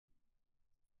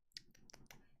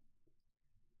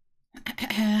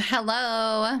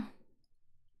Hello.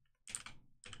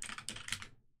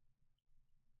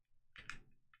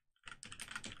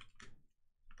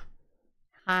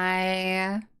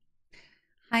 Hi.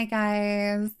 Hi,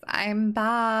 guys. I'm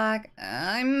back.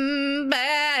 I'm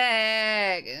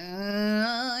back.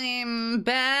 I'm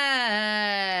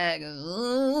back.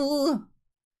 Ooh.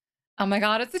 Oh my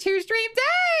god, it's a 2-stream day!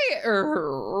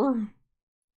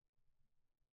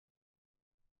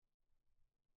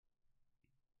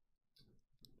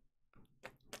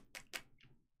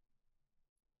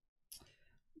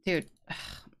 Dude, oh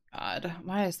god,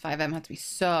 why does 5M have to be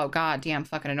so goddamn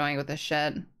fucking annoying with this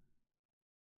shit? Okay,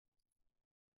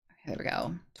 there we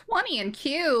go. 20 in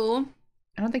queue.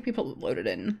 I don't think people loaded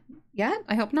in yet.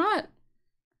 I hope not.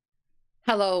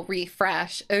 Hello,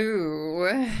 refresh. Ooh.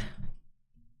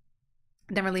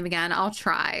 Never leave again. I'll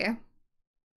try.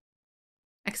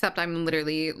 Except I'm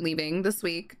literally leaving this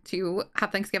week to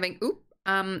have Thanksgiving. Oop.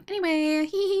 Anyway,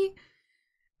 hee.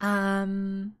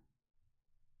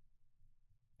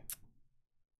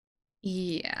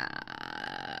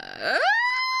 Yeah.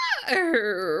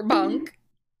 Bunk.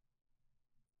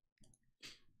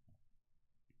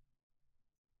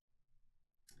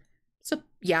 So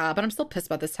yeah, but I'm still pissed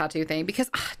about this tattoo thing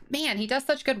because man, he does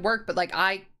such good work, but like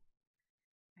I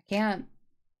can't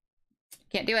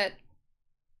do it.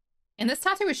 And this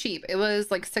tattoo was cheap. It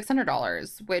was like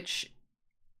 $600, which,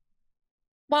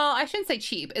 well, I shouldn't say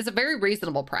cheap. It's a very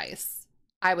reasonable price,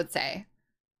 I would say.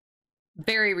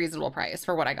 Very reasonable price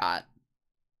for what I got.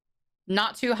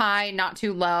 Not too high, not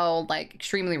too low, like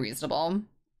extremely reasonable.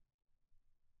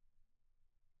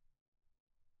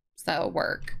 So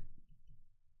work.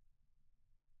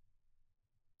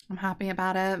 I'm happy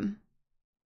about it.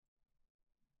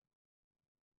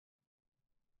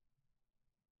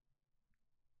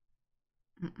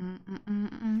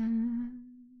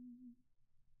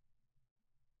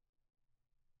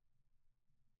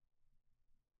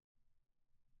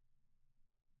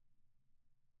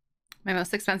 My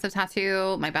most expensive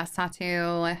tattoo, my best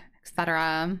tattoo,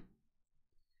 etc.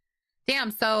 Damn,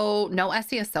 so no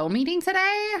SCSO meeting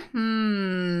today?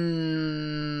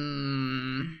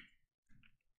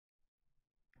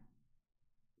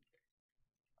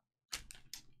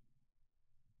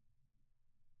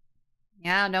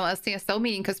 Yeah, no SCSO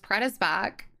meeting because Pret is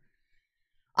back.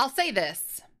 I'll say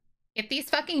this. If these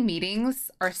fucking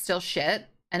meetings are still shit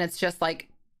and it's just like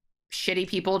shitty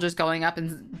people just going up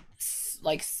and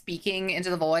like speaking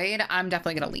into the void, I'm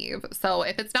definitely gonna leave. So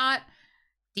if it's not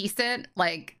decent,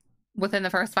 like within the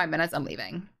first 5 minutes, I'm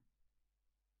leaving.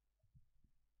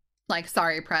 Like,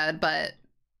 sorry, Pred, but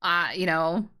you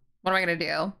know, what am I gonna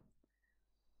do?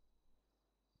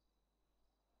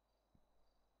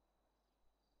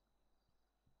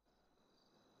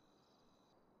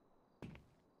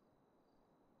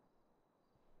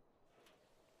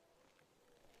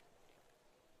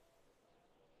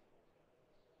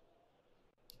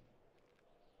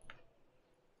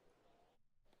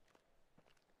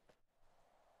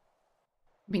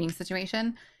 Meeting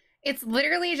situation. It's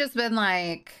literally just been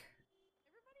like,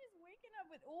 everybody's waking up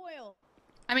with oil.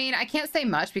 I mean, I can't say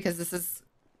much because this is,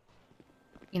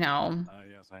 you know,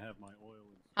 yes, I have my oil.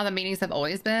 How the meetings have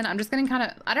always been. I'm just getting kind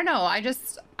of, I don't know. I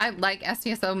like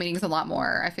STSO meetings a lot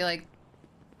more. I feel like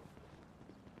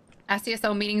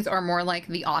STSO meetings are more like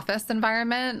the office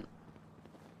environment,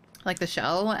 like the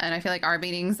show. And I feel like our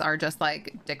meetings are just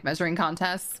like dick measuring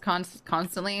contests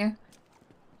constantly.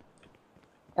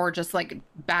 Or just like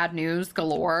bad news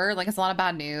galore. Like it's a lot of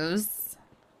bad news.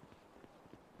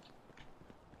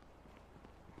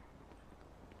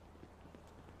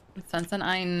 Sensen,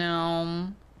 I know.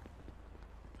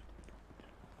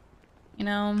 You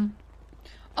know.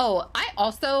 Oh, I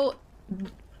also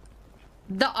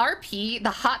the RP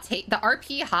hot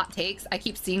takes I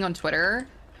keep seeing on Twitter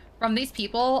from these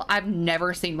people I've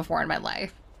never seen before in my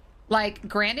life. Like,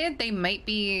 granted, they might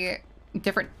be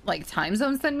different like time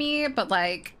zones than me, but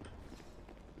like,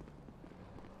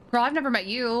 girl, I've never met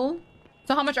you.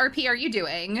 So how much RP are you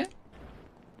doing?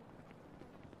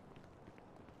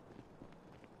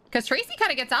 Because Tracy kind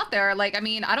of gets out there. Like, I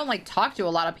mean, I don't like talk to a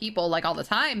lot of people like all the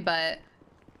time, but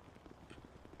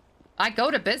I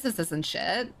go to businesses and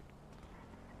shit.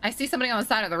 I see somebody on the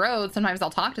side of the road. Sometimes I'll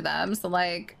talk to them. So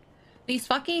like these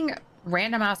fucking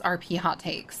random ass RP hot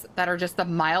takes that are just the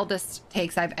mildest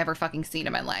takes I've ever fucking seen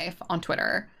in my life on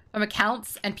Twitter from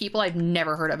accounts and people I've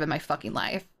never heard of in my fucking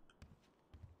life.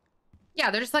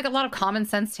 Yeah, they're just like a lot of common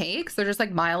sense takes. They're just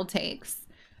like mild takes.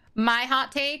 My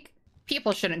hot take,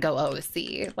 people shouldn't go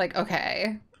OC. Like,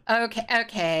 okay. So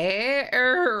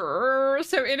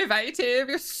innovative.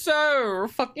 You're so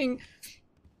fucking...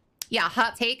 Yeah,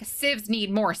 hot take. Civs need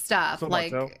more stuff. So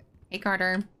like, Martell. hey,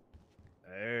 Carter.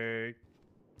 Hey.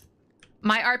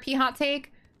 My RP hot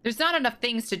take, there's not enough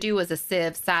things to do as a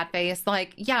civ, sad face.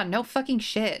 Like, yeah, no fucking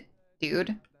shit,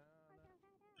 dude.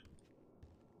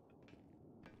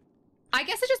 I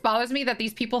guess it just bothers me that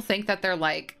these people think that they're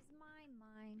like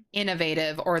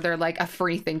innovative or they're like a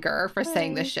free thinker for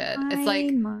saying this shit. It's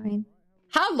like,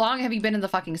 how long have you been in the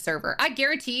fucking server? I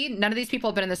guarantee none of these people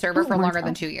have been in the server for longer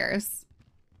than 2 years.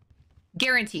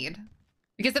 Guaranteed.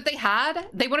 Because if they had,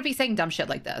 they wouldn't be saying dumb shit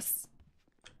like this.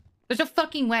 There's no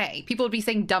fucking way people would be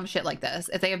saying dumb shit like this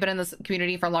if they have been in this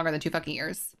community for longer than 2 fucking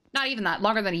years. Not even that,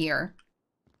 longer than a year.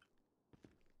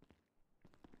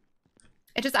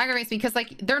 It just aggravates me because,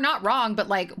 like, they're not wrong, but,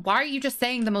 like, why are you just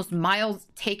saying the most mild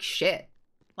take shit?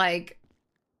 Like,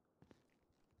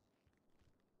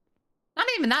 not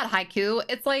even that, Haiku.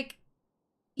 It's like,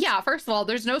 yeah, first of all,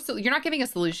 there's no, you're not giving a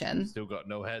solution. Still got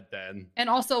no head then. And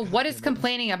also, what is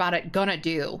complaining about it gonna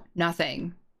do?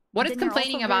 Nothing. What is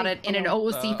complaining about it in an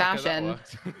OOC fashion?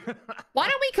 Why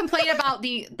don't we complain about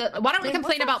why don't we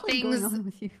complain about things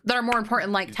that are more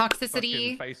important, like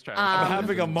toxicity,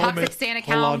 having a moment. toxic sand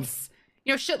accounts,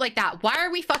 you know, shit like that. Why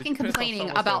are we fucking complaining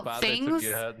about things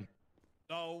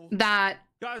that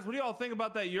Guys, what do y'all think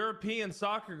about that European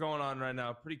soccer going on right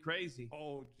now? Pretty crazy.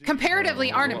 Oh,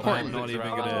 comparatively aren't important? Not even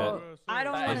gonna. I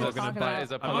don't want to talk about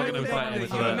it. I think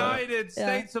the United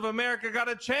States of America got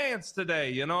a chance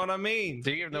today. You know what I mean? Do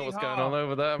you even know what's going on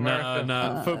over there, America?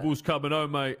 Nah. Football's coming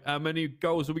home, mate. How many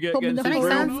goals do we get against Does that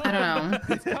Israel? make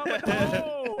sense? I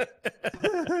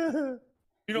don't know.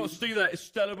 You don't see that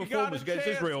stellar performance against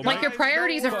Israel, Like, mate. your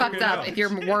priorities are fucked up if you're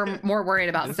more worried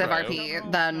about Civ RP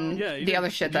than the other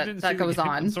shit that goes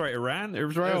on. Sorry, Iran?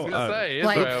 Israel? I was gonna say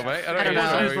Israel, like, mate. I don't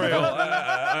know. Israel.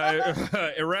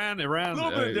 Iran. A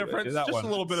little bit of difference. That Just one. a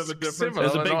little bit of a difference. Similar,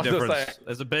 There's a but big not the difference. same.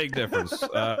 There's a big difference.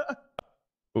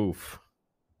 Oof.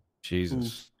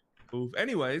 Jesus. Oof.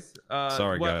 Anyways,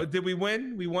 Sorry, guys. did we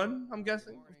win? We won, I'm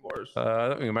guessing. Of course. I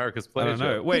don't think America's I played. don't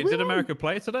know. Wait, did America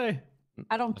play today?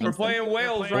 I don't think We're playing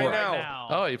Wales right now.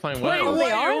 Oh, you're playing Playing Wales.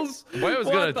 Wales? Wales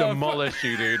What gonna the fuck? demolish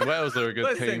you, dude. Wales are a good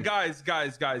Listen, team. guys,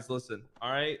 listen. All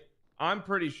right. I'm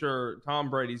pretty sure Tom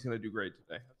Brady's going to do great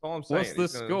today. That's all I'm saying.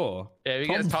 What's the score? Yeah, if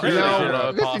he gets Tom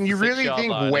touched, Brady. Listen, you really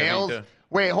think Wales?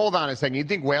 Wait, hold on a second. You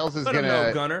think Wales is Let him know,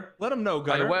 gonna? Gunner. Let him know,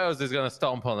 Gunner. Wales is gonna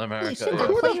stomp on America. shit, Who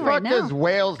the playing fuck right now. does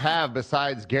Wales have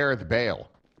besides Gareth Bale?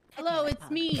 Hello,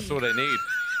 it's me. That's what they need.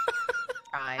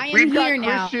 I am We've got here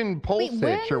now. Christian Wait,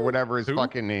 Pulisic or when? whatever his Who?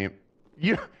 fucking name.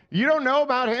 You don't know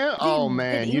about him? Oh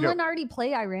man, Did you England don't. already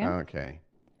play Iran? Okay.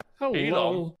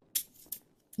 Elon.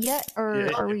 Yet, or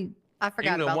are we? I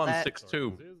forgot England about won that.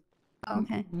 6-2.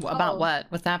 Okay. About Oh. what?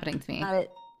 What's happening to me? Got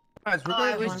it. Guys, we're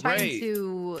I doing was trying great.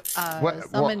 to Well,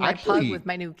 summon my pug actually- with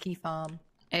my new key farm.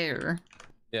 Err.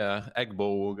 Yeah, egg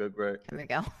ball will go great. There we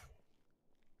go.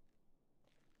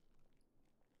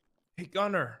 Hey,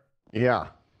 Gunner. Yeah.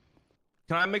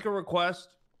 Can I make a request?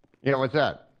 Yeah. What's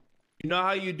that? You know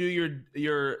how you do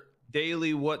your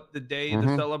daily what the day to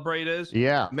Mhm. celebrate is?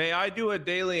 Yeah. May I do a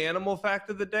daily animal fact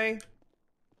of the day?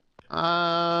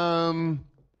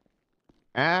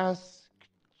 Ask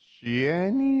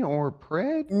Jenny or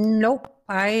Pred. Nope,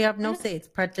 I have no say. It's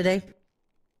Pred today.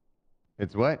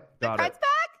 It's what? Got it.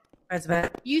 Pred's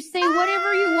back. You say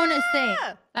whatever you want to say.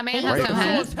 That man Right. has no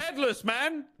Someone's head. headless,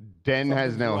 man. Den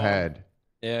has no head.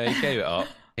 Yeah, he gave it up.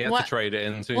 He had What- to trade it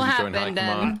in as soon what as he joined High happened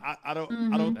Command. then? I don't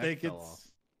Mhm. think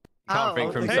it's Can't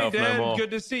think for Oh. Hey, himself no Dan. more.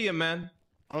 Good to see you, man.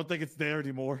 I don't think it's there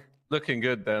anymore. Looking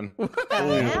good then. What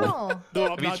the hell? No, I'm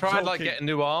Have you not tried like joking. getting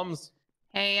new arms?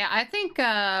 Hey, I think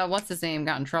what's his name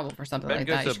got in trouble for something Maybe like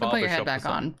go that. to You a should put your head barber back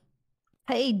shop or on.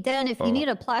 Hey, Dan, if Oh. you need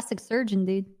a plastic surgeon,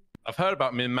 dude. I've heard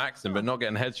about min-maxing, but not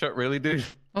getting headshot really, dude.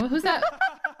 Oh, who's that?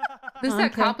 Who's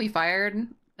that Okay. cop we fired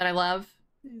that I love?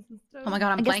 Oh my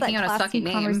god, I'm I guess blanking that on a classy sucky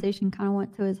name. conversation kind of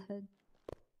went to his head.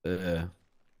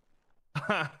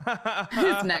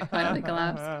 His neck finally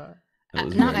collapsed. That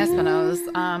was Not weird. Espino's.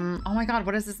 Oh my god,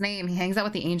 what is his name? He hangs out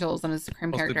with the angels and is a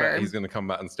Crim What's the bet character. he's gonna come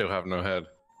back and still have no head?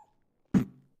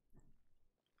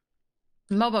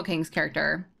 Mobo King's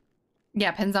character.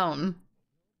 Yeah, Penzone.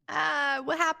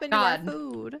 What happened God. to our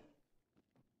food?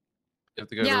 You have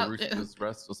to go Yeah, to Rooster's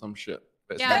Rest or some shit.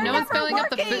 But it's Yeah, not no really- one's filling up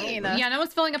the food. working. Yeah, no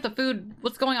one's filling up the food.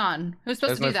 What's going on? Who's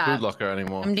supposed There's to do no that? food locker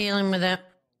anymore. I'm dealing with it.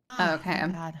 Oh, okay.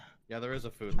 God. Yeah, there is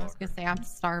a food I was locker. gonna say I'm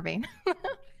starving.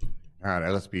 God,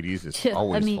 LSPD's is Shit,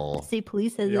 always I mean, full. state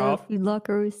police has a Yup. food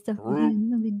locker with stuff. True.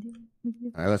 No big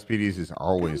deal. LSPD's is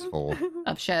always full.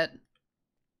 Of shit.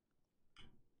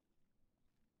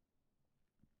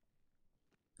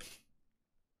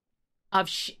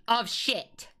 Of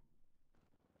shit.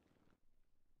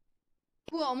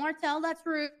 Well, Martell, that's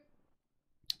rude.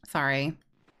 Sorry.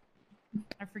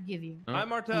 I forgive you. Hi,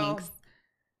 Martell. Thanks.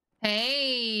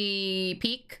 Hey,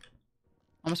 Peak.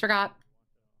 Almost forgot.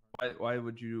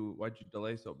 Why'd you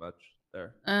delay so much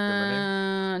there?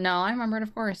 Remember No, I remembered,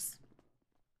 of course.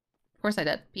 Of course I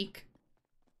did. Peak.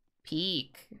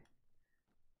 Peak.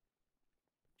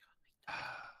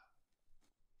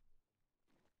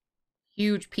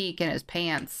 Huge peak in his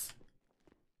pants.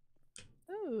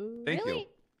 Ooh, Thank really?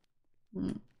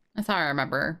 That's how I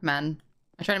remember men.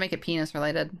 I try to make it penis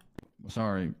related.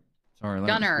 Sorry. Let me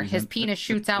Gunner, squeeze his in. penis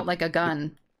shoots out like a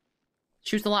gun.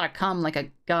 Shoots a lot of cum like a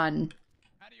gun.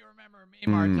 How do you remember me,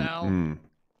 Martell?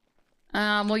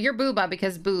 Well, you're booba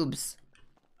because boobs.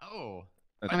 Oh.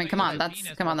 I mean, come on, that's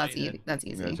easy. That's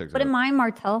easy. Yeah, check Put it in out. mine,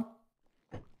 Martell.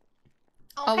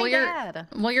 Oh, well, hey, you're Dad.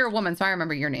 a woman, so I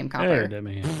remember your name, Hey, Copper.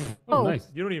 Demi. Oh. Nice.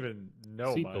 You don't even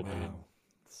know my Seatbelt name. man.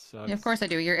 Yeah, of course I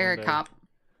do. You're Eric day. Cop.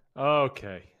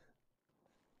 Okay.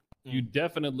 You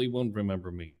definitely won't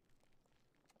remember me.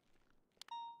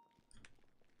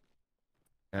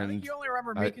 I think And you only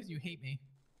remember me because you hate me.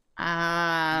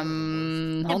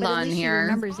 Hold on He here.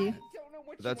 remembers you.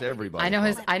 That's everybody. I know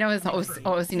his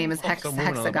OC name is some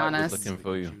woman on the back was Hexagonus. looking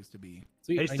for you.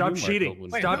 See, Hey, I stop knew cheating. Martell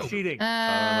would- Stop cheating.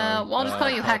 Well, I'll just call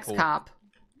you Hex Purple. Cop.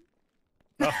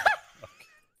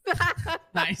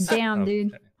 Nice. Damn,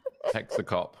 dude.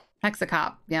 Hexacop.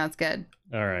 Hexacop. Yeah, that's good.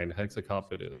 All right,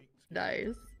 Hexacop it is.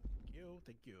 Nice.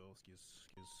 Thank you. Excuse.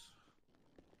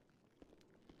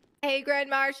 Hey, Grand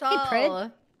Marshal. Hey,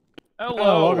 Pred. Oh,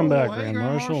 welcome back, hey, Grand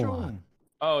Grand Marshal. Marshal.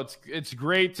 Oh, it's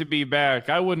great to be back.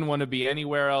 I wouldn't want to be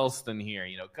anywhere else than here.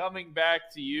 Coming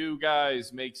back to you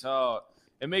guys makes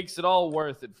it all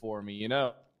worth it for me.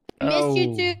 Miss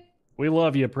you too. We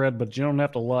love you, Pred, but you don't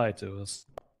have to lie to us.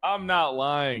 I'm not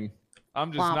lying.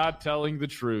 I'm just Womp. not telling the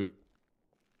truth.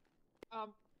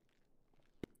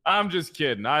 I'm just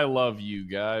kidding. I love you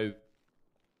guys.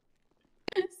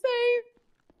 Same.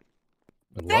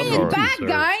 I love Dang, you too, back, sir.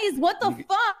 guys. What the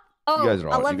fuck? Oh, guys are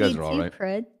I all- love you guys you are all too, right.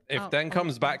 Pred. If Oh, Dan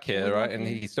comes back we here, love right, and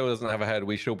him. he still doesn't have a head,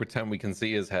 we shall pretend we can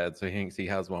see his head so he thinks he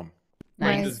has one. Wait,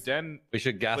 Nice. does Den? We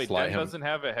should Wait, gaslight Den him. doesn't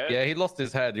have a head. Yeah, he lost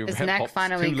his head. Your His head neck pops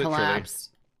finally too literally.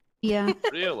 collapsed Yeah.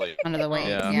 Really? under the weight.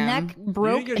 Yeah. His Yeah. neck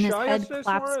broke get and his shot head yesterday,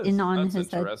 collapsed Suarez? in on That's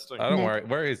his head. interesting. I don't Neck. worry.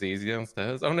 Where is he? Is he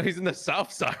downstairs? Oh no, he's in the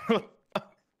south side.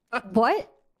 What?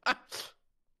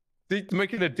 He's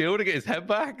making a deal to get his head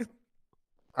back.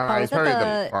 Oh, He's is that probably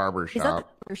the- the barber He's at shop.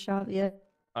 the barber shop, yeah.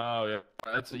 Oh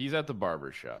yeah, he's at the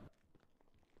barber shop.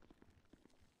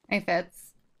 Hey,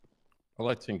 Fitz. I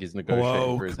like to think he's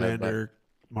negotiating for his head back.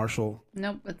 Marshal.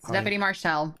 Nope, it's Hi. Deputy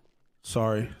Marshall.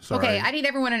 Sorry. Okay, I need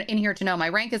everyone in here to know my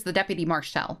rank is the Deputy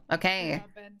Marshall. Okay,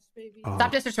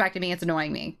 stop disrespecting me. It's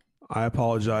annoying me. I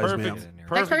apologize, Perfect.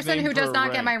 Next person name who for does a not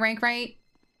get rank. my rank right,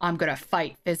 I'm gonna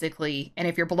fight physically. And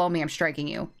if you're below me, I'm striking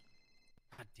you.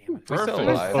 We're still Perfect.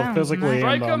 alive. Both physically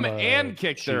Strike and on them the and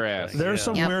kick their cheek ass. thing, There's yeah.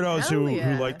 some Yep. weirdos Hell who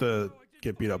yeah. like to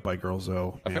get beat up by girls,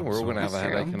 though. I think we're all gonna have a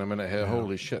headache in a minute here.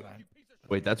 Holy shit.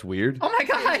 Wait, that's weird. Oh my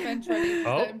god!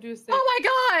 Oh. Oh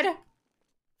my god!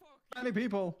 Many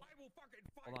people.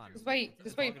 Just wait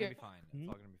here.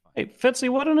 Hey, Fitzy,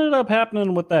 what ended up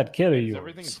happening with that kid of Is yours?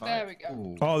 everything fine? There we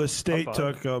go. Oh, the state fine.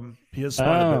 took he has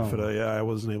spinal Oh. bifida. Yeah, I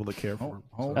wasn't able to care for him.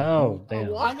 Oh,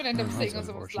 damn. I'm gonna end up Oh, sitting on that's someone's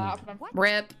unfortunate. lap.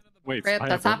 Rip, Wait, rip.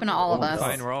 That's happened to all of us.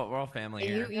 Fine, we're all family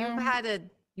here.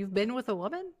 You've been with a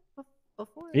woman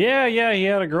before? Yeah, he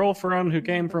had a girlfriend who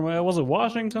came from, was it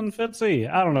Washington, Fitzy?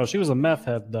 I don't know. She was a meth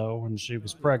head, though, and she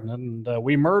was pregnant, and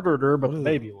we murdered her, but the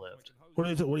baby lived. What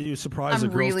are you surprised? I'm that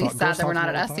girls really talk- sad girls that we're talk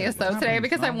not at all the time? STSO today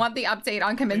because I want the update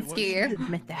on Kaminsky.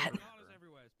 Admit that.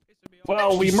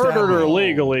 Well, we She murdered her stabbed-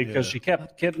 illegally because yeah. she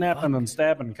kept kidnapping and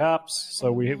stabbing cops,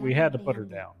 so we had to put her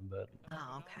down. But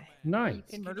Oh, okay. nice. You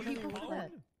can murder people with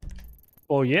that.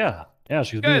 Well, yeah, she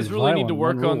was You guys being really need to violent,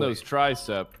 work on unruly. those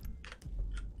tricep.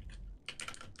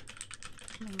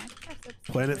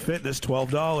 Planet Fitness,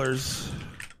 $12.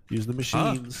 Use the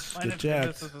machines. Get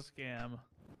jacked. a scam.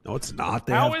 No, it's not.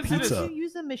 They How have is it a- pizza.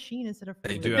 Use a machine instead of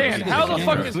They food. do Dan, how the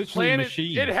fuck is Literally Planet?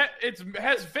 machines. It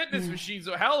has fitness machines.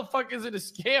 So how the fuck is it a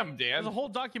scam, Dan? There's a whole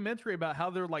documentary about how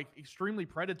they're like extremely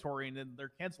predatory and then their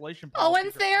cancellation.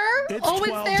 Owen's there? It's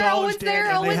Owen's there? $12, Owen's there?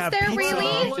 Dan, and they Owen's have there? pizza.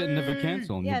 Really? Shouldn't have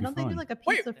canceled. Yeah, don't they do like a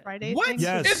Pizza Friday what? thing?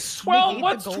 Yes. It's 12. Make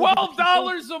What's the gold of the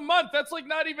 $12 a month? That's like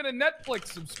not even a Netflix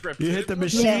subscription. You hit the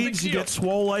It's not a big machines, you deal. get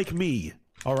swole like me.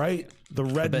 All right, the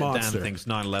red monster.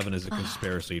 9/11 is a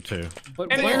conspiracy too.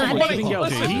 But And why it's are we funny- giving out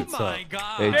listen- pizza? Hey,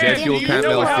 Dan, jet fuel you can't know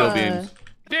melt how- steel beams.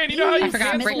 Dan, you know how I you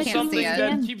forgot, Brick cancel can't something see it.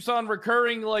 that keeps on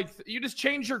recurring? Like you just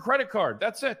change your credit card.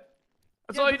 That's it.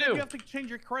 That's all you do. You have to change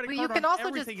your credit But card. you can on also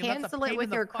just everything, and that's a cancel it pain with in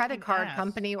the your credit fucking card ass.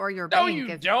 company or your No, bank. you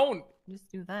if- don't. Just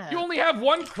do that. You only have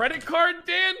one credit card,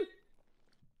 Dan?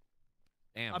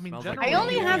 I mean, I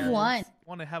only have one.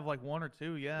 Want to have like one or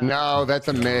two? Yeah. No, that's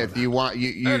a myth. You want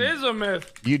you. That is a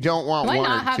myth. You don't want Why one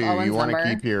not or have two. Owen's You want to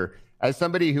number? keep your. As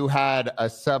somebody who had a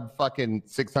sub fucking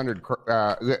 600,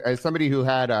 as somebody who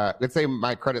had, let's say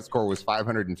my credit score was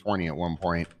 520 at one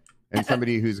point, and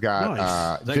somebody who's got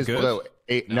Nice. just Good? below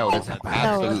 8. No, that's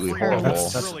absolutely horrible.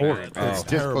 That's horrible. It's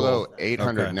just below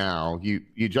 800 now. You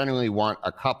generally want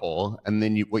a couple, and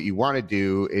then what you want to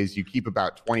do is you keep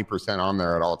about 20% on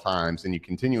there at all times, and you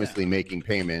continuously making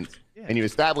payments, and you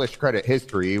establish credit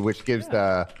history, which gives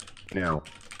the, I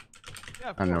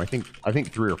don't know. I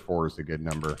think 3 or 4 is a good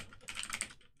number.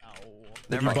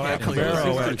 If you buy a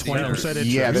Camaro at 20% interest.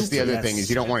 Yeah, that's the other thing is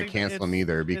you don't want to cancel them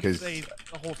either because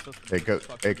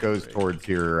it goes towards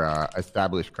your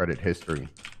established credit history.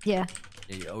 Yeah.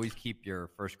 You always keep your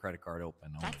first credit card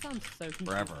open. That sounds so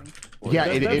forever. Yeah,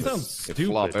 that sounds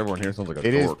stupid. Everyone here sounds like a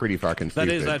it is dork. pretty fucking stupid.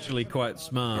 That is actually quite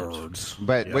smart.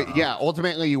 But yeah,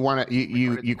 ultimately you want to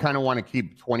you kind of want to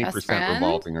keep 20% friend?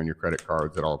 revolving on your credit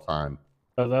cards at all time.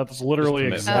 That's literally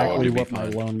Just exactly to be what my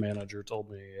fine. loan manager told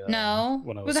me. No.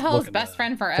 When I Who was the hell is looking best to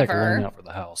friend take a loan forever? out for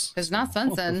the house. It's not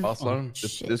Svensson. Fast loan?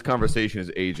 This conversation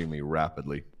is aging me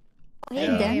rapidly. Hey,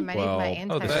 Yeah. Dan. my Well,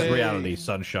 anti- this is reality,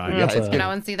 sunshine. Yeah, That's it's a- Can no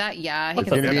one see that? Yeah, he It's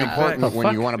can going to see be that. important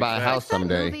when you want to buy a What's house That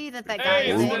someday. movie that guy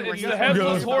Hey, is it's in the- where it's he's the Headless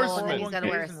invisible and Horseman. he's got to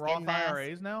wear a Roth skin mask.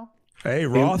 IRAs now. Hey,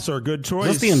 Roths are a good Is choice.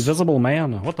 this the Invisible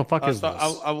Man? What the fuck is So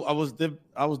this?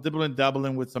 I was dibbling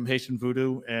dabbling with some Haitian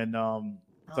voodoo, and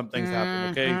some things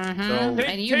happened. Okay, so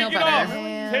And you know Take it better. off.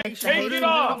 And Take the it Haitian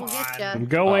off. will get ya. I'm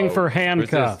going for resist.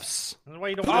 handcuffs. Why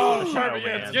you don't Oh, want perfect.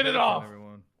 Yes, get it off.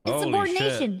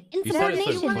 Insubordination. He said it so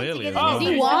Insubordination. clearly. Oh, He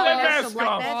get walks that some mask black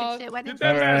off. magic shit. Why Get didn't that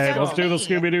All you right, mask tell let's do the me?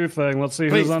 Scooby Doo thing. Let's see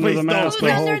Please, who's under please the don't. mask the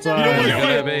Who's whole under the time. mask? It's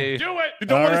gonna be. Do it. you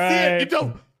don't want to see Alright. it. You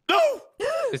don't. No.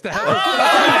 It's the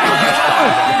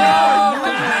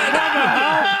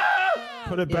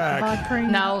Put it back.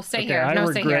 No, stay Okay, here. I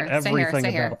No, stay regret here. Stay here. everything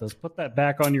Stay here. about this. Put that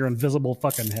back on your invisible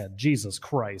fucking head. Jesus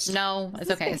Christ. No, it's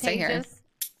okay. Stay here. Contagious?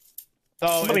 So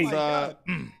Somebody- it's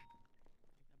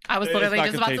I was It's literally not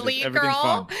just about to contagious. leave, Everything's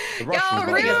girl. fine. The Yo, Russians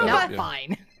are Rube. good. Not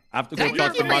fine. I have to go Thank talk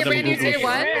you to for your Mother brand new Google. tier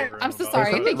one. I'm so sorry.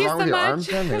 Something Thank you wrong so with your much. arms,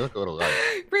 then? They look a little like.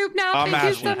 Rube, now, I'm thank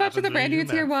you so Ashley. much for the brand new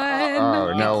tier one.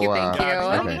 Oh, no, Thank you.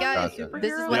 okay, You guys, gotcha.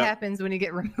 this is what Yeah. happens when you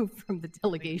get removed from the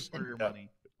delegation. For your money.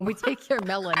 We take your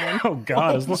melanin. Oh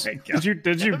God! Is this,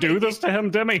 did you do this to him,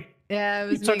 Demi? Yeah, it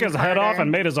You was took me his head off Carter. and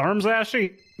made his arms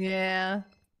ashy. Yeah.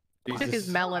 Took his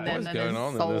melanin What's and going his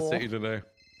on in soul. this city today?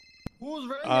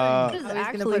 Uh, This is I was gonna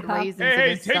actually put raisins in Hey,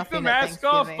 his take the stuffing at mask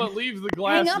off, Thanksgiving. but leave the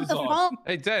Hang glasses up the on. phone.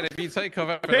 Hey, Dad, if you take off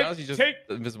everything else, you just take-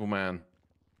 the Invisible Man.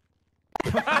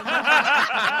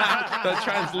 That's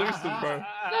translucent, bro.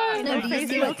 No, do you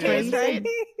see what face, Tracy right?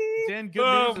 Dan, good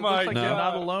Oh news. It my looks like you're God.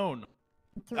 not alone.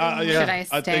 yeah, Should I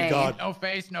stay? thank God. No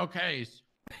face, no case.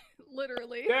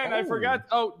 Literally. Dan, I forgot.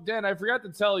 Oh, Dan, I forgot to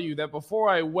tell you that before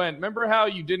I went. Remember how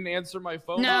you didn't answer my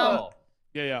phone No. call?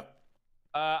 Yeah.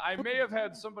 I may have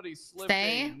had somebody slip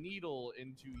Stay. a needle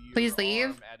into your Please leave.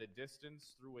 arm at a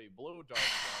distance through a blow dart gun,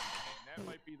 and that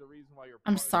might be the reason why you're.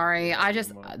 I'm sorry. I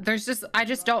just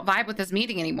don't vibe with this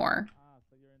meeting anymore.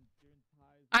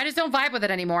 I just don't vibe with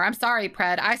it anymore. I'm sorry,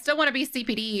 Pred. I still want to be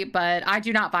CPD, but I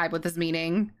do not vibe with this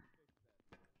meeting.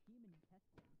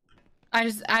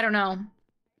 I don't know.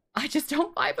 I just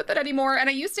don't vibe with it anymore. And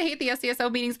I used to hate the SCSO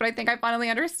meetings, but I think I finally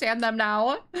understand them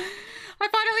now. I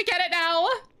finally get it now.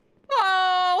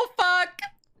 Oh, fuck.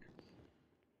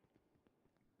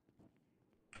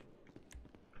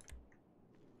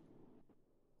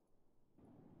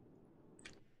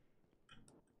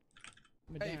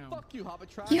 Hey, fuck you,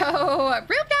 Hobbittrash. Yo,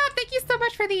 Rubnap, thank you so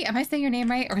much for the, am I saying your name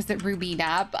right? Or is it Ruby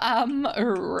Nap? Thank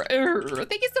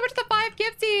you so much for the 5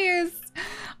 gifties.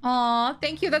 Aw,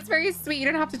 thank you. That's very sweet. You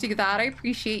don't have to do that. I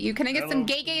appreciate you. Can I get some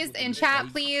gay-gays in chat,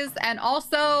 please? And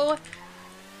also,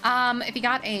 if you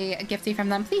got a gifty from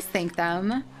them, please thank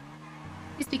them.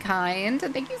 Please be kind.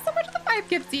 And thank you so much for the 5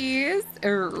 gifties.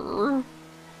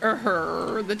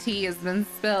 The tea has been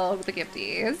spilled with the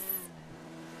gifties.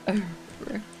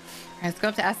 Let's go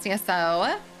up to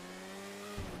SDSO.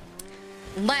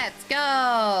 Let's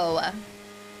go.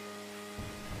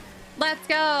 Let's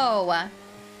go.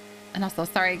 And also,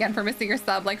 sorry again for missing your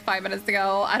sub like 5 minutes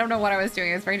ago. I don't know what I was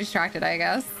doing. I was very distracted, I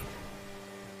guess.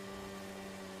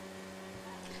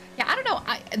 Yeah, I don't know.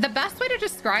 The best way to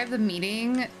describe the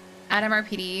meeting at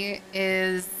MRPD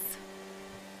is...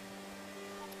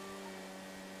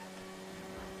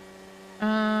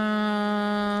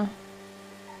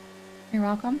 You're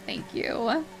welcome. Thank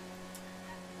you.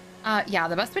 Yeah,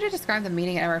 the best way to describe the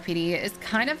meeting at MRPD is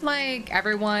kind of like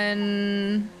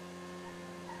everyone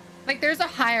like there's a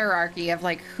hierarchy of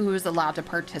like who's allowed to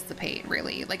participate,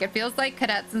 really. Like it feels like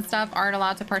cadets and stuff aren't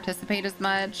allowed to participate as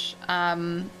much.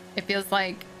 It feels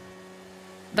like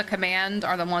the command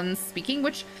are the ones speaking,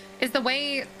 which is the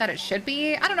way that it should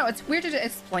be. I don't know, it's weird to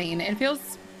explain. It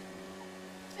feels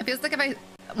like if I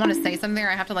want to say something,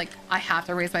 I have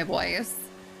to raise my voice.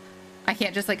 I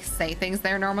can't just like say things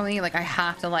there normally. Like I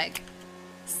have to like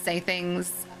say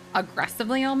things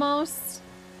aggressively almost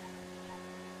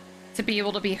to be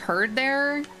able to be heard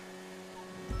there.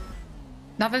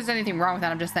 Not that there's anything wrong with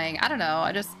that. I'm just saying, I don't know.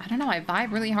 I don't know. I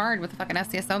vibe really hard with the fucking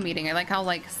SCSO meeting. I like how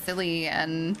like silly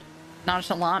and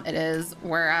nonchalant it is,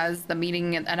 whereas the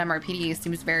meeting at MRPD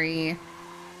seems very,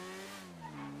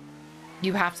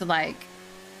 you have to like,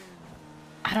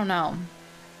 I don't know.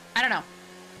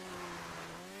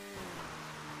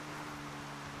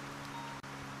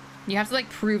 You have to like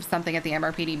prove something at the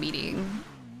MRPD meeting.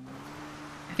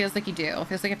 It feels like you do. It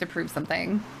feels like you have to prove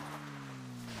something.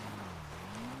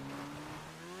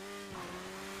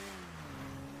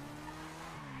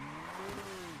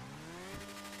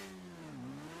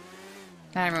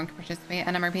 Not everyone can participate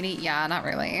in MRPD? Yeah, not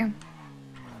really.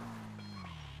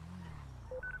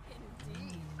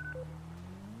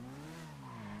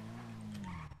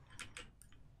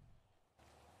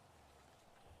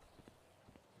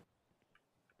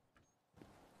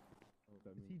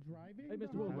 Hey,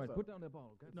 Mr. Worldwide, put down that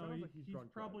bottle. No, he's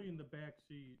probably in the back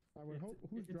seat.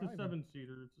 Who's It's a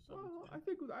 7-seater. It's a 7-seater. I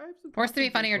think I have some. Forced to be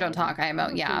funny or don't talk. I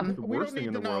emote. Yeah. The worst thing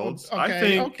in the world. Okay, I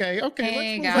think. okay.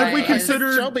 Hey, Let's guys. have we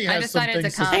considered? Shelby I has some decided to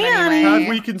things come say. anyway. Have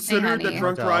we Hey, considered that honey.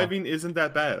 drunk driving isn't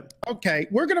that bad? Okay,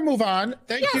 we're gonna move on.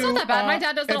 Thank Yeah, you. it's not that bad. My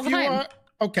dad does it all if the you time.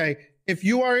 Okay, if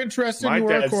you are interested, My you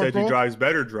are a dad said he corporal. drives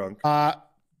better drunk.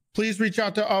 Please reach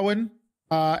out to Owen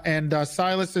and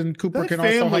Silas and Cooper That can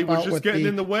also family help was out just with getting the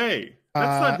in the way.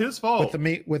 That's not his fault.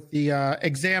 with the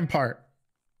exam part.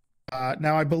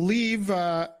 Now I believe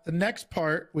the next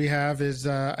part we have is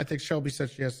I think Shelby said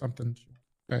she has something.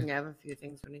 Okay. Yeah, I have a few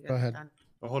things when you Go ahead. done.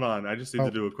 Well, hold on, I just need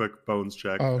to do a quick bones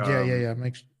check. Oh yeah.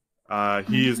 Make sure.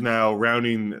 He is now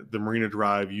rounding the Marina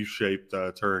Drive U-shaped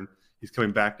turn. He's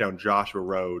coming back down Joshua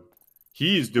Road.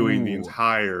 He's doing the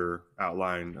entire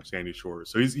outline of Sandy Shores.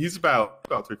 So he's about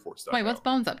 3/4 stuff. Wait, what's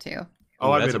Bones up to?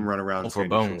 Oh, I made him run around for Sandy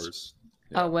Bones. Shores.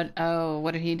 Oh,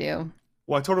 what did he do?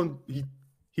 Well, I told him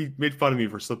he made fun of me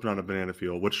for slipping on a banana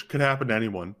field, which could happen to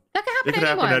anyone. That could It could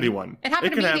happen to anyone. It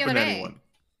happened to me the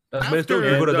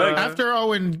other day. After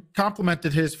Owen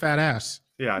complimented his fat ass.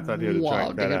 Yeah, I thought he had a Whoa,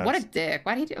 giant fat dude, ass. what a dick.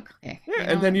 Why did he do? Okay. Yeah,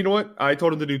 and then you know what? I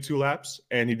told him to do 2 laps,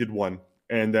 and he did 1.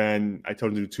 And then I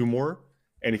told him to do 2 more,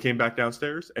 and he came back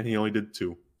downstairs, and he only did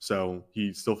 2. So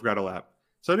he still forgot a lap.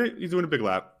 So he's doing a big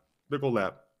lap, big old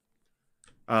lap.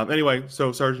 Anyway,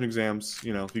 so sergeant exams.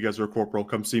 You know, if you guys are a corporal,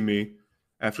 come see me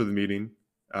after the meeting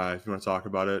if you want to talk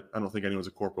about it. I don't think anyone's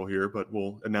a corporal here, but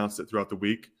we'll announce it throughout the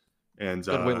week. And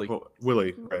Willie.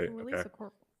 Willie, right? Willie's Okay. a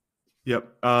corporal.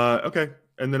 Yep. Okay.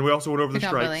 And then we also went over the Good job,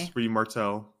 strikes Willie. for you,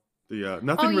 Martell. The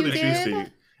nothing Oh, you really did?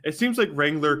 juicy. It seems like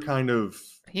Wrangler kind of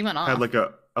He went off. had like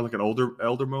an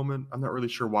elder moment. I'm not really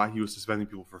sure why he was suspending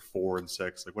people for 4 and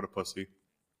 6. Like, what a pussy.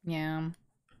 Yeah.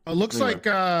 It looks Anyway. like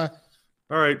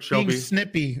All right, Shelby. being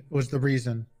snippy was the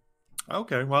reason.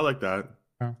 Okay, well I like that.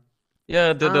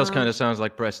 Yeah, that does kind of sounds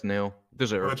like Preston Hill. Go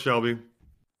Deserved. ahead, Shelby.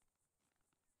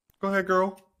 Go ahead,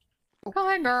 girl. Go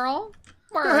ahead, girl.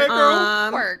 Work. Go ahead,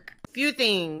 girl. Work. Few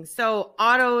things. So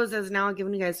Otto's is now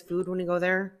giving you guys food when you go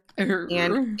there.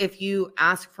 And if you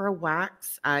ask for a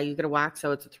wax, you get a wax.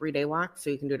 So it's a 3-day wax. So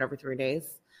you can do it every 3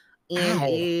 days. And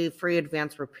a free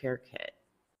advanced repair kit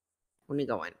when you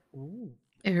go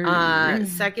in.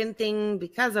 Second thing,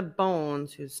 because of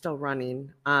Bones, who's still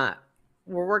running,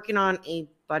 we're working on a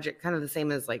budget kind of the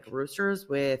same as like Roosters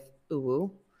with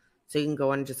Uwu. So you can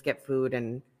go and just get food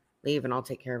and leave, and I'll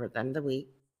take care of it at the end of the week.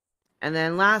 And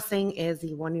then last thing is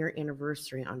the 1-year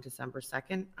anniversary on December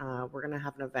 2nd. We're going to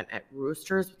have an event at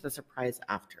Roosters with a surprise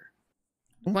after.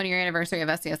 1-year anniversary of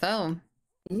SCSO.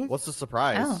 What's the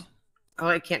surprise? Oh,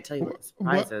 I can't tell you what the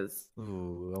surprise is.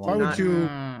 Ooh, Why would you?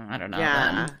 I don't know.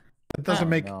 Yeah. then. It doesn't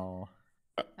make.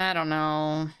 I don't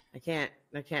know. I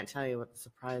can't tell you what the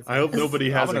surprise is. I hope nobody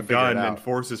has gonna a figure it gun and out.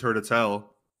 forces her to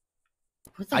tell.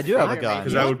 I do have a gun.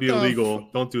 Because that would be illegal.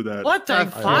 Don't do that. What the I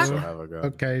fuck? also have a gun.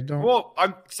 Okay, don't. Well,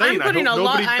 I'm saying I'm putting I a hope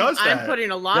lot. nobody does that. I'm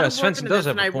putting a lot Yeah, of work Svensson into does this,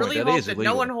 have and a I point. really That hope is that no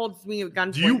illegal. one holds me at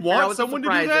gunpoint. Do you to figure out want what the someone to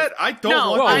do surprise that? is. I don't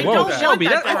No, want I them to don't do want that. Shelby,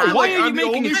 that to why happen. are you I'm the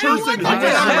making only excuses? person. I who don't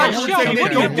has want that. that. We're Shelby, saying what they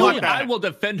are you don't want doing? that. I will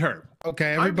defend her.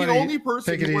 Okay, I'm everybody. the only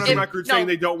person take it who went easy. on record saying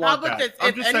they don't How want about that. this? I'm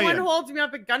If just anyone saying. holds me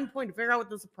up at gunpoint to figure out what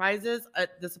the surprise is,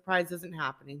 the surprise isn't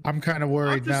happening. I'm kind of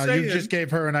worried I'm now. just You saying, just gave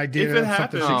her an idea if it of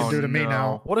something she happens- can do to me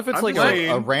now. What if it's I'm like just a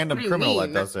saying- random What do you criminal that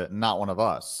mean? does it, and not one of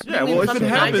us? Yeah, I mean, well, if it something I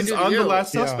can happens, do to I'm the you.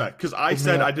 last Yeah. suspect because I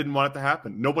said I didn't want it to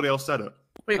happen. Nobody else said it.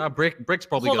 Wait, Brick's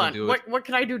probably hold gonna on. do it. What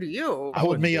can I do to you?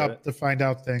 Hold me do up to find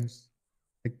out things.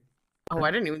 Oh, I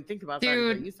didn't even think about that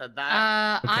until Dude, you said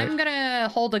that. Okay. I'm gonna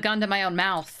hold a gun to my own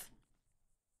mouth.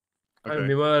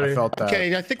 Okay. I felt that.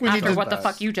 Okay, I think we need After to. what the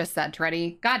fuck you just said,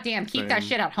 Treddy. Goddamn, keep that Same.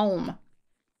 shit at home.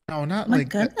 No, not My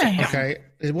like that. goodness. Okay,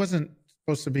 it wasn't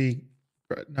supposed to be.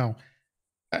 No,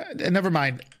 never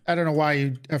mind. I don't know why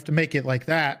you have to make it like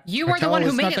that. You are the Martell one who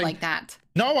was made it nothing- like that.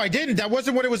 No, I didn't. That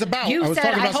wasn't what it was about. I You was said,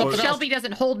 talking I about hope something else. Shelby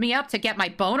doesn't hold me up to get my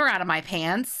boner out of my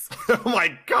pants. Oh my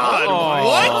god!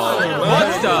 What Oh, the?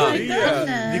 my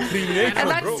goodness. And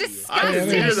that's I disgusting. didn't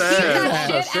Keep hear that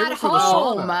that. shit at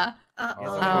home.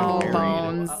 Oh,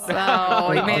 Bones.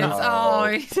 Oh, he made it.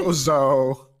 Oh,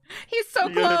 So he's so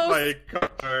You got close. hit by a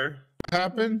car. What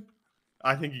happened?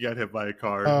 I think you got hit by a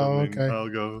car. Oh, and then okay. I'll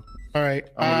go. All right.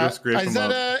 I'm gonna go scrape Is him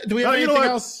that up. do we have No, you know anything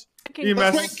what? else? He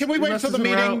Let's messes- wait. Can we he wait till the messes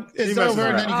meeting around. He is messes over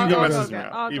and then you can around. go? He to- messes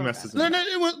around. He messes No, around.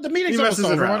 no, the He meeting's almost messes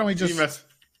over. Why around. don't we He just? messes-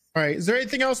 All right. Is there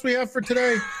anything else we have for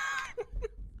today?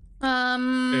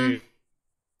 I'm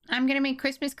gonna make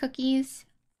Christmas cookies.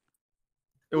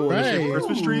 Oh, there's Right. some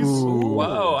Christmas trees.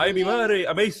 Wow, ay mi madre,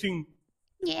 amazing.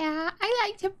 Yeah, I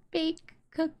like to bake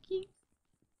cookies.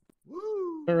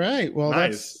 All right. Well,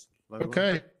 Nice. that's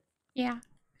okay. Yeah.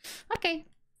 Okay.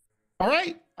 All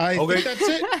right. I Okay. think that's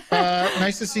it.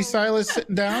 Nice to see Silas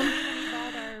sitting down.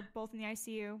 They're both in the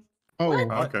ICU. Oh, Okay.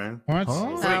 what?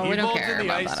 No, we don't Evolved care in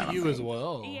the about that, I don't ICU think. as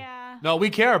well. Yeah. No, we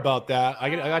care about that. I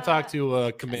got to talk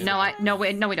to Commander. No,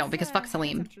 we don't because fuck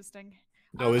Salim. Interesting.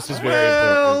 No, this is very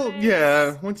important. Well,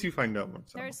 yeah. Once you find out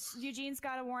what's up. There's Eugene's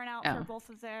got a warrant out Oh. for both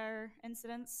of their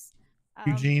incidents.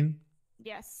 Eugene.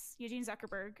 Yes, Eugene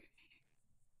Zuckerberg.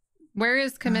 Where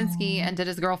is Kaminsky and did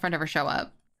his girlfriend ever show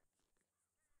up?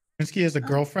 Minsky has a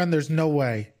girlfriend. There's no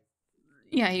way.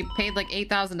 Yeah, he paid like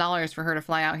 $8,000 for her to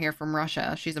fly out here from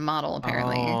Russia. She's a model,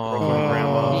 apparently.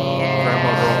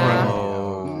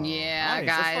 Yeah, Nice,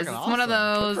 that's guys, fucking it's one of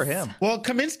awesome. those. Good for him. Well,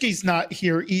 Kaminsky's not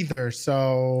here either,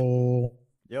 so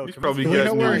Yo, He's probably do we know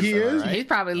getting where his- he is? He's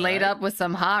probably laid up with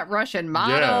some hot Russian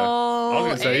model. Yeah. I was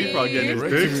gonna say he's probably getting his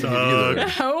dick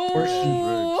sucked.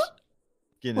 Oh,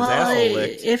 getting his asshole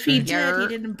licked. if he did, Yer. he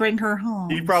didn't bring her home.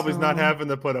 He probably's not so- having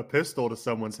to put a pistol to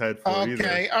someone's head for it either.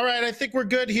 Okay. All right. I think we're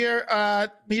good here.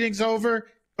 Meeting's over.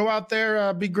 Go out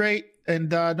there. Be great. And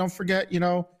don't forget,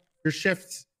 your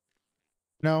shifts.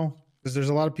 Because there's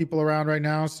a lot of people around right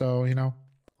now. So,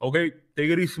 Okay, take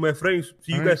it easy, my friends.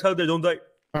 See you All guys out there. Don't die.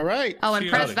 All right. Oh, and See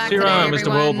you Pred's later. back See you today, around, Mr.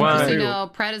 everyone. Worldwide. Just so you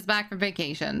know, Pred is back from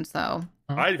vacation, so.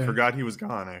 I Okay. forgot he was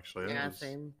gone. Actually, Yeah,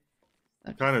 same.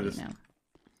 Kind of just. I didn't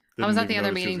was at even the other notice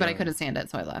he meeting, was but I gone. couldn't stand it,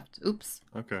 so I left. Oops.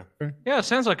 Okay. Yeah, it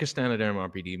sounds like a standard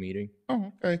MRPD meeting.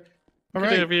 Oh, okay. All Good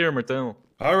right. have you here, Martell.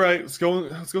 All right. Let's go.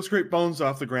 Let's go scrape bones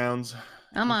off the grounds.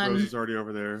 Come on. Rosie's already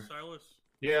over there. Silas,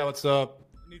 Yeah, what's up?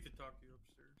 I need to talk to you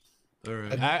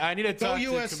upstairs. All right. I need to Go talk to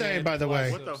USA, Command by the way.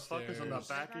 Plus What the fuck is on the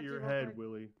upstairs. back of your head,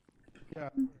 Willie?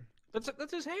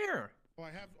 That's his hair. Oh,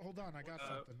 I have. Hold on. I got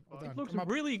something. Hold It on. looks Come up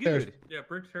really upstairs. good. Yeah,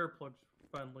 Brick's hair plugs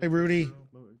finally. Hey, Rudy.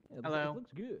 Hello. It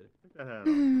looks good. Take that hat off.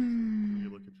 Let me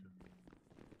look at you.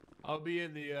 I'll be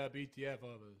in the BTF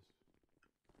office.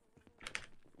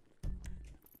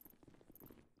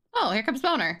 Oh, here comes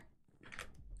Boner.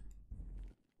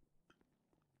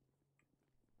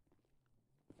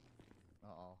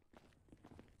 Uh-oh.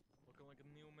 Looking like a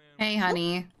new man. Hey,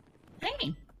 honey.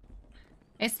 Hey.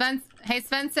 Hey,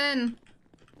 Svensson.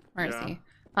 Where is Yeah. he?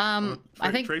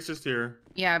 I think, Trace is here.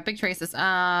 yeah, Big Traces.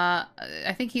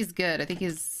 I think he's good. I think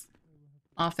he's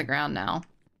off the ground now.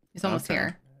 He's almost Okay.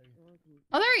 here.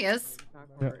 Oh, there he is.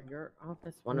 Your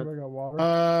office, one of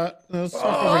Let's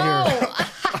talk over here.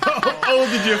 Oh,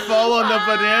 did you fall on the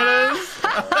bananas?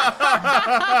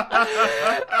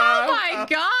 Oh my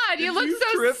god, you look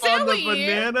so trip silly. on the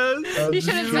bananas? You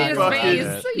should have You seen his fucking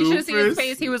face. You should have seen his doofus.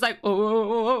 face. He was like,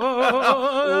 oh.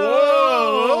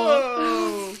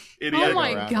 Whoa! Idiot. Oh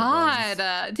my god.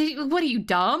 What are you,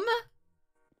 dumb?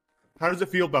 How does it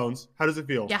feel, Bones? How does it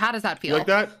feel? Yeah, how does that feel? You like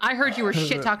that? I heard you were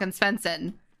shit talking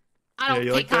Svensson. I don't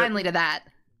you take like that? kindly to that.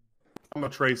 I'm a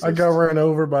Trace. I got ran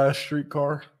over by a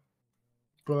streetcar.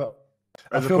 But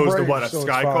As I feel opposed to brave, what, a so it's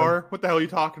sky fine. car? What the hell are you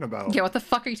talking about? Yeah, what the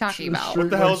fuck are you talking about? What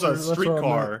the hell is a That's what I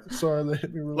streetcar? meant. Sorry, they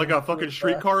hit me really Like a hard. fucking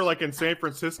streetcar like in San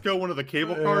Francisco, one of the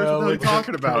cable cars? Yeah, What the hell are you like-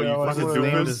 talking about, yeah, you like fucking one of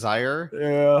those. doofus? Desire?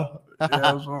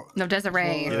 Yeah. No,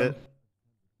 Desiree. Get it?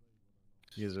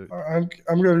 I'm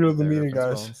gonna go to the meeting,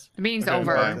 guys. The meeting's Okay,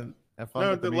 over. bye. Have fun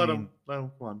No, at the let meeting. him.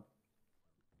 No, come on.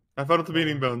 Have fun at the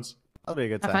meeting, Bones. That'll be a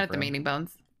good Have time. fun at for the him. meeting,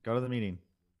 Bones. Go to the meeting.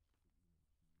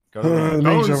 Go to the meeting. The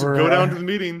meeting's Bones, over. go down to the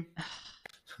meeting.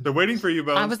 They're waiting for you,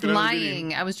 Bones. I was Go down to the meeting.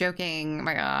 lying. I was joking. Oh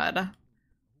my god.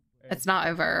 It's not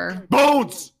over.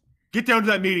 Bones! Get down to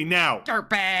that meeting now.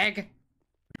 Dirtbag.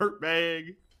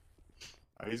 Dirtbag.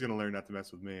 Oh, he's gonna learn not to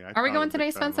mess with me. Are we going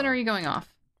today, Svensson, or are you going off?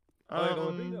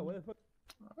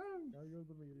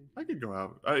 I could go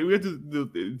out. We had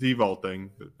the default thing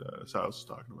that Sal was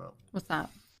talking about. What's that?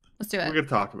 Let's do it. We're gonna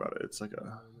talk about it. It's like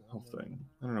a whole thing.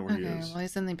 I don't know where he Okay, is. well,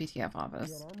 he's in the BTF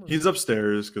office. He's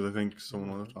upstairs because I think someone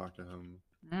wanted to talk to him.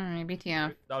 Alright,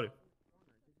 BTF.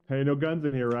 Hey, no guns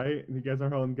in here, right? You guys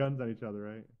aren't holding guns on each other,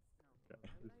 right?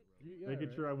 Yeah. Making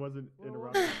sure I wasn't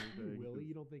interrupting anything. Willie,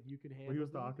 you don't think you can handle What he was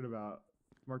this? talking about.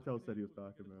 Martell said he was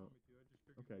talking about.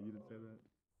 Okay, you didn't say that.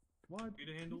 What?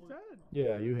 You handle it?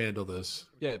 Yeah, you handle this.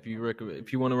 Yeah, if you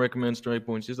want to recommend strike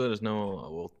points, just let us know.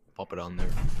 We'll pop it on there.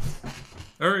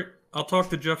 All right, I'll talk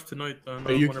to Jeff tonight then.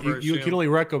 But you whenever I see can him. only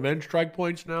recommend strike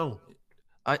points now.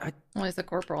 Well, he's a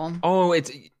corporal. Oh,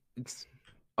 it's.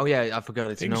 Oh yeah, I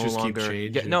forgot. It's Things no just keep longer.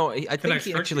 changing. Yeah, no, I Can I think you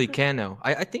strike actually you? can now.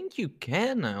 I think you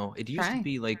can now. It used Try. to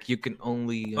be like you can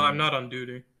only. I'm not on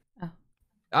duty.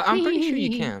 I'm pretty sure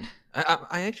you can.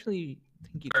 I actually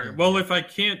think you All can. right. Well, if I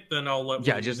can't, then I'll let.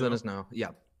 Yeah, Willie just let us know. Yeah.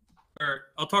 All right,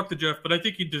 I'll talk to Jeff, but I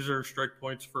think he deserves strike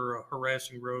points for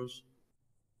harassing Rose.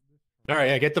 All right,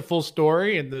 yeah, get the full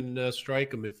story and then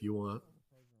strike him if you want.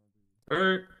 All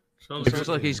right, sounds It looks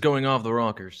like he's going off the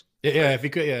rockers. Yeah, if he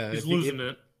could, yeah. He's if he- losing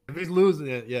it. If he's losing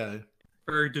it, yeah.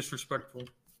 Very disrespectful.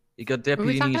 You got we deputy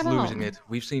and talking he's about? losing it.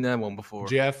 We've seen that one before.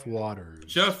 Jeff Waters.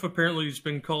 Jeff apparently has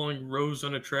been calling Rose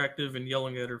unattractive and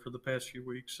yelling at her for the past few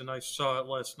weeks, and I saw it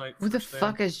last night. Who the firsthand.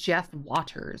 fuck is Jeff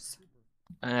Waters?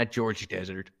 George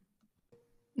Desert.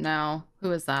 No.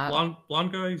 Who is that?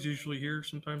 Blonde guy? He's usually here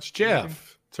sometimes. It's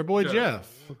Jeff. It's our boy Jeff.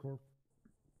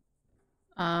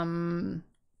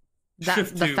 That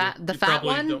Shift the two. fat You fat probably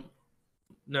one? don't-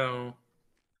 No.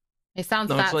 It sounds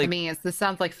No, it's fat to like- me. This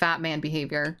sounds like fat man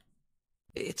behavior.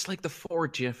 It's like the 4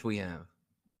 Jeff we have.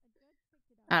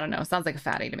 I don't know. It sounds like a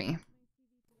fatty to me.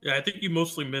 Yeah, I think you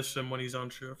mostly miss him when he's on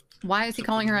shift. Why is he Except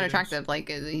calling for her the meetings. unattractive?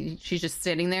 Like she's just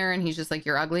sitting there and he's just like,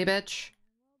 "You're ugly, bitch."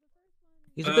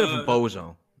 He's a bit of a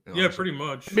bozo. Yeah, pretty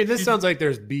much. I mean, this sounds like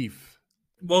there's beef.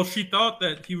 Well, she thought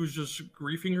that he was just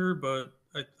griefing her, but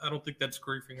I don't think that's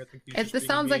griefing. I think he's just This being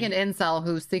sounds like an mean. incel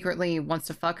who secretly wants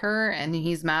to fuck her, and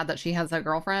he's mad that she has a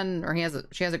girlfriend or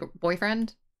she has a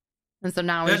boyfriend, and so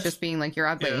now he's That's- just being like, "You're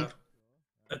ugly." Yeah.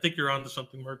 I think you're onto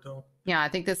something, Martel. Yeah, I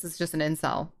think this is just an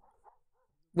incel,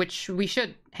 which we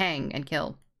should hang and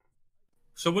kill.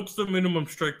 So what's the minimum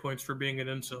strike points for being an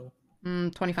incel?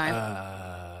 25.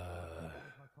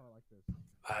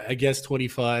 I guess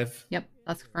 25. Yep,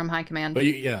 that's from high command. But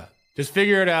yeah, just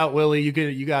figure it out, Willie.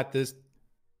 You got this.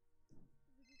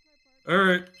 All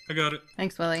right, I got it.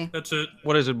 Thanks, Willie. That's it.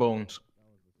 What is it, Bones?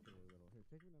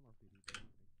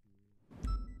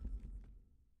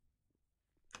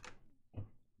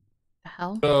 The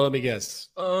hell? So let me guess.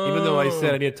 Even though I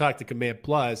said I need to talk to Command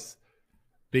Plus,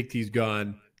 Big T's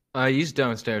gone. He's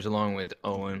downstairs along with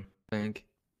Owen, I think.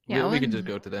 Yeah, we can Owen- just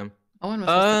go to them. Owen was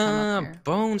supposed to come up here.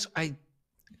 Bones,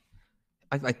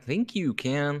 I think you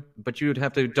can, but you'd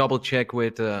have to double check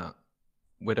with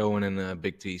Owen and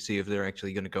Big T, see if they're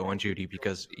actually going to go on duty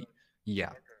because, yeah,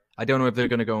 I don't know if they're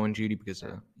going to go on duty because,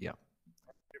 yeah.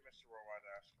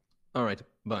 All right,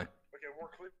 bye.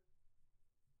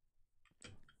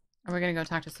 Are we gonna go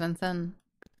talk to Svensson?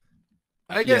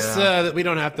 I guess that we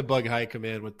don't have to bug High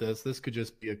Command with this. This could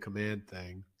just be a command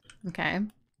thing. Okay.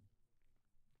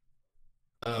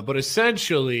 But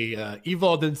essentially,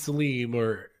 Evald and Salim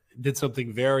did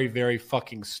something very, very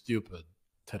fucking stupid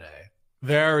today.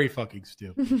 Very fucking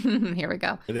stupid. Here we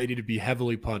go. And they need to be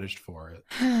heavily punished for it.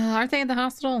 Aren't they in the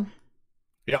hospital?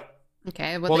 Yeah.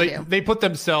 Okay, what Well, they do? they put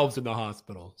themselves in the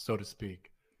hospital, so to speak.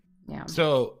 Yeah.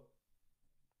 So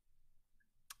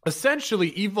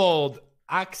essentially, Evald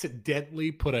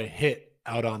accidentally put a hit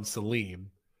out on Salim.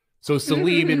 So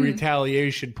Salim, in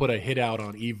retaliation, put a hit out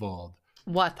on Evald.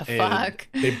 What the and fuck?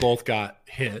 They both got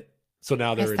hit. So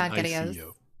now they're in Yes, that ICU.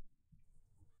 videos.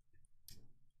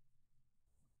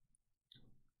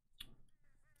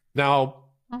 Now,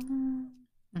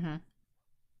 Mm-hmm.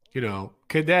 you know,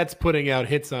 cadets putting out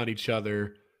hits on each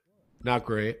other, not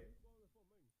great.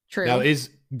 True. Now, is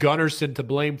Gunnarsson to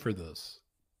blame for this?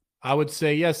 I would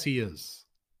say yes, he is.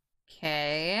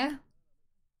 Okay.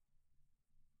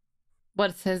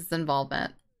 What's his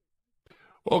involvement?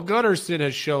 Well, Gunnarsson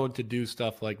has shown to do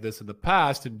stuff like this in the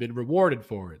past and been rewarded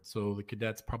for it. So the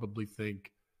cadets probably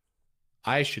think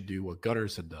I should do what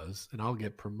Gunnarsson does, and I'll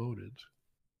get promoted.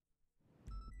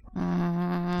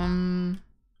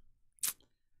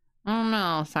 I don't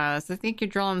know, Silas. I think you're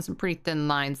drawing some pretty thin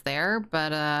lines there,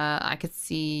 but I could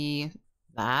see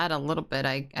that a little bit,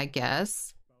 I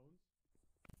guess.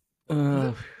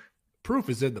 Proof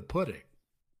is in the pudding.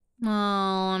 Well,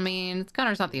 I mean,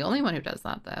 Gunner's not the only one who does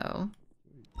that, though.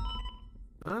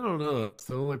 I don't know. It's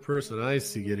the only person I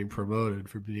see getting promoted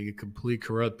for being a complete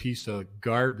corrupt piece of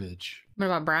garbage. What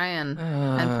about Brian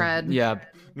and Pred? Yeah.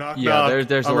 Knock, Yeah, knock.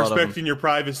 there's a I'm lot of them. respecting your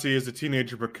privacy as a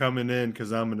teenager, but coming in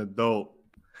because I'm an adult.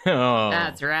 Oh,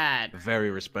 That's right. very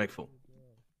respectful.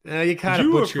 Yeah, you kind Did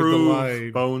of you butchered the approve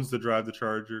line. Bones to drive the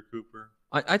Charger, Cooper?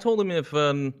 I told him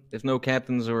if no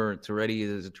captains were to ready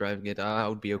as driving it, I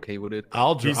would be okay with it.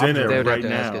 He's in it They would have right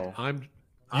to ask now. it.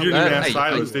 You didn't even ask Hey,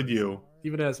 Silas, did you?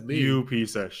 Even ask me. You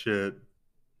piece of shit.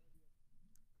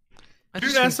 I You just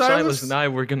didn't think ask Silas Silas? and I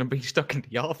were gonna be stuck in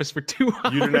the office for 2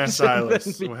 hours. You didn't ask and then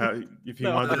Silas be- if he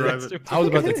wanted to drive it. I was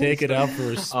about to take it out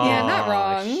for a spin. Yeah, not Oh,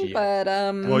 wrong, shit. but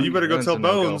Well, you better go That's tell a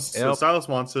no-go. Bones. Yep. Silas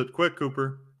wants it. Quick,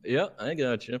 Cooper. Yeah, I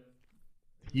got you.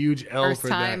 Huge L first for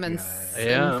time that in, guy. in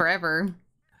Yeah. forever.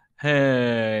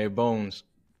 Hey, Bones.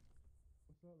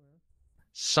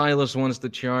 Silas wants the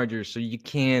Charger, so you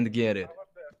can't get it.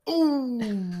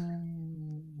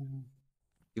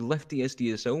 You left the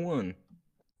SDSO one.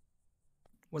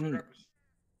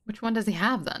 Which one does he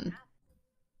have then?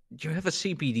 You have a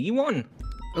CPD one?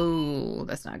 Ooh,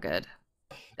 that's not good.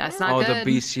 That's not Oh, good.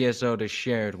 the BCSO, the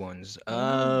shared ones.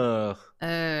 Ugh.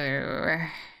 Oh,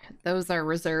 those are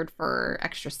reserved for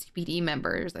extra CPD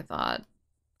members, I thought.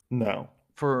 No.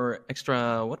 For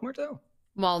extra what, Martel?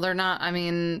 Well, they're not. I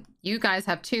mean, you guys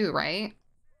have two, right?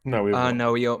 No, we have one.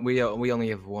 No, we only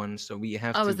have one, so we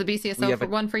have to. Oh, is the we BCSO have for a-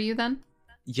 one for you then?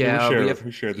 Yeah,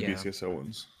 we share the yeah. BCSO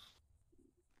ones.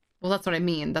 Well, that's what I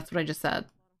mean. That's what I just said.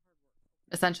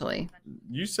 Essentially.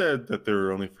 You said that they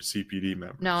were only for CPD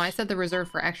members. No, I said they're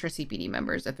reserved for extra CPD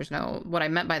members. If there's no, what I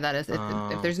meant by that is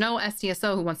if there's no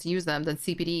STSO who wants to use them, then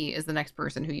CPD is the next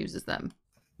person who uses them.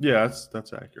 Yeah,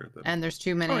 that's accurate. Then. And there's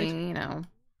too many, Right. you know.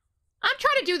 I'm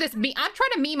trying to do this. I'm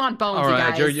trying to meme on Bones, All you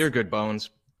right, guys. you're good, Bones.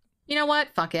 You know what?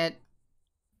 Fuck it.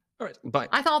 All right, bye.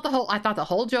 I thought the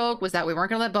whole joke was that we weren't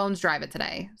gonna let Bones drive it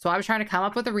today. So I was trying to come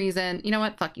up with a reason. You know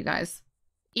what? Fuck you guys.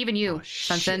 Even you,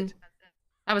 Sunson.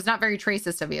 That was not very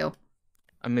tracist of you.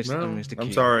 I missed the I'm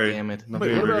key. sorry. Damn it. Not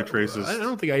being very racist. I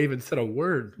don't think I even said a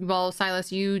word. Well,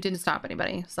 Silas, you didn't stop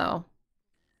anybody, so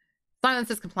silence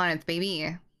is compliance,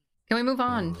 baby. Can we move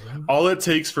on? All it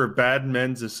takes for bad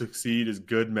men to succeed is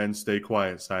good men stay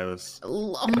quiet, Silas.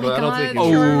 Oh my Well, I don't god, think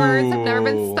your it's- words have never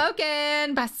been Oh.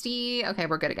 spoken, bestie. Okay,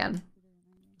 we're good again.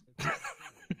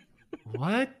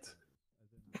 What?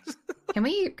 Can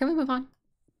we move on?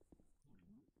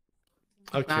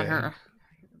 Not Okay. her.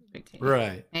 Big T.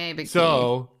 Right. Hey, Big T.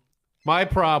 So, my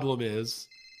problem is,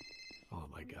 oh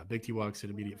my god, Big T walks in,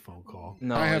 immediate phone call.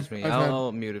 No, I it's have- me. I've had-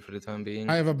 I'll mute it for the time being.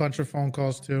 I have a bunch of phone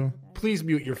calls too. Please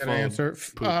mute your Can phone. I answer?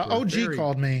 Pooper. OG Very-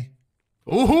 called me.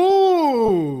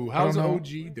 Ooh, I how's don't know.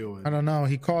 OG doing? I don't know.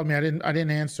 He called me. I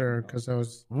didn't answer because I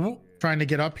was trying to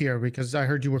get up here because I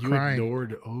heard you were You crying.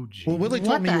 ignored OG. Well, Willie What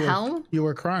told me the you hell? were, you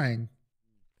were crying.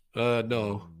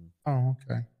 No. Oh,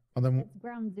 okay. Well then,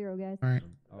 Ground zero, guys. all right.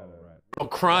 Oh,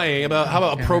 crying about how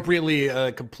about Damn it.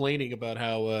 appropriately complaining about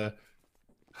how.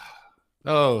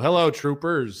 Oh, hello,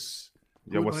 troopers.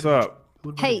 Yeah, Who what's invited up? who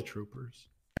invited Hey. the troopers?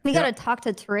 We gotta talk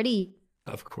to Tritty.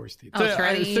 Of course they do. Oh,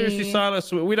 Treddy. Seriously,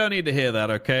 Silas, we don't need to hear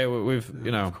that, okay? We've,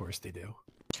 you know. Of course they do.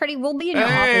 Tritty, we'll be in your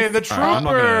Hey, office. the All right, I'm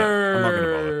not gonna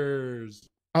troopers!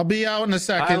 I'll be out in a I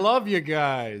second. love you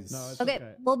guys. Okay,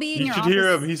 we'll be in You your should office.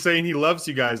 hear him. He's saying he loves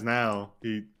you guys now.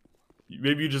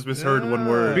 Maybe you just misheard one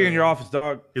word. Be in your office,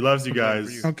 dog. He loves you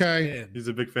guys. Okay. He's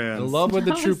a big fan. I love when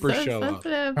the That was troopers so show up.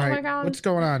 sensitive. All Oh my right. god. What's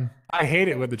going on? I hate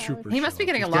it when the troopers. He must be show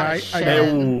getting a up. lot Yeah, of I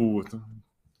shit. know. Ooh.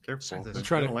 Careful. I'm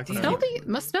trying to- I don't like that.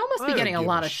 Snell must be I getting a don't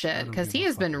lot give a of sh- I shit don't because give he a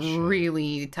has been fucking shit.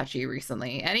 really touchy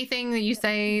recently. Anything that you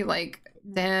say like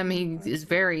to him, he is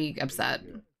very upset.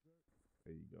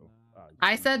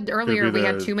 I said earlier we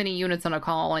had too many units on a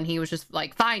call, and he was just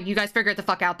like, "Fine, you guys figure it the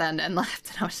fuck out then," and left.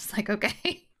 And I was just like,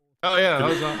 "Okay." Oh yeah,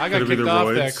 I got Could it be kicked the off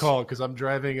roids? that call because I'm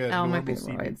driving a Oh, normal might be the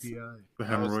roids. CBPI. The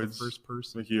I was hemorrhoids. first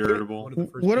person. Make you irritable. One of the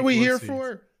first What are we people here it seems.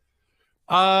 for?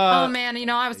 Oh man, you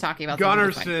know I was talking about something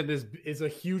different. Gunnarsson is a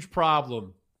huge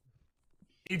problem.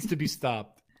 Needs to be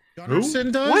stopped.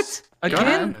 Gunnarsson does? What?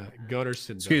 Again?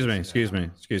 Gunnarsson. Excuse me, does. excuse me,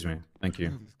 excuse me. Thank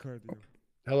you.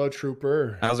 Hello,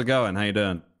 trooper. How's it going? How you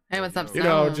doing? Hey, what's up, You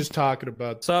know, Snow? just talking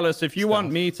about Silas, if you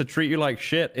want me to treat you like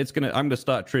shit, I'm gonna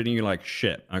start treating you like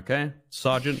shit, okay?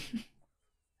 Sergeant.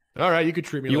 All right, you could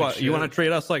treat me like shit. You want to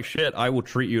treat us like shit? I will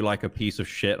treat you like a piece of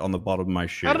shit on the bottom of my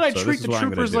shoe. How did I So treat this is the what I'm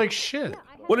gonna troopers do. like shit?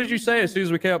 What did you say as soon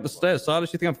as we came up the stairs,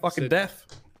 Silas? You think I'm fucking deaf?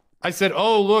 I said,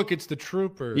 "Oh, look, it's the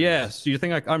troopers." Yes. You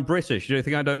think I'm British? You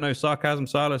think I don't know sarcasm,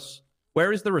 Silas?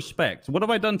 Where is the respect? What have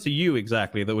I done to you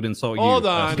exactly that would insult you? Hold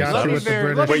on. Let me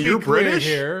be clear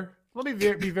here. Let me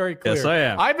be very clear. Yes, I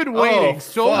am. I've been waiting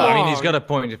so long. I mean, he's got a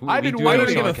point. I've been I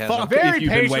waiting. don't give a fuck very if you've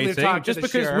been patiently waiting. talk to Just the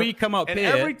because sheriff, we come up and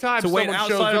here every time to wait someone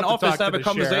shows outside an up to office talk to have to a the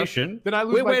sheriff, conversation, then I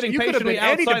lose we're my waiting you could have patiently been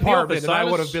any outside the department, office. and I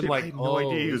would have Silas. been like, no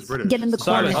idea he was British. Get in the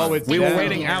Silas, corner. we were dead.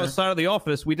 waiting outside of the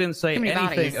office. We didn't say Too many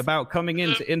anything bodies. about coming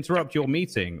in to interrupt your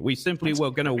meeting. We simply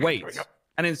were going to wait.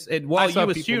 And while I saw you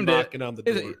people assumed it, knocking on the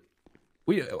door.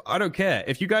 I don't care.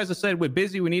 If you guys have said we're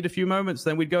busy, we need a few moments,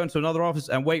 then we'd go into another office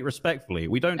and wait respectfully.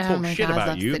 We don't Oh talk my shit God, about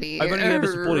that's you. city. I've only ever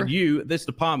supported you, this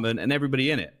department, and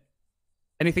everybody in it.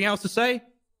 Anything else to say?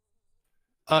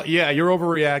 Yeah, you're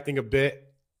overreacting a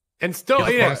bit, and still,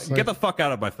 Get the fuck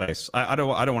out of my face. I don't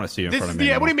want to see you in This front is of me. what do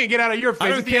you anymore. mean get out of your face? I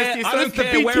don't care. It's I don't the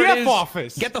care where it BTF is.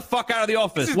 office. Get the fuck out of the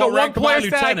office. This is What the rank one am I,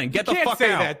 place that Lieutenant? Get you the can't fuck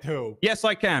say out. that too. Yes,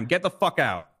 I can. Get the fuck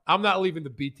out. I'm not leaving the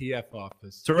BTF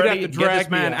office. So You'd have ready, to get drag this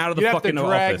man me out of the You'd have fucking to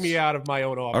drag office. me out of my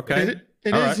own office. Okay.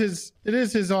 It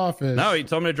is his office. No, he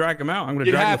told me to drag him out. I'm going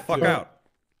to You'd drag him have the fuck to. out.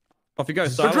 Off you go,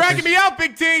 They're Silas. dragging me out,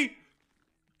 Big T.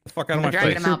 The fuck out of my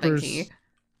Dragging face. him out, Big T.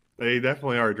 They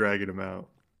definitely are dragging him out.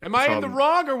 Am I in the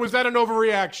wrong, or was that an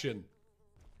overreaction?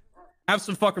 Have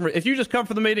some fucking... If you just come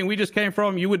from the meeting we just came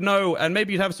from, you would know, and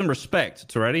maybe you'd have some respect,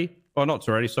 Toretti. Or not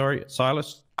Toretti, sorry.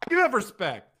 Silas. You have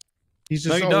respect. He's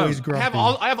No, just you always don't. grumpy.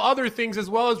 I have other things as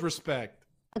well as respect.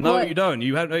 No, you don't.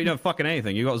 You don't fucking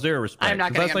anything. You got zero respect. I'm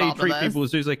not If getting that's how you involved in treat this. people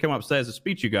as soon as they come upstairs to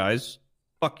speak to you guys.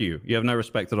 Fuck you. You have no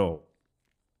respect at all.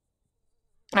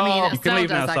 I mean, You can Snow leave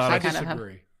does now, actually Silas. kind of have...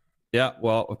 Disagree. Yeah,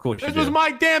 well, of course you This do. was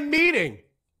my damn meeting.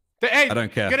 Hey, I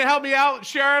don't care. You gonna help me out,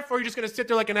 Sheriff, or are you just gonna sit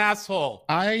there like an asshole?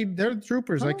 They're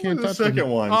troopers. I can't the touch second them.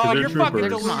 one. 'cause Oh, they're you're fucking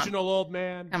troopers. delusional, old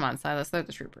man. Come on, Silas. They're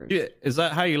the troopers. Yeah, is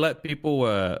that how you let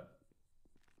people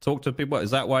talk to people?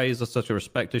 Is that why he's such a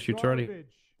respect issue, Toretti?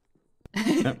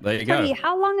 Yep, there you go. Teddy,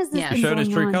 how long has this Yeah. been Showing his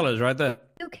going true on? colors right there.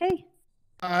 Okay.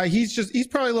 He's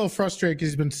probably a little frustrated because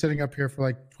he's been sitting up here for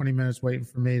like 20 minutes waiting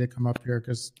for me to come up here.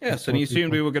 Because Yes, and he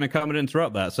assumed we were going to come and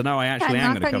interrupt that. So now I actually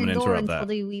am going to come and interrupt that.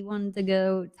 We wanted to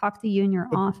go talk to you in your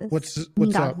office. What's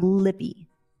He got up? lippy.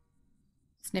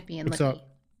 Snippy and What's lippy. up?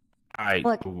 All right,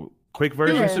 Look. quick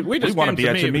version. Yeah. We just want to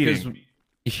came be at your because- meeting.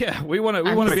 Yeah, we want to I'm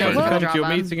be able to saying come no to your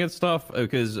drama. meeting and stuff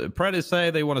because Predators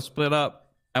say they want to split up,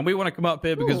 and we want to come up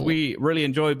here because Ooh. we really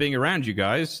enjoy being around you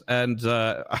guys, and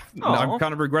I'm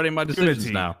kind of regretting my decisions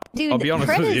Unity. now. Dude, I'll be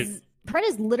honest with you. Pred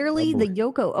is literally the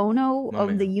Yoko Ono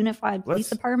of the Unified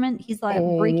Police Department. He's like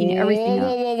breaking everything up.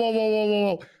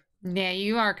 Whoa. Yeah,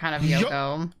 you are kind of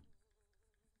Yoko.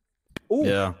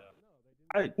 Yeah.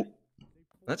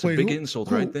 That's Wait, a big who- insult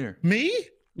who- right there. Me?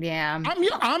 Yeah.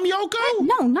 I'm Yoko?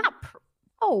 No, not.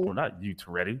 Oh. Well, not you,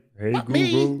 Toretti. Hey, Not Google.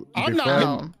 me. you I'm can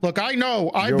not. find- Look, I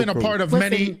know. I've been a Yoko. part of Listen,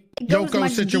 many it goes Yoko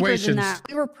much deeper than situations. that.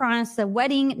 We were promised a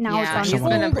wedding. Now Yeah, it's on he's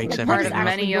hold. been a breaks Like, part what of is many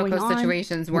actually going Yoko on?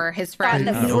 situations where his Thought friends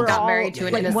that we were got all, married to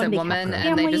an like, one innocent big woman, and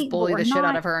family, they just bullied but the we're shit out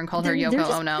not. of her and called her They're Yoko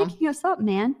just Ono. picking us up,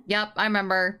 man. Yep, I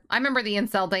remember. I remember the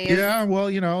incel days. Yeah,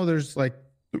 well, there's like,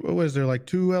 what was there, like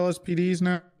 2 LSPDs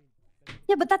now?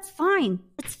 Yeah, but that's fine.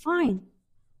 It's fine.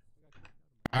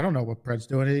 I don't know what Pred's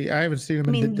doing. I haven't seen him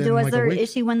I mean, in was like a there an week.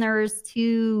 issue when there was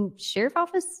 2 sheriff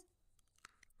office?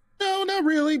 No, not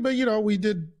really. But, we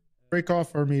did break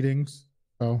off our meetings.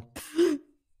 So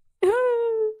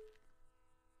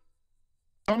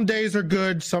some days are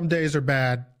good. Some days are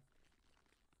bad.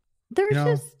 There's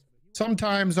just.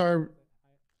 Sometimes our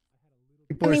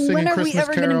people I mean, are singing when are we Christmas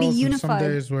ever gonna be carols, and some unified?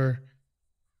 days we're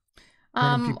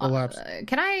turning people laps.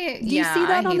 Can I? Do you yeah, see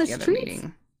that I on hate the the other streets?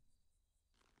 meeting.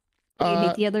 You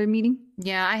hate the other meeting?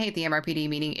 Yeah, I hate the MRPD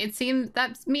meeting. It seems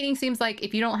that meeting seems like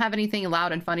if you don't have anything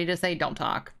loud and funny to say, don't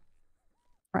talk.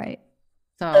 Right.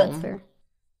 So That's fair.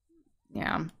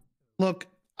 Yeah. Look,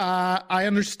 I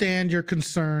understand your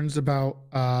concerns about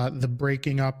the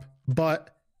breaking up,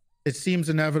 but it seems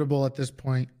inevitable at this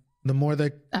point. The more they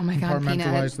Oh my God, Peanut.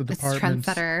 compartmentalize the It's departments,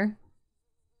 trendsetter.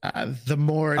 The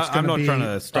more it's I'm going to not be trying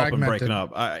to stop them fragmented. breaking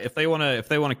up. If they want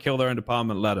to kill their own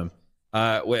department, let them.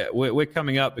 We're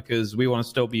coming up because we want to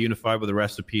still be unified with the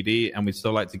rest of PD, and we'd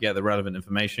still like to get the relevant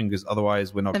information because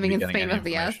otherwise we're not going to Living be in getting Spain any with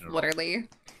the S, information. literally.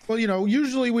 Well,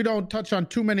 usually we don't touch on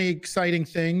too many exciting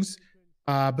things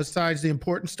besides the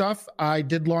important stuff. I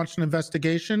did launch an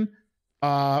investigation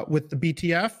with the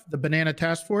BTF, the Banana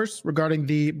Task Force, regarding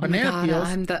the banana peels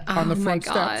on the front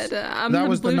steps. That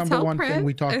was the number one thing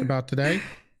we talked about today.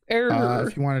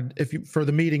 If you for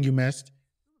the meeting you missed.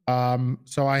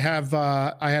 So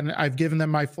I've given them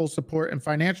my full support and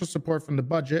financial support from the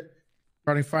budget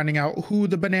regarding finding out who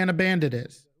the Banana Bandit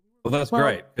is. Well, that's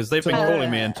great because they've been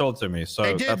calling me and told to me,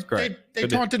 so that's great. They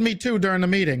taunted me too during the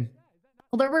meeting.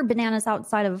 Well, there were bananas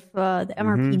outside of the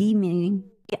MRPD meeting,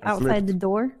 outside the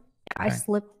door. I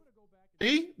slipped.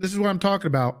 See, this is what I'm talking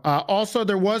about. Also,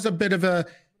 there was a bit of a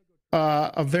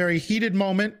very heated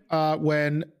moment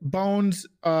when Bones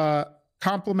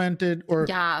complimented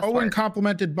Owen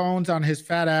complimented Bones on his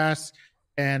fat ass,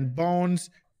 and Bones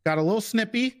got a little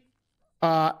snippy.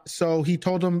 So he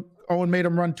told him, Owen made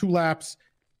him run 2 laps.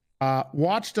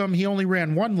 Watched him, he only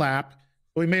ran 1 lap.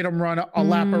 So we made him run a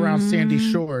lap around Sandy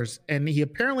Shores, and he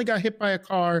apparently got hit by a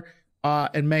car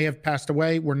and may have passed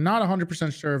away. We're not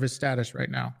 100% sure of his status right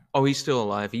now. Oh, he's still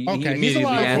alive. He he's immediately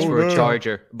alive. asked for a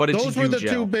charger, but it's those were the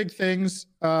 2 big things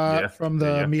from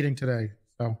the meeting today.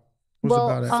 So that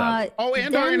was about it.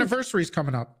 And our anniversary is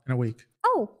coming up in a week.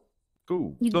 Oh,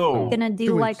 cool. You gonna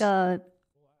do like a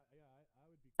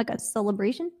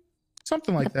celebration?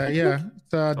 Something like that, yeah.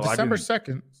 It's December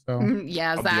 2nd. So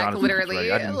yeah, I'll be Zach, honest with you, literally,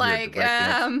 Trey, I didn't hear it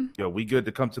direct like, yo, we good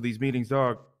to come to these meetings,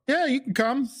 dog? Yeah, you can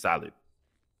come. Solid.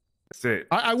 That's it.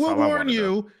 I will warn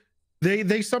you,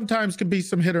 they sometimes can be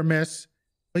some hit or miss,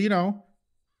 but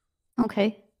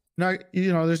Okay.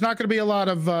 There's not going to be a lot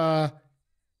of,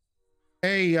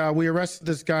 hey, we arrested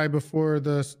this guy before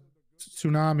the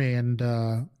tsunami, and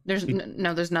there's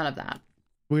none of that.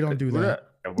 We don't do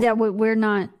that. Yeah, we're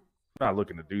not. Not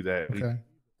looking to do that. Okay.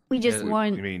 We just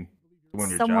want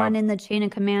someone in the chain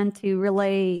of command to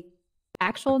relay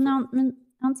actual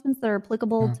announcements that are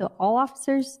applicable to all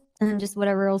officers, and then just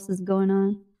whatever else is going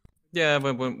on. Yeah,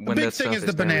 when the big thing is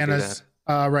the bananas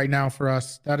right now for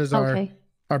us. That is our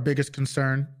biggest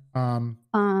concern. Den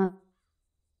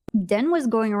was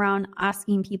going around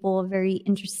asking people a very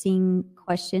interesting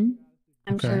question.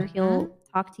 I'm sure he'll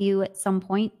talk to you at some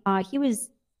point. He was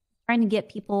trying to get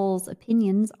people's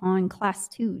opinions on Class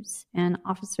 2s and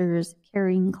officers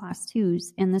carrying Class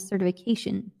 2s and the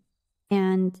certification.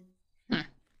 And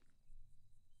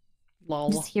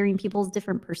just hearing people's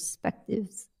different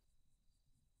perspectives.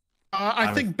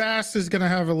 I think Bass is going to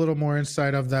have a little more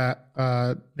insight of that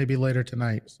maybe later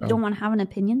tonight. So. You don't want to have an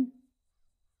opinion?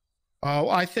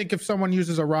 I think if someone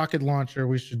uses a rocket launcher,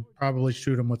 we should probably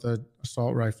shoot them with an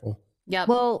assault rifle. Yeah.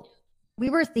 Well, we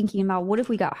were thinking about what if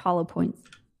we got hollow points?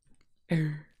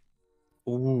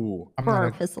 Ooh. For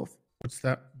our pistols. What's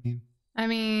that mean? I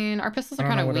mean, our pistols are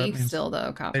kind of weak still,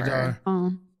 though, Copper.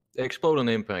 They explode on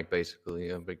impact,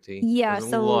 basically, Big T. Yeah, There's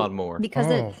so a lot more.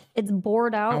 because it's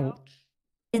bored out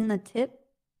in the tip.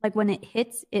 Like when it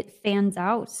hits, it fans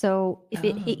out. So if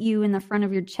it hit you in the front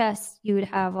of your chest, you would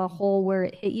have a hole where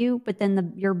it hit you, but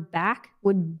then your back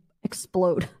would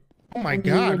explode. Oh my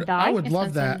God. I would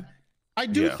love that. I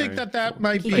do think that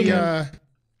might be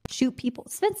shoot people.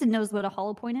 Svensson knows what a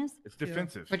hollow point is. It's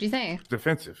defensive. What'd you say? It's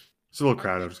defensive. It's a little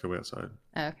crowded. I'm just gonna be outside.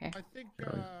 Oh, okay. I think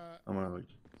I'm gonna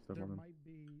step on him.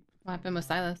 What happened with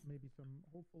Silas?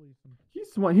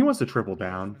 He wants to triple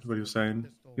down. Is what he was saying.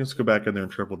 He wants to go back in there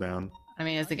and triple down. I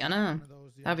mean, is he gonna?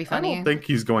 That'd be I funny. don't think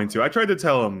he's going to. I tried to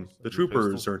tell him the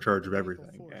troopers are in charge of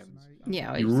everything, and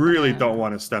Yeah. you really don't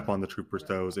want to step on the troopers'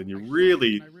 toes, and you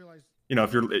really,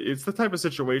 if it's the type of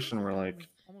situation where like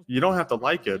you don't have to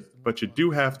like it, but you do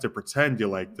have to pretend you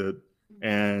liked it,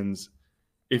 and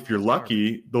if you're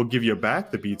lucky, they'll give you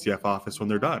back the BTF office when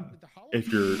they're done.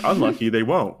 If you're unlucky, they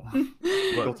won't.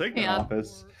 They'll take the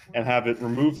office and have it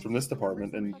removed from this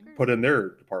department and put in their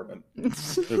department.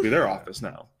 It'll be their office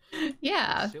now.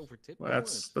 Yeah. Well,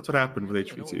 that's what happened with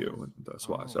HVTU, and that's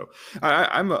why. So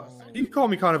you can call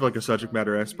me kind of like a subject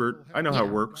matter expert. I know how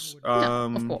it works.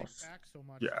 Of course.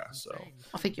 Yeah, so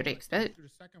I think you're the expert.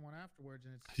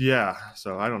 Yeah,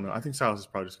 so I don't know. I think Silas is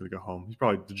probably just gonna go home. He's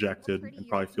probably dejected and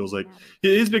probably feels like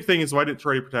his big thing is why didn't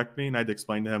Trey protect me? And I had to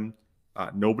explain to him,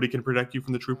 nobody can protect you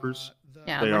from the troopers.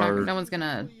 Yeah, no one's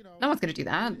gonna do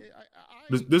that.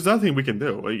 There's nothing we can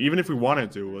do. Like even if we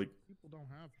wanted to, like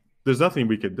there's nothing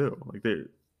we could do. Like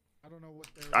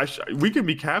we can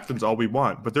be captains all we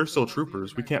want, but they're still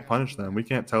troopers. We can't punish them. We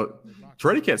can't tell.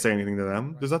 Trey can't say anything to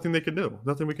them. There's nothing they can do.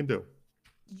 Nothing we can do.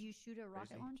 Did you shoot a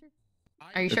rocket launcher?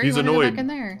 Are you sure you want to go back in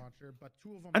there?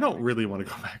 I don't really want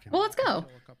to go back in. Well, let's go.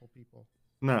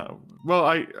 No. Well,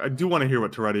 I do want to hear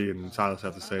what Toretti and Silas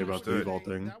have to say about the Evolve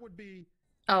thing.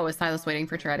 Oh, is Silas waiting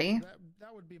for Toretti?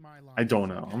 I don't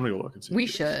know. I'm gonna go look and see. We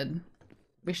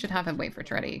should have him wait for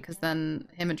Toretti, because then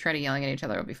him and Toretti yelling at each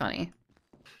other would be funny.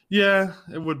 Yeah,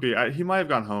 it would be. He might have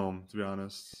gone home, to be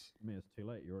honest. I mean, it's too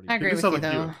late. You already. I agree It with sounds you,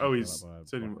 like though. Oh, he's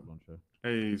sitting.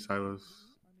 Hey, Silas.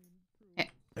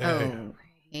 Oh,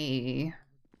 hey.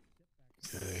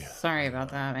 Sorry about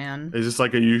that, man. Is this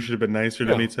like a you should have been nicer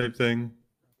to me type thing?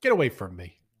 Get away from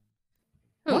me.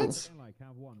 What?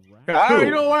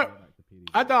 You know what?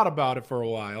 I thought about it for a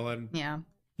while, and yeah,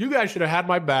 you guys should have had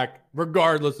my back,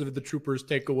 regardless if the troopers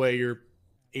take away your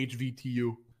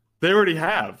HVTU. They already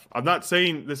have. I'm not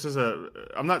saying this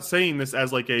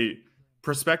as like a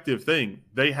prospective thing.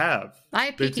 They have. I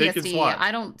have They've taken PTSD. SWAT.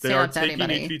 I don't They say are that to taking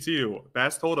anybody. HVTU.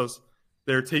 Bass told us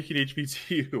they're taking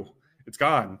HVTU. It's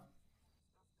gone.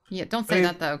 Yeah, don't say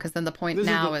that though, because then the point this is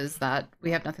now the- is that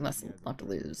we have nothing left to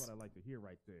lose.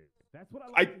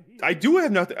 I do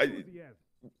have nothing.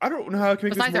 I don't know how I can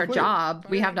make Besides this more our clear. job,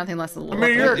 we have nothing less to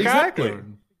lose. Exactly.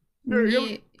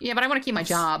 Yeah, but I want to keep my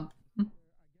job.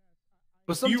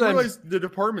 But you realize the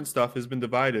department stuff has been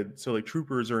divided. So like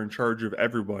troopers are in charge of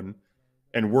everyone,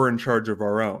 and we're in charge of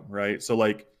our own, right? So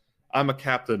like I'm a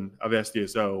captain of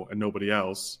SDSO and nobody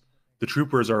else. The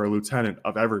troopers are a lieutenant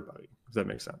of everybody. If that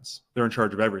makes sense, they're in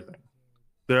charge of everything.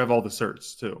 They have all the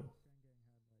certs too.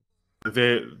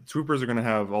 Troopers are going to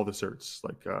have all the certs,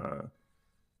 like they're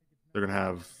going to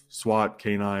have SWAT,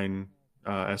 K9,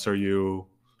 SRU.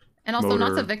 And also, not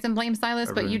to motor, victim blame Silas,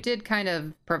 but you everything. did kind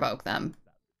of provoke them.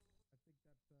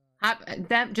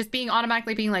 Them just being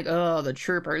automatically being like, "Oh, the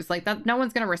troopers," like that. No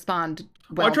one's gonna respond.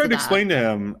 Well, I tried to that. explain to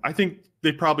him. I think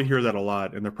they probably hear that a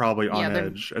lot, and they're probably on they're-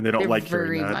 edge, and they don't they're like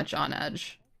very hearing that. much on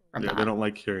edge from Yeah, that. they don't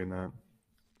like hearing that.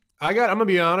 I'm gonna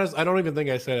be honest. I don't even think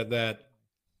I said it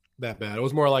that bad. It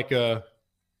was more like oh,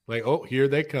 here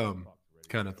they come,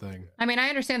 kind of thing. I mean, I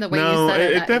understand the way No, you said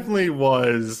it. it definitely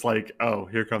was like, oh,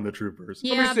 here come the troopers.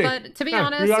 Yeah, but to be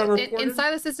honest, in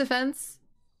Silas's defense,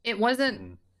 it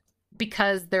wasn't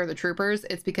because they're the troopers.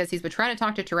 It's because he's been trying to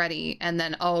talk to Toretti, and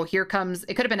then here comes.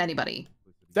 It could have been anybody.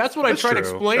 That's what I That's tried true.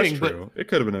 explaining, That's but true. It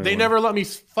could have been they anyone. never let me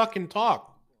fucking talk.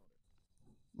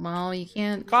 Well, you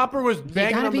can't. Copper was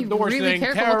banging gotta on the be door really saying,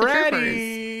 careful with the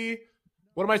 "Toretti."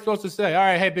 What am I supposed to say? All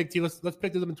right, hey, Big T, let's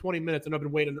pick this up in 20 minutes. And I've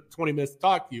been waiting 20 minutes to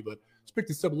talk to you, but let's pick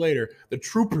this up later. The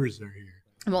troopers are here.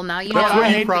 Well, now you That's know.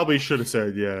 what you probably should have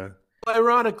said. Yeah.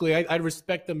 Ironically, I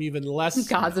respect them even less.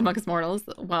 Gods amongst mortals.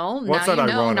 Well, What's now that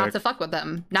you know ironic? not to fuck with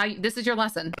them. Now this is your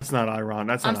lesson. That's not ironic.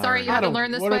 That's I'm not sorry you had to ironic.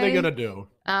 learn this What way. are they gonna do?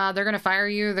 They're gonna fire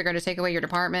you. They're gonna take away your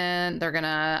department. They're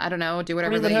gonna, I don't know, do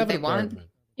whatever even they have a want. department.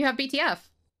 You have BTF.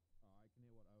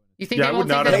 You think Yeah, they I would won't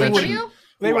not take have that away from mentioned. you?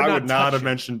 They would I not would not touch have it.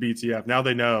 mentioned BTF. Now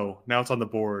they know. Now it's on the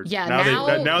board. Yeah, now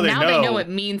they know it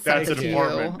means that's something a to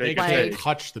department you. they They can can't take.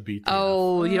 touch the BT.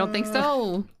 Oh, you don't think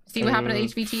so? See what happened to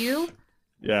HVTU?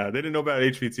 Yeah, they didn't know about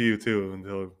HVTU too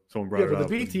until someone brought Yeah, it but up.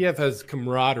 the BTF has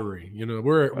camaraderie. You know,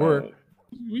 we're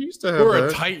we used to have we're a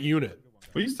that. tight unit.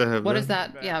 We used to have What that. is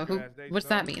that? Yeah, what's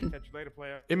that mean?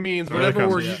 It means Here they whenever come.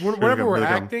 we're Yeah. whenever Here they we're come.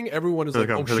 acting, everyone is Here like,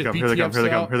 they come. "Oh Here they shit, come. Here they come. BTF's Here they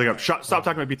come. out." Here they come. Stop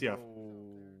talking about BTF.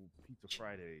 Pizza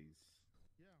Fridays.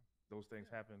 Those things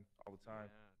happen all the time.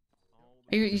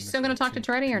 Are you still gonna talk to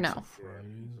Toretti or no?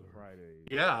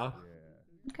 Yeah.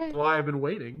 Okay. That's why I've been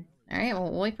waiting. All right.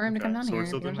 Well, we'll wait for him to come down so we're here.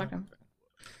 still If you wanna doing talk to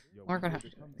him. We're gonna have to.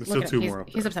 There's look still at him. two more up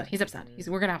He's there. upset. He's upset.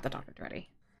 We're gonna have to talk to Toretti.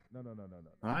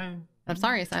 No. I'm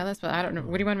sorry, Silas, but I don't know.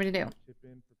 What do you want me to do?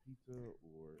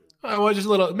 Well, just a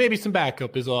little, maybe some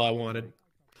backup is all I wanted.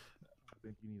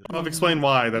 I've explained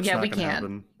why that's Yeah, not we going to can't.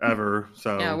 happen ever.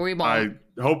 So Yeah, we won't.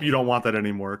 I hope you don't want that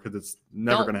anymore because it's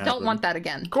never going to happen. Don't want that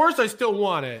again. Of course, I still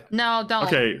want it. No, don't.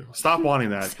 Okay, stop wanting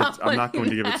that. 'Cause Stop I'm not going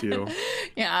to wanting give it to you.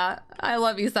 that. Yeah, I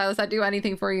love you, Silas. I'd do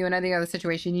anything for you in any other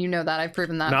situation. You know that. I've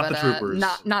proven that. Not but, the troopers.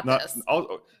 Not this.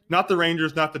 Not the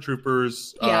Rangers. Not the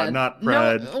troopers. Yeah, not no,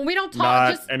 Fred. we don't talk.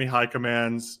 Not Just any high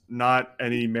commands. Not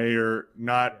any mayor.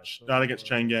 Not against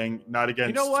Changgang. Not against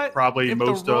You know what? probably if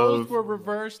most the roles of. were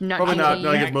reversed, Probably not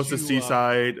I against most of backed you up.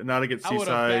 Seaside. Not against I would've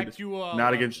Seaside. backed you up.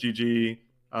 Not against GG.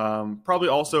 Probably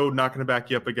also not going to back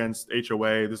you up against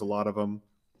HOA. There's a lot of them.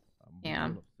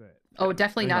 yeah. Oh,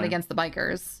 definitely not Okay. against the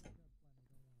bikers.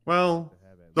 Well,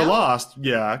 the No? Lost,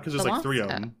 yeah, because there's The like three of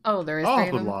Lost? them. Oh, there is I'll three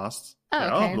have of the them? Lost. Oh, Yeah,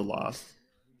 I'll okay. have the Lost.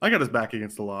 I got his back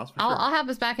against the Lost. For I'll sure. have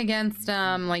his back against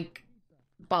like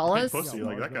Big Ballas. pussy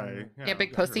like that guy. Yeah, Big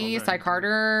for sure, Pussy, okay. Cy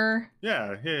Carter.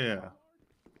 Yeah.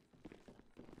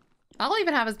 I'll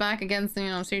even have his back against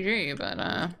CG, but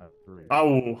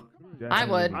Oh. I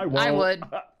would. I would. I would.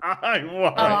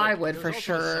 Oh, I would for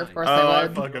sure. Of course I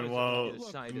would. fucking won't.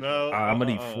 No. I'm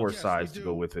gonna need 4 sides to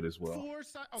go with it as well.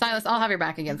 Silas, I'll have your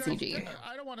back against CG.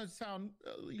 I don't want to sound,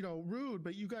 rude,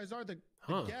 but you guys are the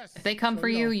guests. If they come so, for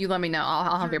you, you let me know.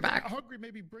 I'll have your back. Hungry,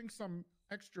 maybe bring some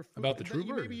extra food. About the Maybe you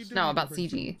troopers? do No, need to about bring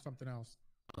CG. Something else.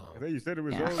 I think you said it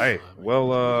was. Yeah. Hey,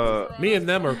 well, me and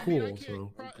them are cool.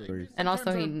 So. And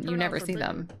also, you never see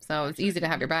them, so it's easy to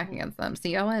have your back against them.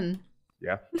 See Owen.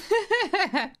 Yeah.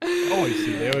 Always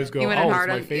see. They always go. He went Oh, in it's hard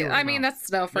my on. favorite. I mean, that's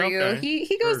snow for you. Okay.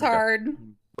 He goes hard.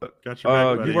 Got your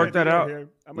back, buddy. you work that out.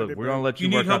 I'm Look, gonna we're gonna let you You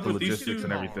need work out help the with these logistics two?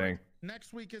 and everything.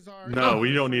 Next week is our. No,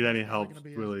 we don't need any help,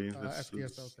 really.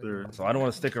 So I don't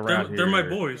want to stick around here. They're my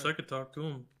boys. I could talk to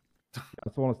them. I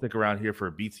just want to stick around here for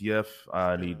BTF.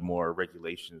 I need more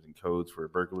regulations and codes for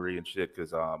burglary and shit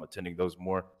because I'm attending those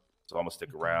more. So I'm gonna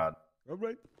stick around. All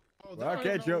right. Oh, Well, I'll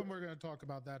catch up. We're going to talk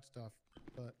about that stuff,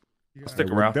 but I'll stick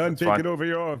around. Done That's taking fine. over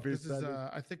your office. this is.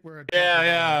 I think we're.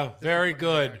 Yeah. Very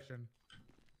good.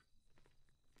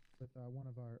 With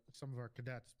some of our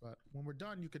cadets, but when we're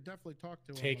done, you could definitely talk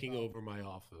to Taking them over my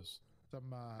office.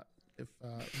 some. If you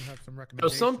have some So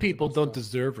recommendations. some people about don't stuff.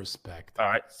 deserve respect. All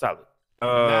right, solid.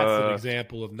 That's an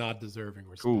example of not deserving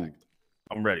respect. Cool.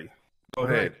 I'm ready. Go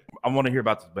ahead. I want to hear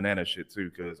about this banana shit too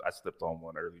because I slipped on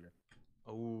one earlier.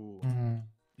 Oh.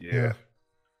 Yeah.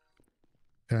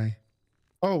 Okay.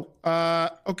 Oh.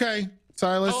 Okay.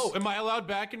 Silas. Oh, am I allowed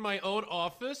back in my own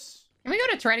office? Can we go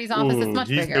to Treddy's office? It's much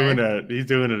he's bigger. doing it. He's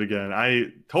doing it again. I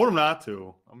told him not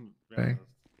to. Okay.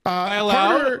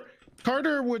 allowed?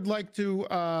 Carter would like to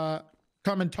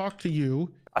come and talk to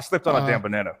you. I slipped on a damn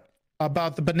banana.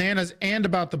 About the bananas and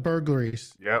about the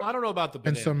burglaries. Yep. I don't know about the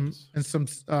bananas.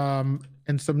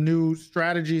 And some new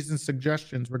strategies and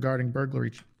suggestions regarding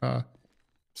burglary.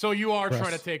 So you are Press.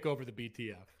 trying to take over the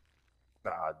BTF?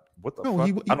 Nah, what the No, fuck?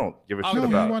 he- I don't give a no, shit he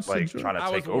about wants to like join. trying I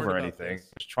to was take over worried about anything. this.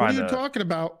 Just What trying are you to. talking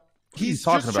about? What are you He's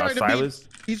talking just about, trying to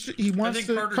Silas? he wants think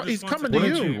to. Carter just He's wants coming to to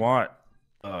What did you. you want?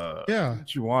 Yeah.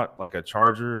 What you want? Like a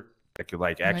charger that could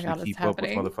like Oh my actually God, it's keep up with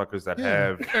happening. motherfuckers that Yeah.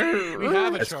 have We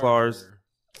have a S-Clars. charger.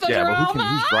 Yeah, but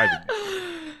who's driving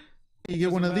it? You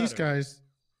get one of these matter. guys.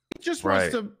 He just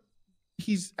Right. wants to.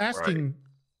 He's asking to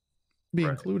be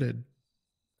included.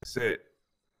 That's it.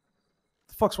 What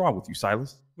the fuck's wrong with you,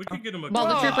 Silas? We could get him a. Well,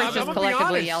 the Well, troopers I'm just gonna be collectively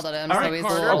honest. yelled at him, All so right, he's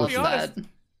Carter, a little I'll be honest. upset.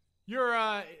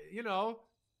 You're, you know,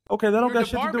 Okay, that don't your got shit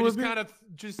to do department with is me. kind of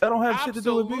just That don't have shit to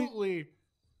do with me. absolutely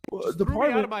Well, just threw me out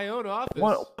department. of my own office.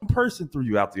 One person threw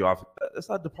you out the office. That's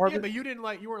not Yeah, department. but you didn't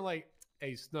like. You weren't like,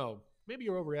 "Hey, Snow, maybe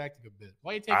you're overreacting a bit.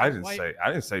 Why you taking?" I didn't why- say.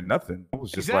 I didn't say nothing. I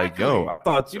was just Exactly. like, yo, I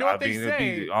thought You know what I they mean, it'd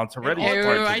say? be on Toretti's Oh,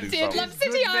 part to I do did something. love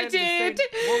Good City, I men to say- did.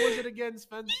 What was it against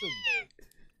Fenton?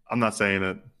 I'm not saying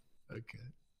it. Okay.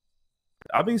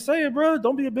 I mean, say it, bro.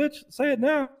 Don't be a bitch. Say it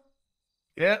now.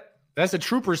 Yeah, that's a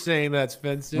trooper saying that's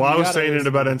Fenton. Well, I You was gotta saying it listen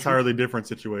about to an the trooper. entirely different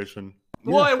situation.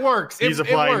 Well, it works. He's it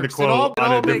applying the works. quote It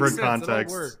on all a different makes sense. It all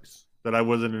context works. that I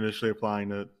wasn't initially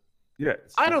applying it. Yeah.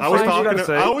 I don't I was think you talking. gotta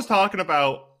say. I was talking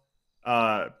about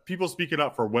people speaking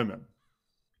up for women.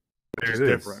 Which There is it is.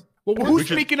 different. Well, We who's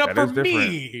should- speaking up that for is different.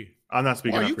 me? I'm not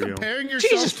speaking Are up you for you. comparing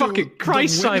yourself Jesus to fucking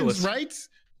Christ, the women's Silas. rights?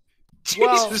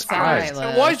 Well, Jesus Christ.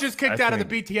 I was just kicked I out of the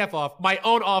think- BTF off my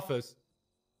own office.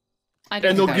 I And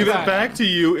didn't they'll think give that it was back bad. to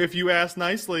you if you ask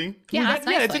nicely. Yeah, That-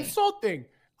 that's yeah, it's nicely. insulting.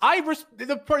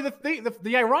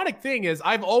 The ironic thing is,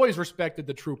 I've always respected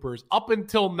the troopers up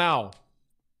until now.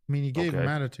 I mean, you gave him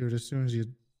Okay. attitude as soon as you.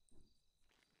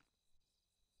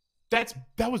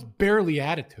 That was barely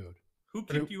attitude. Who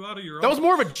kicked you out of your? That was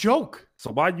more of a joke.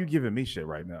 So why are you giving me shit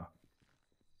right now?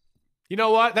 You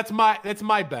know what? That's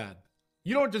my bad.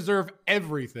 You don't deserve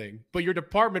everything, but your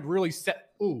department really set.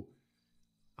 Ooh,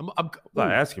 I'm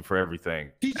not asking for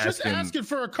everything. He's just asking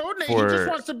for a code name. for- He just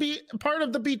wants to be part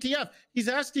of the BTF. He's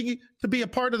asking you to be a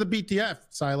part of the BTF,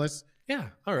 Silas. Yeah,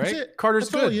 all That's right. it. Carter's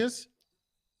That's all good. he is.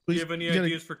 Do you have any You gotta-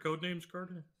 ideas for code names,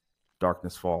 Carter?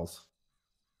 Darkness Falls.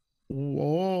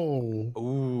 Whoa.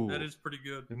 Ooh. That is pretty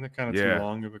good. Isn't that kind of Yeah. too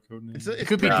long of a code name? It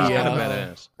could be pretty DF.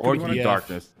 Badass. Or it Could could be be DF.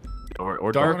 Darkness.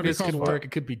 Or Darkness called could what? work.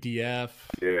 It could be DF.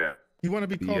 Yeah, You want to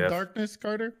be called BF. Darkness,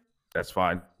 Carter? that's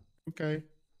fine. Okay.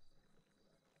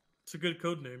 It's a good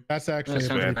code name. That's actually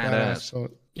That a pretty sounds badass. badass. So,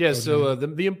 Yeah. code So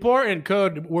name. the important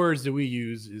code words that we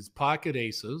use is pocket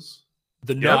aces,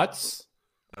 the nuts,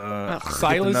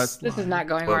 Silas. This is not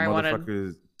going where I wanted.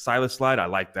 wanted. Silas Slide, I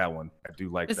like that one. I do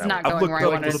like This that is not one. going where I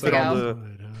up wanted a it little to bit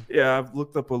on the. Yeah, I've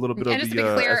looked up a little bit And of just the to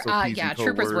be clear, SOPs yeah, and code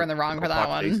troopers were in the word, wrong for that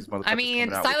pocket aces, one. I motherfuckers mean,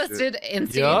 coming out with Silas shit. did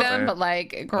instigate them, but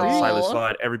like, girl. Silent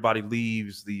Slide, everybody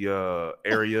leaves the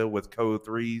area with code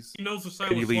 3s. He knows the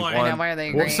And you silent leave slide. one. I know, why are they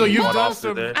Well, agreeing? so you've One done officer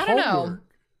some there. I don't know. homework.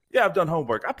 Yeah, I've done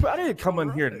homework. I didn't come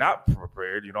in here not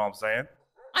prepared. You know what I'm saying?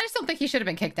 I just don't think he should have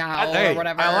been kicked out Hey, or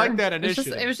whatever. I like that It was just,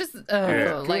 initiative.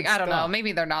 Yeah. like, I don't know. stuff.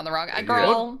 Maybe they're not in the wrong. Yeah.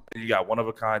 Girl, And you got 1 of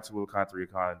a kind, 2 of a kind, 3 of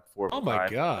a kind, 4 of a Oh kind. my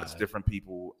God. It's different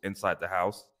people inside the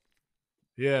house.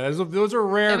 Yeah, those are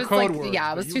rare It was code like- words. yeah,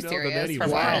 it but was you too know them serious for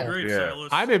anyway. that. Great, Yeah. Silas.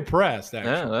 I'm impressed.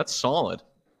 Actually. Yeah, that's solid.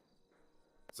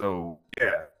 So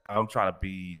yeah, I'm trying to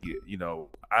be.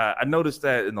 I noticed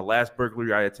that in the last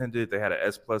burglary I attended, they had an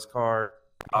S Plus car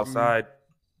outside,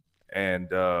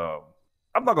 and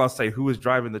I'm not gonna say who was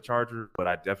driving the Charger, but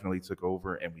I definitely took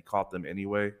over, and we caught them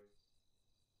anyway.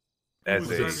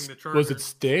 Was it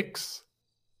Sticks?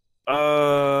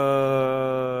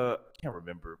 I can't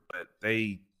remember, but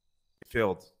they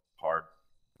failed hard.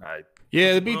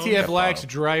 Yeah, the BTF lacks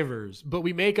drivers, but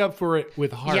we make up for it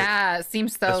with heart. Yeah, it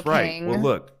seems so. That's right. King. Well,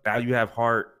 look, now you have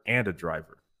heart and a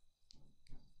driver.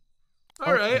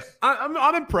 All right,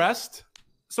 I'm impressed.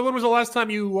 So when was the last time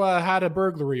you had a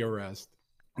burglary arrest?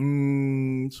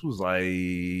 This was like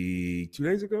 2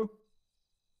 days ago.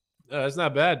 That's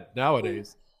not bad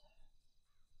nowadays.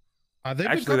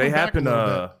 Actually, they happen.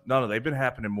 No, they've been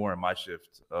happening more in my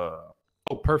shift. Oh,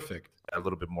 perfect. A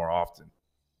little bit more often.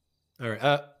 All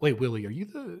right. Wait, Willie, are you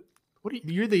the? What are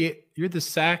you? You're the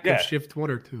sack of shift 1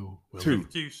 or 2. Willie?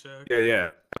 2. Yeah.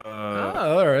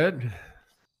 All right.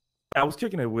 I was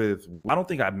kicking it with. I don't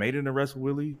think I made an arrest with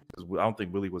Willie because I don't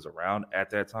think Willie was around at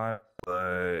that time.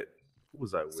 But who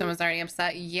was I with? Someone's already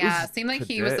upset. Yeah, it seemed like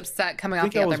he was upset coming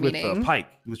off the I other was meeting. With Pike.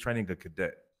 He was training a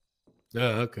cadet.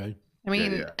 Oh, okay. I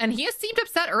mean, and he seemed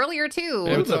upset earlier too.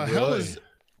 What the hell is?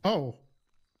 Oh,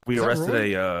 we arrested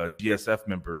a GSF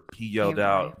member. He yelled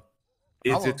out,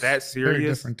 "Is it that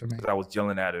serious?" I was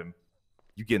yelling at him,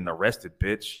 "You getting arrested,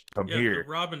 bitch? Come here!"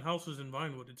 Robbing houses in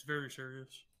Vinewood. It's very serious.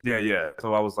 Yeah.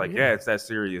 So I was like, "Yeah, it's that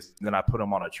serious." And then I put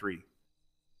him on a tree.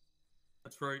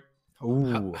 That's right.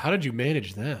 Ooh. How did you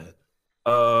manage that?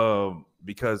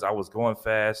 Because I was going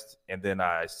fast, and then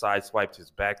I sideswiped his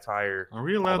back tire. Are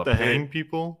we allowed to hang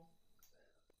people?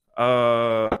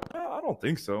 I don't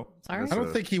think so. I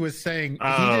don't think he was saying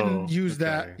he didn't use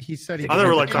that. He said he. I thought they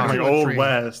were like talking like Old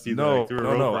West. No.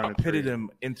 I pitted him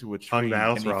into a tree. Hung the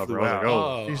house and he robber. flew out.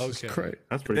 Oh, Jesus Christ.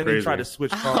 That's pretty then crazy. He tried to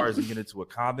switch cars and get into a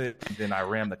Comet, and then I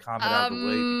rammed the Comet out of the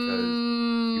way because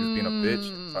he was being a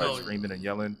bitch, started screaming and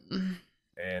yelling.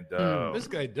 And this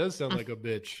guy does sound like a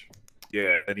bitch.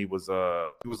 Yeah, and he was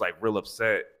like real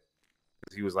upset.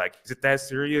 He was like, "Is it that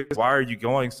serious? Why are you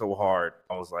going so hard?"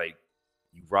 I was like,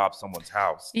 "You robbed someone's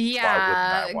house."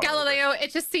 Yeah, Galileo.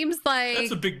 It just seems like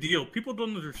that's a big deal. People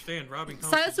don't understand robbing houses.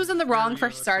 Silas was in the wrong for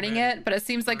starting it, but it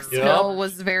seems like Snow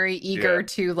was very eager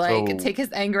to take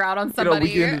his anger out on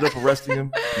somebody. We ended up arresting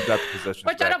him. We got the possession,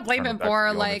 which I don't blame him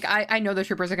for. Like, I know the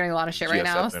troopers are getting a lot of shit right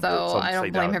now, so I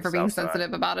don't blame him for being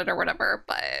sensitive about it or whatever.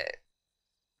 But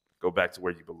go back to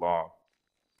where you belong.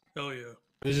 Hell yeah!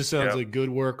 It just sounds like good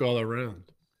work all around.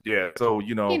 Yeah. So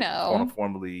I want to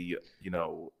formally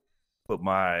put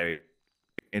my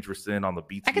interest in on the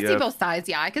BTF. I can see both sides.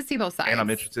 Yeah, I can see both sides. And I'm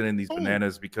interested in these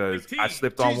bananas because I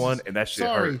slipped on one and that shit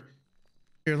hurt.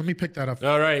 Here, let me pick that up.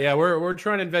 All right, yeah, we're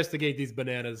trying to investigate these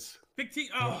bananas. Big T.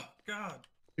 Oh God.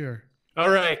 Here. All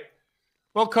right.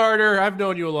 Well, Carter, I've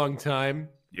known you a long time.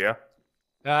 Yeah.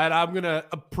 And I'm gonna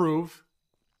approve.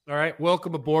 All right,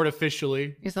 welcome aboard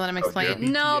officially. You let him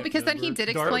explain. No, because then he did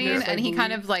explain, and he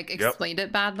kind of explained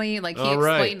it badly. Like he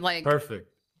explained perfect.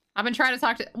 I've been trying to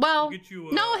talk to. Well,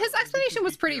 no, his explanation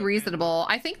was pretty reasonable.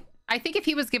 I think if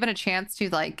he was given a chance to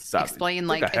explain,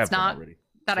 it's not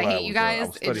that I hate you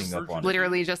guys. It's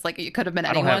literally just it could have been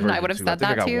anyone. I would have said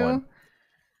that too.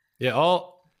 Yeah.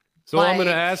 So all I'm going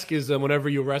to ask is whenever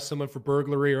you arrest someone for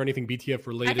burglary or anything BTF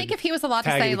related. I think if he was allowed to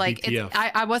say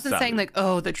I wasn't saying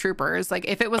the troopers.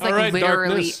 If it was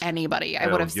literally anybody, I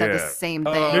would have said the same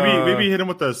thing. Maybe hit him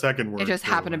with the second word. It just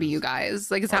happened to be you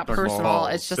guys. It's not personal.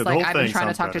 It's just I've been trying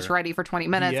to talk to Shreddy for 20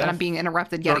 minutes and I'm being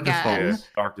interrupted yet again.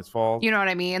 Darkness Falls. You know what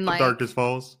I mean? Darkness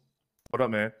Falls. What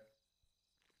up, man?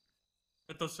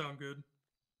 That does sound good.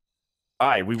 All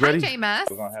right, we ready? Hi, JMS.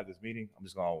 We're gonna have this meeting. I'm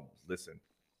just gonna listen,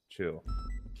 chill,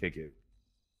 kick it.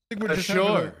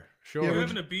 Sure. Are we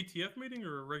having a BTF meeting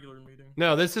or a regular meeting?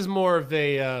 No, this is more of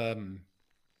a.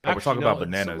 We're talking about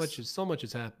bananas. So much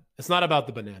has happened. It's not about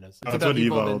the bananas. It's about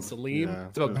Evolve and Salim. Yeah,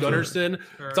 it's about Gunnarsson.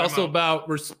 It's also about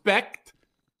respect.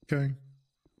 Okay.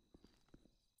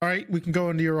 All right, we can go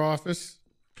into your office.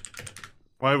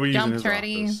 Why are we using his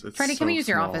Treddy. office? Treddy, can we use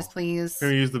your office, please? Can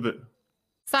we use the bit?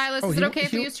 Silas, is it okay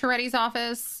if we use Toretti's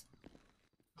office?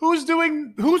 Who's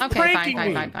pranking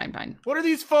me? Fine. What are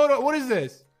these photos? What is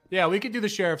this? Yeah, we could do the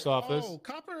sheriff's office. Oh,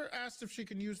 Copper asked if she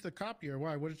can use the copier.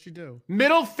 Why? What did she do?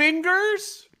 Middle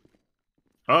fingers?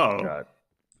 Oh. God.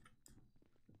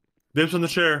 Dibs on the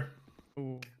chair.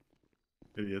 Ooh.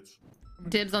 Idiots.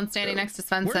 Dibs on standing next to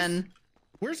Svensson.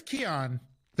 Where's Keon?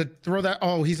 To throw that.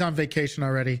 Oh, he's on vacation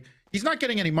already. He's not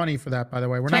getting any money for that, by the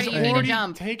way. We're not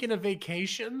already taking a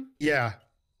vacation. Yeah.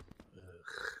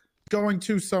 Going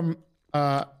to some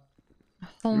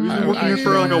He was working here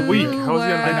for like a week. How was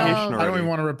he on vacation already? I don't even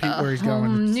want to repeat where he's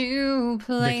going. It's new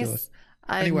place.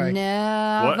 Anyway,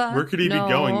 where could he be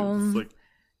going? It's like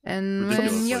and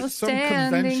ridiculous. when you're some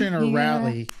standing convention or here,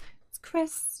 rally. it's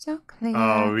crystal clear.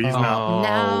 Oh, he's not.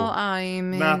 Now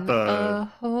I'm in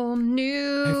a whole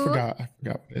new. I forgot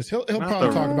what it is. He'll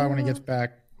probably talk about it when he gets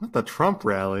back. Not the Trump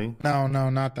rally. No,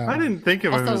 not that. I didn't think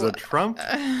of him as a Trump.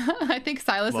 I think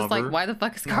Silas is lover. like, why the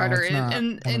fuck is Carter it's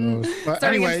in But starting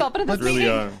anyway, himself into this really,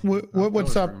 meeting?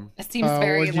 What's up? It seems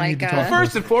very like. Well,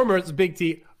 first and foremost, Big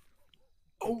T.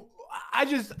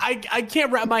 I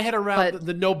can't wrap my head around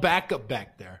the no backup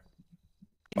back there.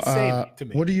 Insane to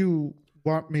me. What do you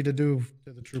want me to do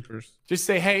to the troopers? Just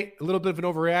say, hey, a little bit of an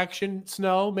overreaction,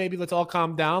 Snow. Maybe let's all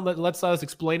calm down. Let Silas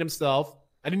explain himself.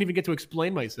 I didn't even get to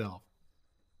explain myself.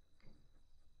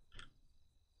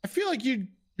 I feel like you're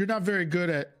not very good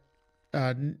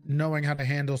at knowing how to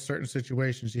handle certain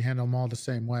situations. You handle them all the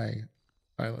same way,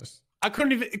 Silas. It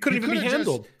couldn't even be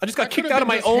handled. I just got kicked out of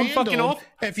my own fucking office.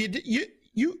 If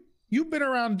you've been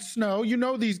around Snow, you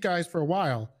know these guys for a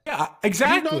while. Yeah,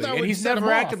 exactly. You know and he's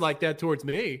never acted like that towards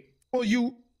me. Well,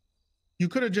 you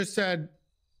could have just said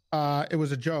it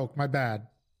was a joke. My bad.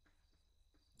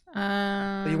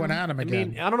 You went at him again. I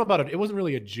mean, I don't know about it. It wasn't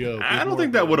really a joke. I don't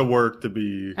think that would have worked. To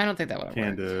be, I don't think that would have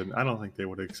candid. I don't think they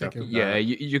would have accepted. Yeah, that.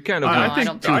 you kind of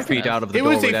went 2 feet out of the It door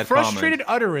was with a that frustrated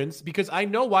comment. utterance because I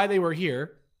know why they were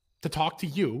here to talk to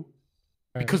you.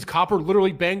 Because Copper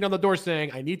literally banged on the door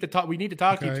saying, "I need to talk. We need to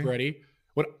talk to you, Freddie."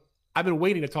 When I've been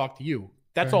waiting to talk to you.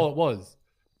 That's all it was.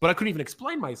 But I couldn't even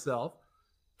explain myself.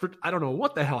 I don't know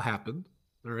what the hell happened.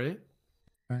 All right.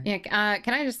 Yeah,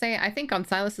 can I just say, I think on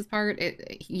Silas's part,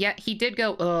 he did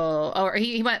go, oh, or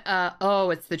he went, oh,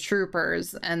 it's the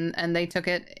troopers, and they took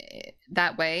it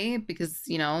that way because,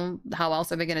 you know, how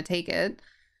else are they going to take it?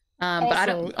 But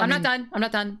I'm not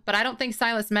done. But I don't think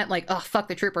Silas meant like, oh, fuck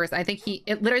the troopers. I think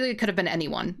it literally could have been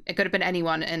anyone. It could have been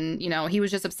anyone, and you know, he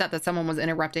was just upset that someone was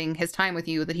interrupting his time with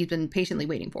you that he's been patiently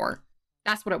waiting for.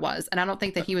 That's what it was, and I don't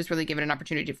think that he was really given an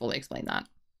opportunity to fully explain that.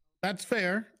 That's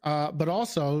fair, but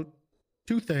also.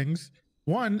 2 things.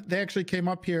 One, they actually came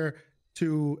up here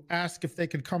to ask if they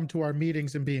could come to our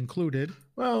meetings and be included.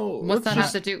 Well, what's that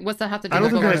have to do? What's that have to do? I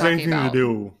don't with think what that has we're anything talking to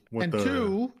about? do with And the.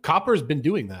 2, Copper's been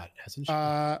doing that, hasn't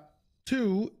she?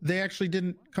 2, they actually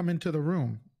didn't come into the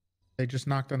room. They just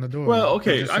knocked on the door. Well,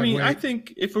 They okay. just I said, mean, "Wait." I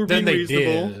think if we're Then being they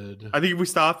reasonable, did. I think if we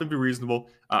stop and be reasonable,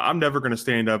 I'm never going to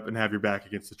stand up and have your back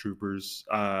against the troopers.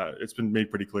 It's been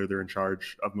made pretty clear they're in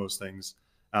charge of most things.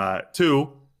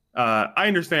 2, I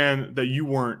understand that you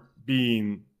weren't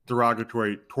being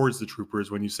derogatory towards the troopers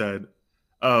when you said,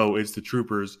 oh, it's the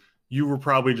troopers. You were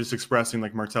probably just expressing,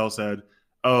 like Martell said,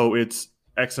 oh, it's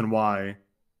X and Y,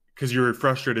 because you're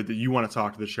frustrated that you want to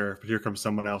talk to the sheriff, but here comes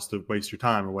someone else to waste your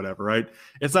time or whatever, right?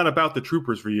 It's not about the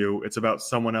troopers for you. It's about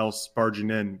someone else barging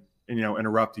in and, you know,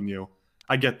 interrupting you.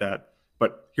 I get that.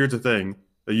 But here's the thing.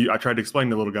 I tried to explain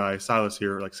to the little guy, Silas,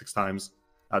 here like 6 times.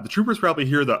 The troopers probably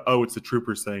hear the, oh, it's the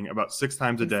troopers thing about 6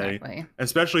 times a day,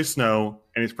 especially Snow.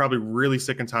 And he's probably really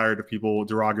sick and tired of people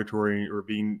derogatory or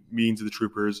being mean to the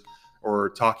troopers or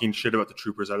talking shit about the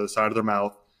troopers out of the side of their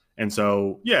mouth. And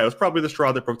so, yeah, it was probably the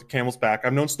straw that broke the camel's back.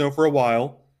 I've known Snow for a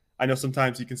while. I know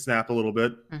sometimes he can snap a little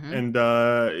bit. And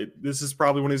this is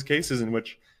probably one of his cases in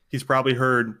which he's probably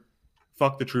heard,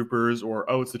 fuck the troopers, or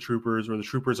oh, it's the troopers, or the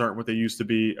troopers aren't what they used to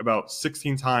be about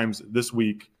 16 times this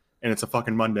week. And it's a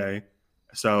fucking Monday.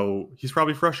 So he's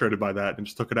probably frustrated by that and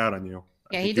just took it out on you.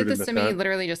 Yeah, he did this to me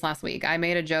literally just last week. I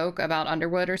made a joke about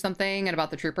Underwood or something and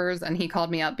about the troopers, and he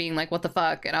called me up being like, what the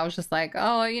fuck? And I was just like,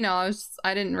 oh, you know,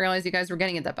 I didn't realize you guys were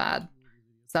getting it that bad.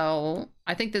 So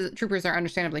I think the troopers are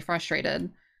understandably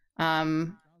frustrated.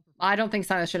 I don't think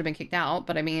Silas should have been kicked out,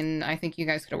 but I mean, I think you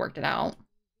guys could have worked it out.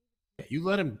 You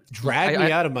let him drag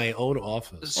me out of my own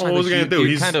office. What was he gonna do?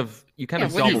 You kind of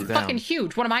doubled down. Fucking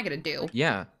huge. What am I gonna do?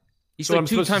 Yeah. He's So like I'm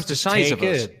 2 supposed times to the just size of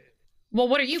take us. it. Well,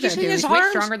 what are you Did gonna you do? see his He's way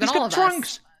arms? stronger than He's all got of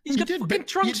trunks. us. He's got fucking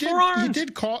trunks for arms.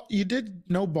 You did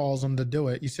no balls him to do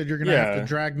it. You said you're gonna have to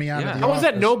drag me out of the How was that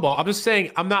office. no ball? I'm just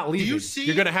saying I'm not leaving.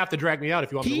 You're gonna have to drag me out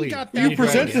if you want me to leave. You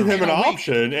presented him an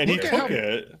option and he Look at took how-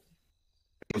 it.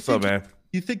 What's up, man?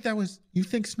 You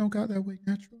think Snow got that way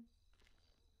natural?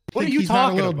 What are Think you he's not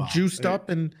talking a little about? juiced up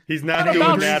and He's And not doing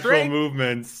about natural strength?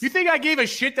 movements. You think I gave a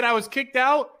shit that I was kicked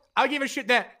out? I gave a shit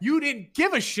that you didn't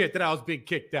give a shit that I was being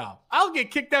kicked out. I'll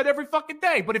get kicked out every fucking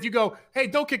day. But if you go, hey,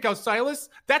 don't kick out Silas,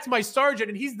 that's my sergeant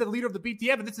and he's the leader of the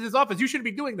BTF and this is his office. You shouldn't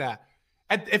be doing that.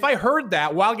 And if I heard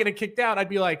that while getting kicked out, I'd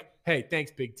be like, hey,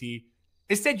 thanks, Big T.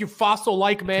 Instead, you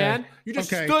fossil-like man. You just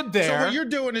stood there. So what you're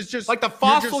doing is just like the you're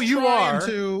fossil just you trying are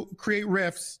to create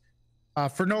rifts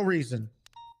for no reason.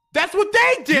 That's what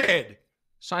they did.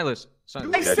 Silas.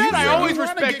 I said I always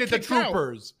respected the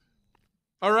troopers.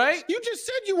 All right? You just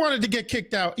said you wanted to get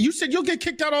kicked out. You said you'll get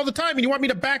kicked out all the time, and you want me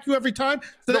to back you every time?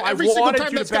 So that every single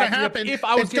time that's going to happen, it's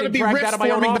going to be rifts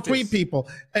forming between people,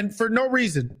 and for no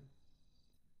reason.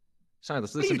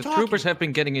 Silas, listen, the troopers have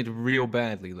been getting it real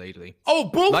badly lately. Oh,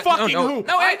 bull Like, fucking no, who?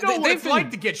 no, I know what they've it's been- like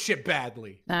to get shit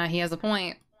badly. He has a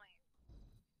point.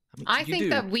 I think do.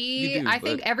 that I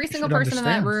think every single person in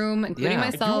that room, including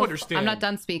myself, I'm not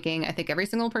done speaking. I think every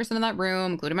single person in that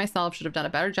room, including myself, should have done a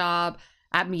better job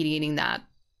at mediating that.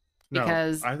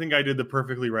 Because I think I did the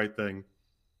perfectly right thing.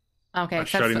 Okay,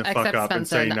 shutting the fuck up and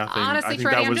saying nothing. Honestly, I think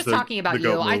Freddy, that I'm was just the- talking about the you.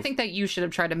 goat I move. think that you should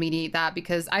have tried to mediate that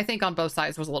because I think on both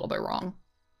sides was a little bit wrong.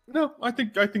 No, I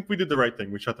think we did the right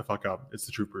thing. We shut the fuck up. It's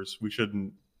the troopers. We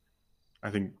shouldn't. I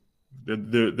think they're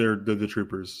the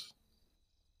troopers.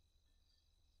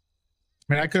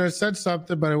 I mean, I could have said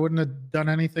something, but I wouldn't have done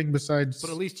anything besides.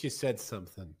 But at least you said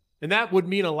something. And that would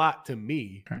mean a lot to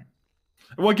me.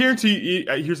 Well, I guarantee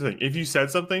you, here's the thing. If you said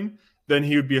something, then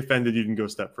he would be offended you didn't go a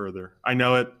step further. I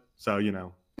know it, so you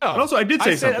know. No, And also, I did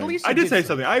say said, something. at least I you did say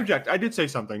something. I object. I did say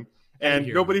something. And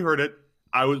hear nobody heard it.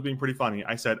 I was being pretty funny.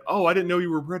 I said, "Oh, I didn't know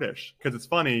you were British," because it's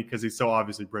funny because he's so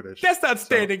obviously British. That's not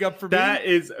standing up for me. That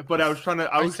is, but I was trying to.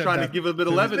 I was said trying to that. give a bit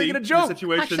of He was levity making a to joke. the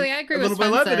situation. Actually, I agree a with little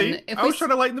bit of Svensson. levity. If I we was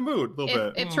trying to lighten the mood a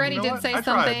little bit. If Shreddy You know did what? say I tried.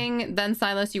 something, then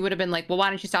Silas, you would have been like, well, why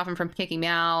didn't you stop him from kicking me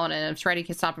out? And if Shreddy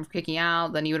could stop him from kicking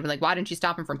out, then you would have been like, why didn't you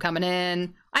stop him from coming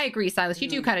in? I agree, Silas. You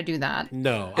do kind of do that.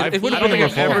 No, It would I have don't been a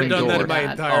think I've ever revolving done that door. in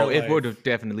my entire life. It would have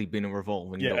definitely been a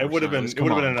revolving door. Yeah, it would have been. Silas. It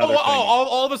would have been Come on. another thing.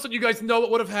 all of a sudden you guys know what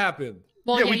would have happened.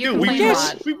 Well, yeah, yeah, we you do. We complain a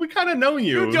lot. we kind of know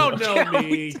you. You don't know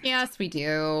me. Yes, we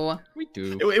do. We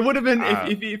do. It would have been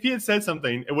if he had said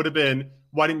something. It would have been,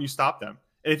 why didn't you stop them?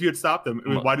 And if you had stopped them, it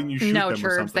was, why didn't you shoot No, them or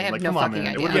Churbs, something? they have like, no come on, fucking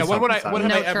man. It idea. would have Yeah, been what something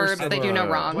have I No, ever Churbs, said? they do no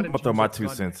wrong. I'm gonna throw my 2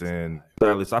 cents in.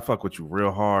 Silas, I fuck with you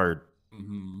real hard.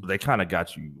 They kind of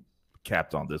got you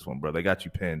capped on this one, bro. They got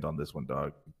you pinned on this one,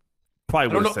 dog. Probably I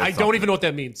don't would know. have said I don't something. even know what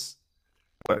that means.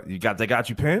 What, they got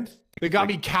you pinned? They got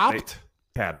me capped?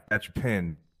 Got you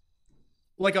pinned.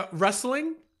 Like a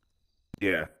wrestling?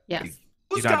 Yeah. Yes.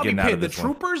 Who's You're not got me getting out of pinned? The this one.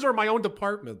 troopers or my own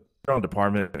department? Your own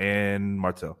department and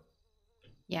Martell.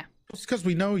 Yeah. It's because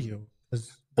we know you.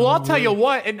 Well, I'll tell you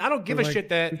what, and I don't give a we're like, shit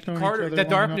that we've known each Carter, other that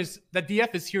long darkness, that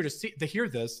DF is here to hear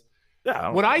this. Yeah.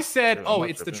 When I said, I'm "Oh, not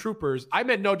it's the tripping. troopers," I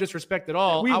meant no disrespect at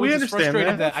all. We I was just understand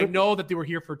frustrated that. that I know that they were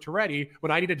here for Toretti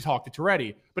when I needed to talk to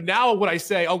Toretti. But now when I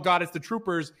say, "Oh God, it's the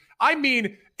troopers," I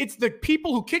mean it's the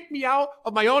people who kicked me out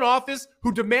of my own office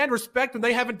who demand respect when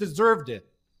they haven't deserved it.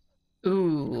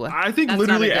 Ooh. I think That's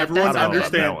literally not a good- everyone that's not a good-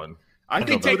 understands. I You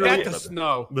think can take literally, that to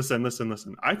snow.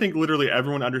 Listen. I think literally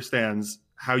everyone understands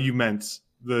how you meant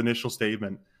the initial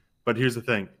statement. But here's the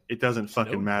thing: it doesn't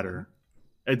fucking matter.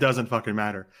 It doesn't fucking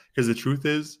matter because the truth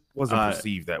is, Wasn't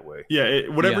perceived that way. yeah,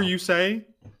 whatever Yeah. you say,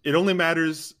 it only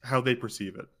matters how they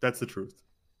perceive it. That's the truth.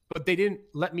 But they didn't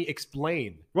let me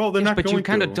explain. Well, they're Yes, not but going you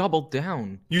kind to. of doubled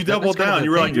down. You That's doubled kind of down. the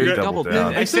You were like, thing. you You got- doubled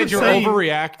down. down. I said you're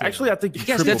overreacting. Actually, I think you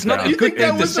Yes, that's tripled not down. a good that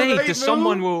thing to was the say right to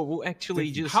someone move? who actually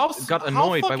just How got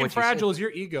annoyed by fucking what you fragile said. is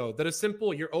your ego that a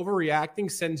simple "you're overreacting"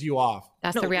 sends you off?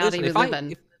 That's No, the reality listen, we if live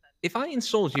in. If I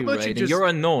insult you, How about right, you and just- you're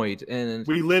annoyed, and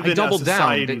We live I in a double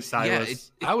society, down,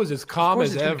 Silas. I was as calm course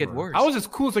as it's gonna ever. get worse. I was as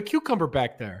cool as a cucumber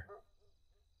back there.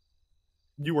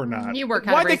 You were not. You were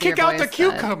kind Why'd of they raising kick your out the voice, but-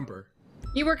 cucumber?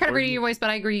 You were kind of reading your voice, but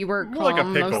I agree you were More like a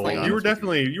calm pickle. mostly. You were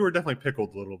definitely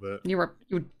pickled a lited bit. You were.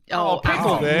 Oh,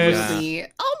 pickle absolutely.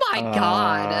 Oh my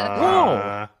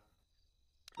god.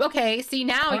 Okay, see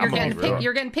now you're I'm getting over it.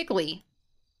 you're getting pickly.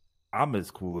 I'm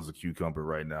as cool as a cucumber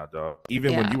right now, dog.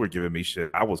 Even when Yeah. you were giving me shit,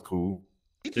 I was cool.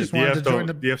 He just wanted to join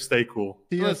the. DF stay cool.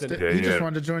 Listen, He just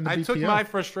wanted to join the I BPF. took my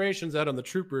frustrations out on the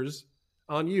troopers,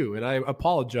 on you, and I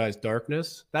apologize,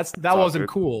 Darkness. That all wasn't good.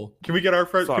 cool. Can we get our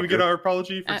all can we get good. our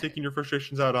apology for Uh, taking your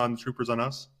frustrations out on troopers on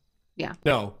us? Yeah.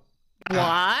 No.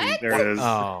 What? There it is.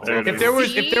 Oh. There it If is. there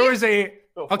was See?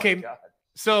 a okay.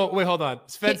 So wait, hold on,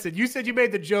 Svensson. You said you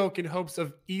made the joke in hopes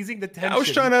of easing the tension. I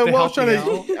was trying to. Well, I was help trying you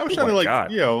out. to. I was Oh trying to my like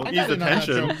God. you know I ease thought the you know that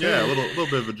tension. joke, Yeah, a yeah. little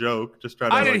bit of a joke. Just try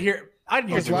to. I didn't like- hear. I didn't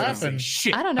hear I was you say laughing.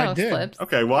 shit. I don't know, I did. Flips.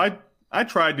 Okay, well I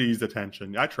tried to ease the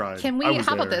tension. I tried. Can I we? was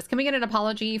How about there. this? Can we get an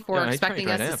apology for Yeah, I expecting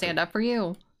tried us to after. stand up for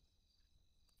you?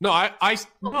 No, no, that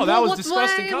Well, was what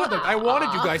disgusting way? conduct. I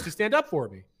wanted you guys to stand up for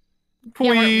me.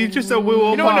 Please, just a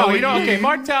will. You know, no, you know. Okay,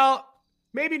 Martell.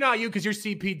 Maybe not you because you're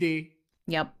CPD,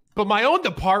 Yep. but my own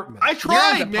department. I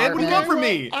tried, Your man. What do you want from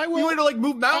me? I will- You want to like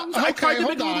move mountains? I okay, tried to make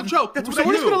a hold little on. joke. That's what So I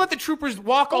we're do. just gonna let the troopers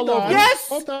walk Hold all on. over. Yes.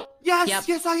 Hold on. Yes, Yep.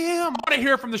 yes, I am. I want to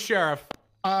hear from the sheriff.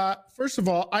 First of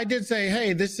all, I did say,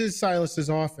 hey, this is Silas's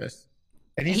office.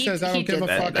 And he says, "I don't give a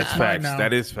fuck. That's It's mine facts. now."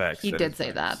 That is facts. He did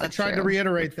say that. I tried to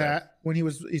reiterate that when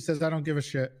he says, "I don't give a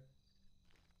shit."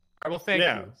 Well, thank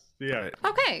you. Yeah.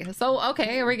 Okay, so are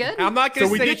we good? I'm not going So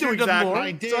to we say did do you exactly. more.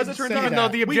 I did So as it turns say out, that. no,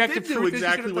 the We objective did do truth is you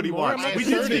exactly should've what he done more. wants. I'm not We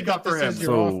gonna did say speak up for him. This is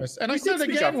your office, and I We said did it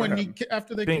speak up again for when him.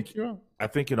 after they kicked you out. I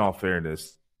think, in all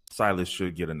fairness, Silas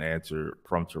should get an answer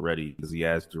from Toretti because he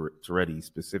asked Toretti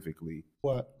specifically.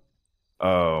 What?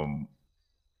 Are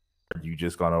you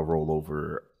just gonna roll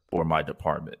over for my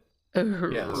department?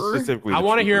 Yes. Specifically, I the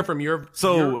want to hear troopers.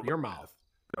 from your mouth.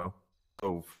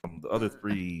 So from the other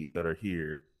three that are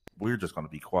here, we're just gonna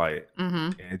be quiet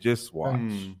Mhm. and just watch.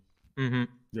 Yeah,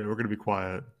 we're gonna be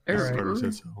quiet. All right. Carter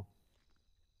said so.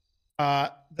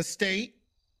 The state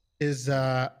is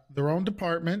their own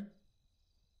department,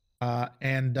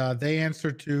 and they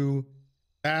answer to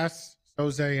Bass,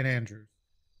 Jose, and Andrews.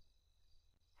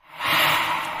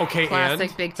 Okay, Classic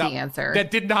and Big T answer. That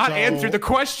did not So- answer the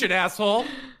question, asshole.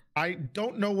 I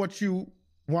don't know what you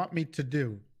want me to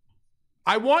do.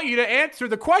 I want you to answer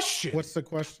the question. What's the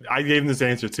question? I gave him this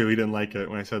answer too. He didn't like it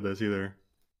when I said this either.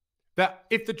 That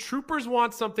if the troopers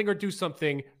want something or do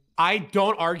something, I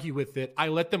don't argue with it. I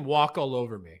let them walk all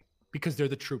over me because they're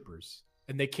the troopers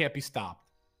and they can't be stopped.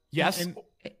 Yes.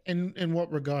 In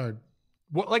what regard?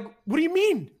 What do you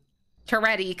mean?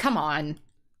 Toretti, come on.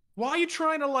 Why are you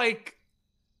trying to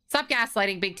Stop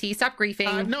gaslighting, Big T. Stop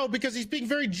griefing. No, because he's being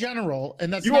very general,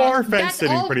 and that's You not, are fence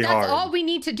sitting pretty hard. That's all we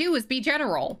need to do is be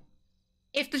general.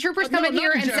 If the troopers No, come in not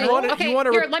here in and say, general. okay,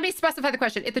 here, let me specify the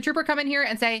question. If the trooper come in here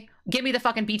and say, give me the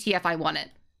fucking BTF, I want it.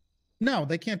 No,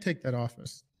 they can't take that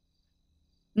office.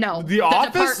 No. The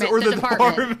office department, or the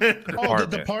department? Oh,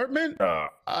 the department?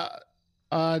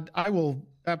 I will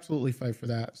absolutely fight for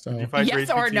that. So you fight for Yes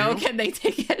or no, HBTU? can they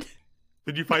take it?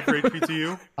 Did you fight for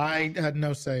HBTU? I had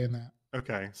no say in that.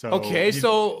 Okay, so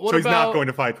so what he's not about- going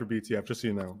to fight for BTF, just so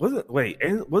you know. Wasn't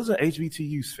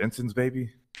HBTU Svenson's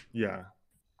baby? Yeah.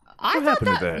 I What thought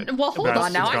happened to that? Well, hold That's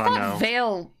on now. I gone thought now.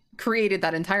 Vale created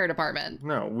that entire department.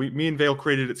 No, me and Vale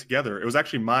created it together. It was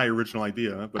actually my original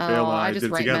idea, but Vale and I I just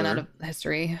did it write men out together. of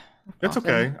history. It's often.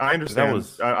 okay. I understand. That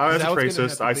was- I, as that a was gonna racist,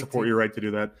 happen, I Big support T. your right to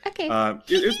do that. Okay.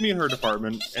 It's me and her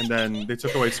department, and then they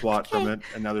took away SWAT from it,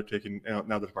 and now they're taking.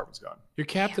 Now the department's gone. Your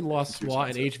captain lost Too SWAT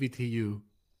and expensive. HVTU.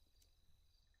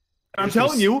 I'm Just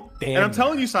telling you, stand and I'm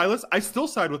telling you, Silas, I still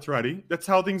side with Toretti. That's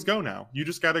how things go now. You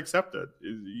just got to accept it.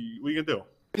 What are you gonna do?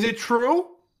 Is it true?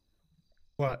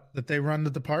 What? That they run the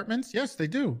departments? Yes, they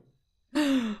do.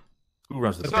 Who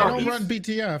runs the But they don't department? run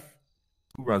BTF.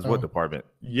 Who runs what department?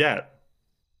 Yet.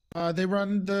 They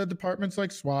run the departments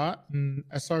like SWAT and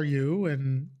SRU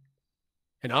and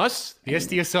us, the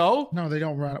SDSO. No, they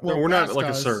don't run. No, we're not Bass like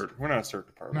does. a CERT. We're not a CERT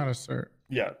department. Not a CERT.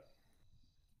 Yeah.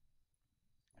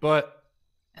 But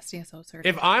SDSO sir.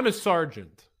 if I'm a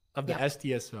sergeant of the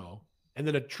SDSO and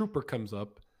then a trooper comes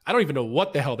up, I don't even know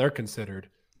what the hell they're considered.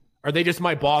 Are they just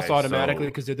my boss Okay, automatically so-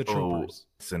 because they're the troopers?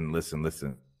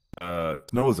 Listen.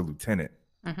 Snow is a lieutenant.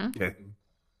 Mhm. Okay.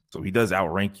 So he does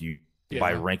outrank you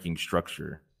by Yeah. ranking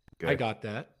structure. I got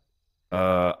that.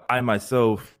 I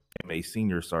myself am a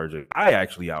senior sergeant. I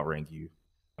actually outrank you.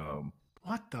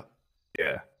 What the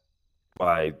Yeah.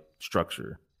 By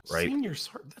structure, right? senior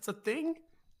sergeant? That's a thing.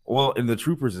 Well, in the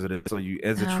troopers, it is. So you,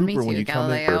 as a Oh, me trooper, when too, you come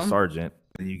in for a Galileo. sergeant,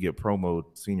 then you get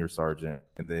promoted senior sergeant,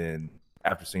 and then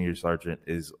after senior sergeant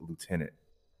is lieutenant.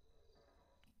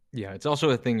 Yeah, it's also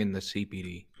a thing in the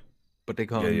CPD, but they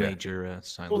call it Yeah. major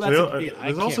silence. Well, that's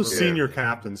There's also senior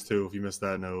captains too. If you missed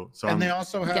that note, so And I'm- they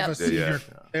also have a Yep. senior.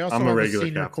 They also I'm a have regular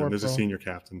senior captain. There's a corporal. senior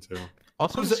captain too.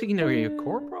 Also, Who's the- senior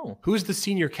corporal. Who's the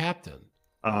senior captain?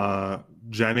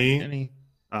 Jenny,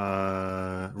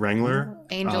 Wrangler,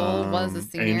 Angel was a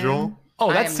senior. Angel.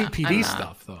 Oh, that's I'm not- CPD I'm not.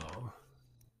 stuff, though.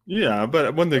 Yeah,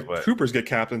 but when the troopers get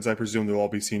captains, I presume they'll all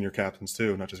be senior captains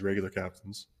too, not just regular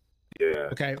captains. Yeah.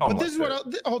 Okay, Oh but my this is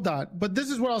what hold on. But this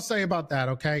is what I'll say about that.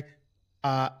 Okay,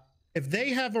 if they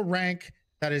have a rank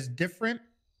that is different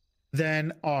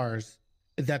than ours,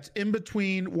 that's in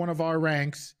between one of our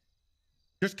ranks,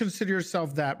 just consider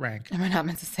yourself that rank. Am I not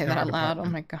meant to say that In our out loud? Oh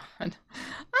department. my god.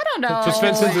 I don't know. So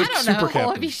Svensson's a I don't super know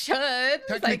captain. if he should.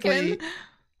 Technically, Like,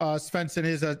 Svensson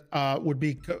is a would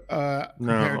be No,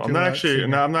 compared I'm to not a actually. senior.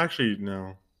 No, I'm not actually.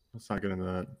 No, let's not get into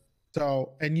that.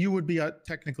 So, and you would be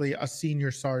technically a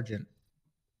senior sergeant.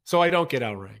 So I don't get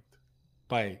outranked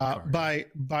by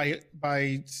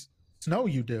by Snow.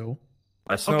 You do.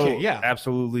 I Snow, Okay, yeah.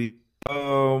 absolutely.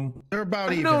 They're about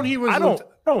I've even. known he was. I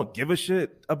don't give a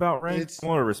shit about rank. It's- I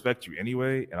want to respect you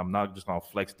anyway, and I'm not just gonna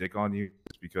flex dick on you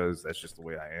just because that's just the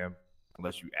way I am.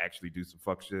 Unless you actually do some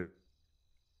fuck shit.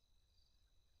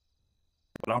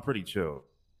 But I'm pretty chill.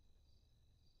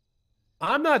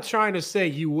 I'm not trying to say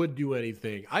you would do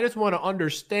anything. I just want to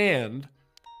understand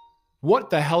what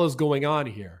the hell is going on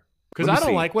here. Because I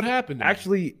don't like what happened.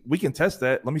 Actually, we can test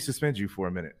that. Let me suspend you for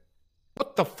a minute.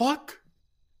 What the fuck?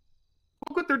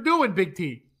 Look what they're doing, Big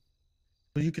T.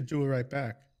 Well, you could do it right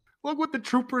back. Look what the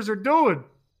troopers are doing.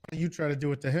 You try to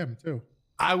do it to him too.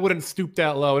 I wouldn't stoop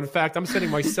that low. In fact, I'm sending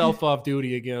myself off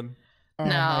duty again.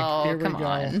 No, come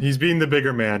on. He's being the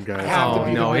bigger man, guys.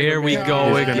 Oh no, here we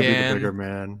go He's gonna be the again. bigger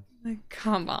man.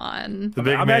 Come on. The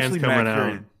big I'm man's actually coming mad out.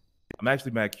 curious. I'm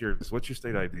actually mad curious. What's your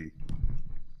state ID?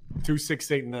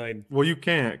 2689. Well, you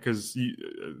can't because you.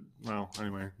 Well,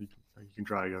 anyway, you can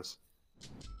try, I guess.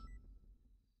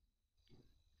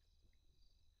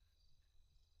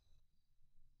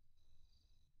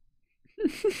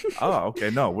 Oh, okay.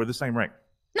 No, we're the same rank.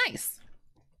 Nice.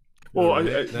 Well,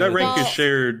 that rank is Well-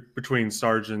 shared between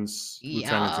sergeants, lieutenants,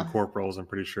 Yeah. and corporals. I'm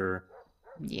pretty sure.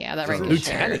 Yeah, that rank is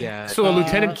shared. So a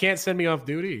lieutenant can't send me off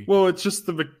duty. Well, it's just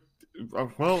the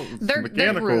They're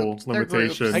mechanical grouped. They're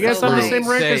limitation. groups. I guess I'm the Groups. same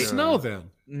rank as Say- Snow then.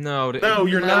 No, No,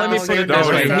 you're not. Let me put it No, this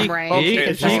you're way. not. He Okay,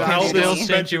 can so how still this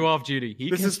send you off duty. He The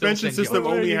can still suspension send you system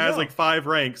off. only you has go. like 5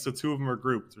 ranks, so 2 of them are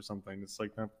grouped or something. It's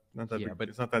like not that. Yeah, big. but-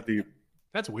 It's not that deep.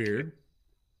 That's weird.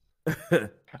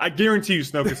 I guarantee you,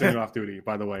 Snow can send you off duty.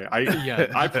 By the way, Yeah.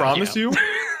 I promise you.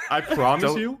 I promise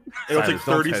Don't- you, it'll take Silas,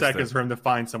 don't 30 test seconds it. for him to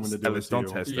find someone to do Silas, it to don't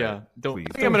you. test Yeah, that. don't. Please.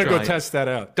 I think I'm gonna go try it. test that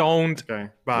out. Don't. Okay,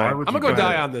 Why bye. would I'm you gonna go do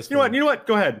die that? on this. You know what?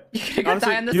 Go ahead. You're gonna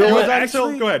die on this you know hill? what? Actually-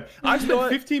 Actually, go ahead. I you know spent what?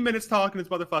 15 minutes talking to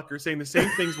this motherfucker, saying the same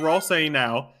things we're all saying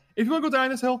now. If you want to go die on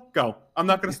this hill, go. I'm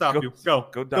not going to stop you. Go.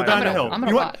 Go Go die die on on the the hill. hill. I'm You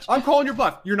gonna know what? watch. I'm calling your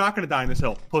bluff. You're not going to die on this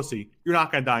hill, pussy. You're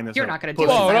not going to die on this You're hill. not gonna do it,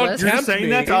 Pussy. Whoa, don't Silas. You're tempt just saying me.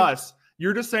 that to us.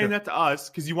 You're just saying that to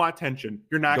us because you want attention.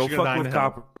 You're not Go actually going to die fuck on with the hill.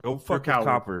 Copper. Go fuck with coward.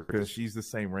 Copper because she's the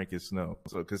same rank as Snow.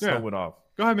 So because Yeah. Snow went off.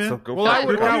 Go ahead, man. So go Well, fuck I with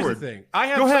would. Coward. Here's the thing. I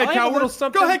have. Go ahead, I have a coward. little Go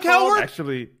something ahead, called- coward.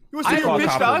 Actually, You want I to have see your a bitch to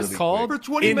copper us really called for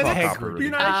 20 minutes? integrity.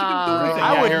 You're not actually going to do anything.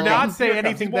 I Yeah, would here it not comes. say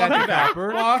anything bad to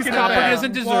Copper. Copper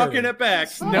doesn't deserve Walking it. it back.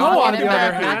 No, on Walking the it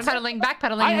back, other hand,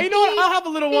 backpedaling. you know what? I'll have a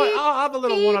little one. I'll have a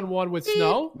little one-on-one with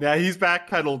Snow. Yeah, he's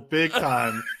backpedaled big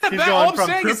time. He's All going I'm from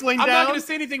saying is, crippling I'm down. not going to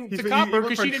say anything to Copper went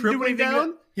because from she didn't do crippling anything.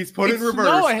 down. He's put It's in reverse.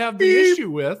 Snow I have the Beep,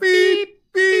 issue with. Beep,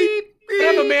 beep, I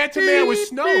have a man-to-man with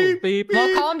Snow. Beep.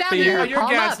 Well, calm down Beep. here. Oh, you're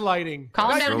Calm up. gaslighting.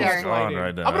 Calm You're down Snow's here. on gaslighting.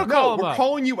 right now. I'm gonna No, call him we're up.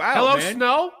 calling you out, Hello, man.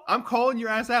 Snow. I'm calling your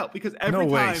ass out because every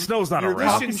No way. time Snow's not you're around.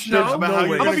 talking Listen, shit Snow, about how no you're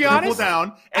way. going I'm to gonna be cripple honest.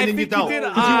 down, I and then you think you don't did,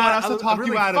 because you want us to a talk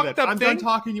really you out of it. fucked up I'm done thing.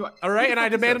 talking you. All right, and I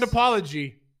demand an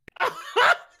apology.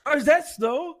 Oh, is that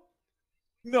Snow?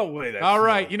 No way. That's All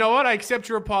right, Snow. you know what? I accept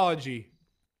your apology.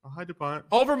 Hi, DuPont.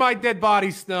 Over my dead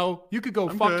body, Snow. You could go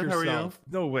I'm fuck good. How are you? yourself.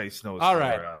 No way. Snow is All still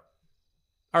right. around.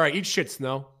 All right, eat shit,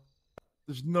 Snow.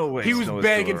 There's no way. He was Snow is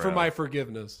begging still for around. my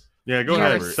forgiveness. Yeah, go You're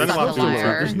ahead. such Send him a off to liar.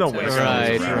 There's no way. Right,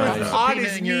 Snow is right. around. On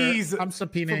his knees. I'm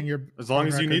subpoenaing your. As long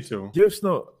as you need records. to. Give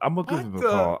Snow. I'm gonna give him a What the-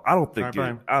 call. I don't think All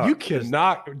right, it. fine. You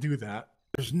cannot do that.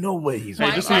 There's no way he's. Hey,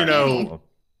 Why just so you not? know,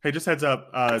 hey, just heads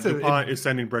up. That's a- DuPont is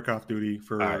sending Brick off duty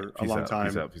for All right, a peace long out,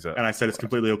 time, peace out. and I said it's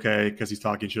completely okay because he's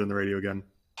talking shit on the radio again.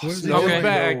 What is Snow he is doing?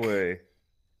 back. No way.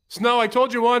 Snow, I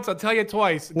told you once. I'll tell you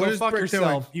twice. What Go is fuck Brick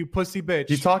yourself, doing? you pussy bitch.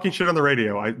 He's talking shit on the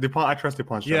radio. I trust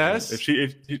DuPont's judgment. Yes? If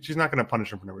she's not going to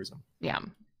punish him for no reason. Yeah.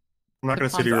 I'm not going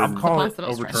to sit here I'm and calling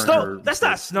overturn Snow. her. That's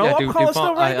not Snow. Yeah, I'm dude, calling DuPont,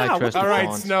 Snow right I now. trust All right,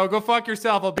 DuPont. Snow, go fuck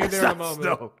yourself. I'll be That's there in a not moment.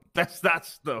 Snow. That's not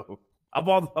Snow. I'm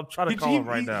trying to call him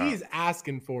right now. He's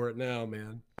asking for it now,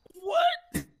 man.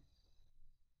 What?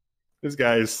 This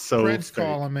guy is so. Fred's fake.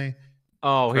 calling me.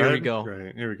 Oh, here we Fred? go.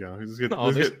 Great. Here we go. This is good.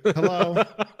 Oh, This is this- good. Hello.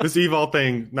 This Evol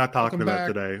thing, not talking Welcome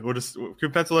about back. today. We'll just can we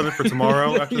pencil it in for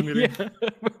tomorrow after the meeting.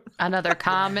 Another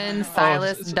common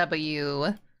Silas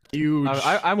W. Huge.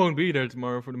 I won't be there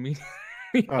tomorrow for the meeting.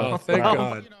 Oh, thank Well,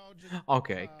 God. you know, just,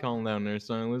 Okay, calm down there,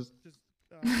 Silas.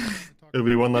 It'll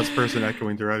be one less person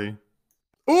echoing to Ready.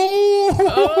 Ooh!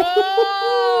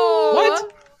 Oh!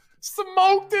 What?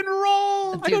 Smoked and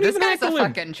rolled. Dude, this guy's a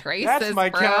fucking Tracy, That's my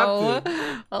bro.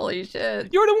 captain. Holy shit.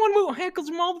 You're the one who heckles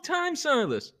him all the time,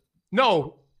 Silas.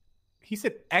 No, he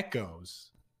said echoes.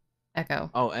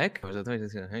 Echo. Oh, echoes. I thought you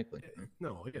said heckling.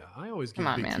 No, yeah, I always give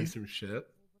Come on, Big T man. some shit.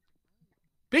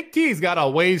 Big T's got a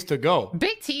ways to go.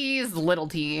 Big T's, little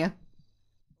T.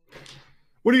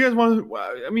 What do you guys want?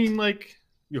 I mean, like,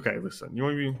 okay, listen. You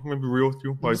want to be real with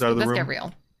you while he's out of the Let's room? get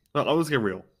real. No, let's get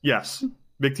real. Yes,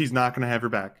 Big T's not going to have your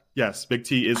back. Yes, Big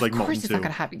T is like Of course molten he's too. not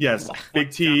gonna have you. Yes, Big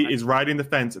T is riding the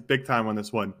fence big time on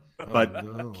this one. But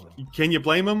can you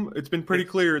blame him? It's been pretty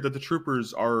clear that the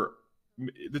troopers are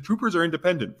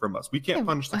independent from us. We can't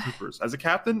punish the troopers. As a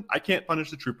captain, I can't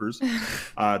punish the troopers.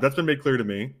 That's been made clear to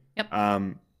me. Yep.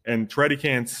 And Treddy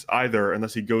can't either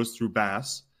unless he goes through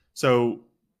Bass. So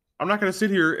I'm not going to sit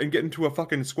here and get into a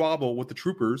fucking squabble with the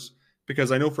troopers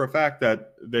because I know for a fact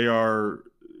that they are,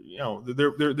 you know,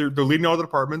 they're leading all the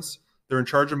departments. They're in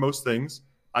charge of most things.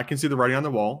 I can see the writing on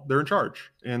the wall. They're in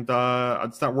charge, and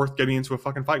it's not worth getting into a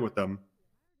fucking fight with them.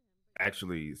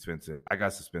 Actually, Spencer, I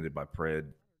got suspended by Pred,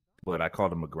 but I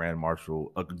called him a grand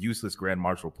marshal, a useless grand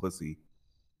marshal pussy.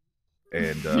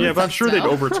 And yeah, but I'm sure they'd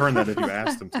overturn that if you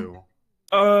asked them to.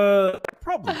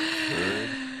 Probably could,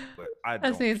 but I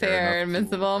don't That's fair,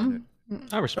 Invincible.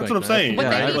 I respect That's what I'm saying. What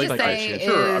Yeah, they need to say is,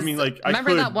 sure. I mean, like,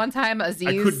 remember that one time Aziz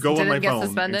I could go on my didn't get phone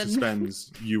suspended? and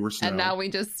suspends you or Snow, And now we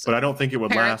just but I don't think it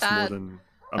would parrot last more that. than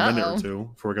a minute or two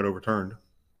before it got overturned.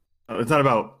 It's not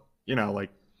about, you know, like.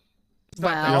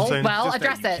 Well, you know what I'm saying? well, Just that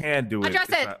address you it. can do it. Address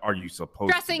It's it. not, are you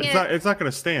supposed Addressing to? it. It's not going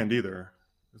to stand either.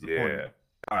 is the point. Yeah.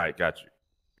 All right, got you.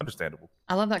 Understandable.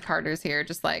 I love that Carter's here,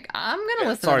 just like I'm gonna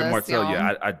listen Sorry, to this. Marcel. y'all.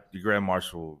 Yeah, your grand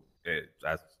marshal.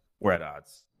 We're at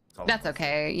odds. That's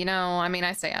okay. You know, I mean,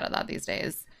 I stay out of that these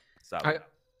days.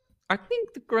 I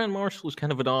think the Grand Marshal is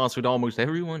kind of at odds with almost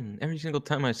everyone. Every single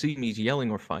time I see him, he's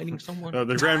yelling or fighting someone.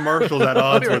 The Grand Marshal's at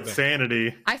odds with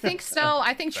sanity. I think Snow.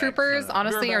 I think troopers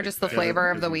honestly are just the flavor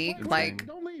of the week. Like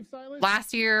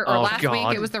last year or last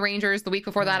week, it was the Rangers. The week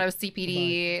before that, it was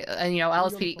CPD and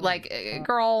LSPD. Like,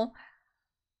 girl,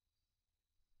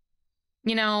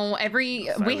 we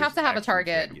have to have a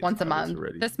target once a month.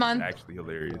 This month, actually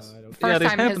hilarious. First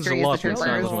time in history is the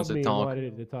troopers.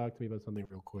 Wanted to talk to me about something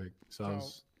real quick.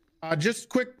 Just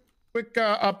quick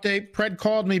update. Pred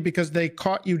called me because they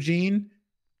caught Eugene,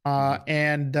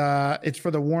 and it's for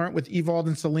the warrant with Evald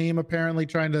and Salim apparently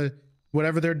trying to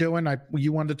whatever they're doing.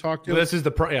 You wanted to talk to. Well, this is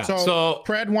the So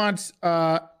Pred wants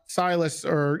Silas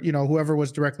or whoever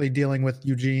was directly dealing with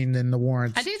Eugene and the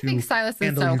warrants. I do think Silas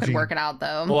and Snow could work it out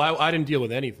though. Well, I didn't deal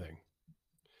with anything.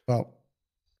 Well,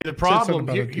 the problem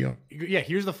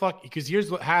here's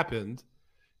what happened.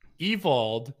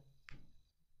 Evald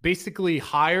basically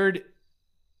hired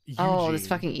Eugene this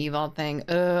fucking Evald thing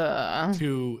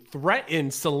to threaten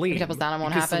Salim. Doubles down on what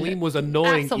because happened. Salim was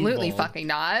annoying. Absolutely Evald. fucking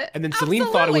not. And then Salim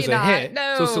thought it was a hit.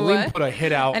 No. So Salim put a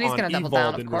hit out and he's on gonna double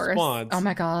Evald down, in of course. response. Oh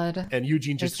my god. And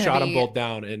Eugene just shot them both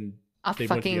down, and a they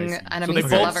went to the fucking ICU. enemies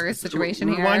to lovers situation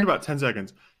here. Rewind about 10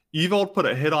 seconds. Evald put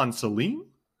a hit on Salim?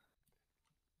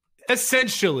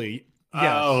 Essentially,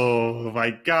 yes. Oh my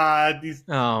god.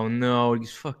 Oh no,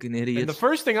 these fucking idiots. And the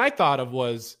first thing I thought of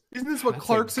was, isn't this what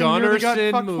Clarkson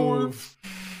Gunnarsson got move?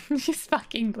 He's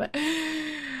fucking. what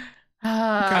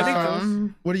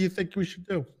do you think we should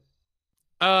do?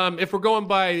 If we're going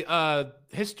by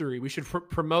history, we should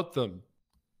promote them.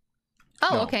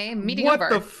 Oh, okay. Meeting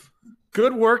over.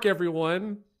 Good work,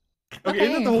 everyone. Okay,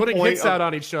 isn't the whole putting point hits out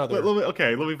on each other. Let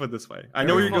me put it this way. I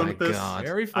know where you're going with this.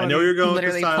 Very funny. I know you're going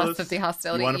Literally with this, plus Silas. 50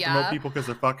 hostility. You want to promote people because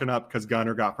they're fucking up because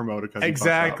Gunner got promoted because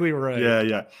exactly right.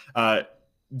 Yeah.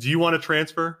 Do you want to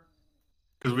transfer?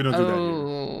 Because we don't do that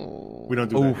here. We don't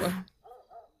do that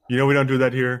here. We don't do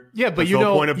that here. Yeah, but That's the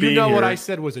whole point of being what here. I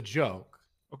said was a joke.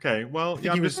 Okay, well,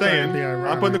 I'm just saying.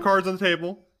 I'm putting the cards on the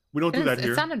table. We don't do that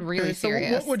here. It sounded really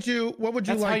serious. So what would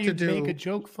you That's like how to you do? make a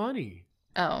joke funny.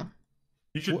 Oh.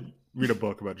 You should read a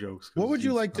book about jokes. What would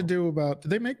you like to do about? Do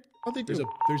they make? Oh, they do.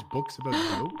 There's books about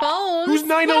jokes. Bones. Who's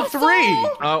 903?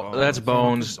 Oh, that's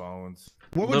Bones.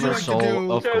 What would you like to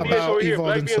do of about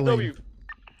Evald and Salim?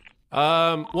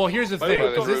 Well, here's the thing,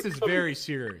 because this is very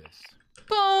serious.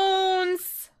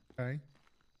 Bones. Okay.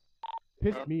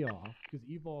 Pissed me off because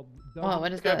Evald. Oh,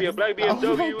 what is It's gonna that? be a black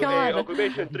BMW, a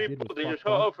occupation 3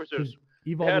 officers.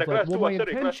 Evald was like, Well, my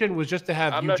intention was just to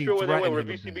have I'm not Eugene sure where they threaten went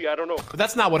him. with VCB. I don't know. But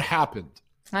that's not what happened.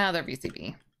 Another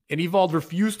VCB. And Evald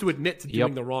refused to admit to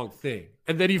doing the wrong thing.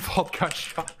 And then Evald got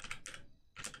shot.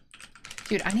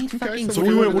 Dude, I need fucking. So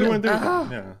we went there. Oh.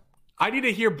 Yeah. I need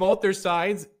to hear both their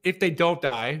sides. If they don't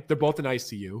die, they're both in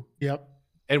ICU. Yep.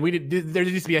 And there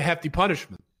needs to be a hefty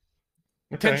punishment.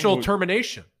 Potential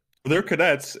termination. Well, they're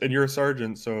cadets, and you're a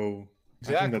sergeant, so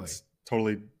I think that's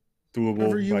totally doable.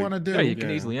 Whatever you want to do. Yeah, you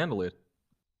can easily handle it.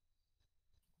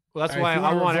 Well, that's why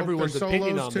I want everyone's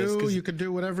opinion on this. You could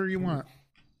do whatever you want.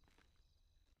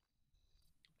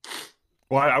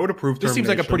 Well, I would approve This termination.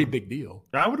 seems like a pretty big deal.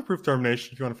 I would approve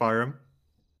termination if you want to fire him.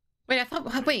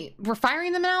 Wait, we're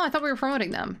firing them now? I thought we were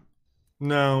promoting them.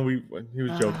 No, he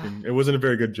was joking. It wasn't a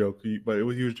very good joke, but he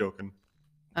was joking.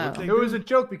 Oh. It was a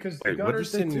joke because Wait, what did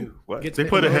they Gunnarsson do? What? gets They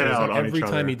put a head promoted out on every each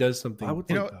time other. he does something.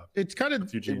 It's kind of,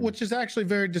 which is actually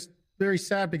very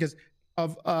sad because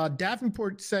of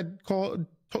Davenport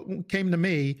came to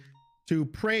me to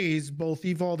praise both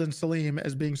Evald and Salim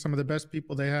as being some of the best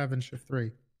people they have in Shift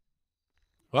 3.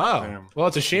 Wow. Damn. Well,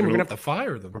 it's a shame we're gonna have to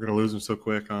fire them. We're gonna lose them so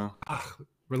quick, huh?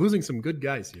 We're losing some good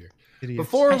guys here. Idiots.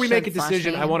 Before I we make a should slash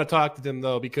decision, I name. want to talk to them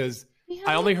though because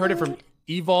I only heard it from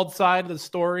Evol's side of the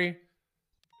story.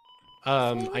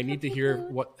 I need to hear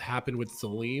what happened with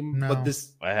Salim. But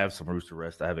this, I have some rooster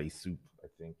rest. I have a soup, I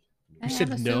think. you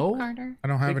said no. I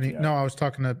don't have any. No, I was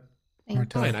talking to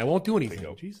Martell. Fine, I won't do anything.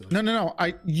 Jesus. No.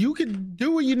 You can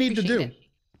do what you need to do.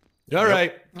 All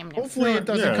right. Hopefully, it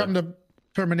doesn't come to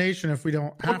termination if we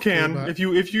don't have can to. But...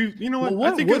 if you know what? Well,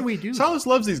 what I think would we do? Silas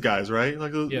loves these guys, right?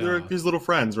 Like they're his little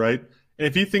friends, right? And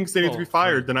if he thinks they need to be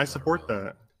fired, then I support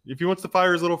that. If he wants to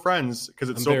fire his little friends because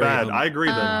it's so bad, I agree.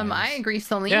 Then I agree.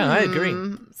 Salim. Yeah, I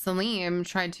agree. Salim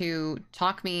tried to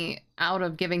talk me out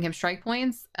of giving him strike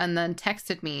points, and then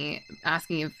texted me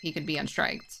asking if he could be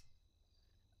unstriked.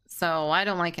 So I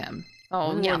don't like him.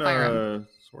 Oh yeah, fire him.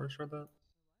 Source read that.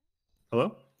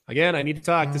 Hello. Again, I need to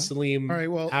talk to Salim. All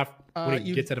right. Well, when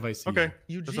he gets out of ICU. Okay.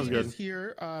 Eugene is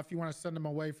here. If you want to send him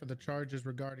away for the charges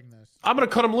regarding this. I'm gonna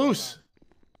cut him loose.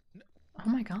 Oh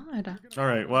my god. All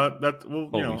right. Well,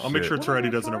 I'll make sure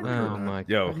Toretti doesn't overturn that.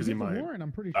 Yo, because he might.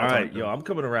 I'm pretty All right, yo, I'm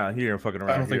coming around here and fucking I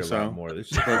around don't here think a lot so. more.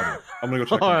 This is funny. I'm gonna go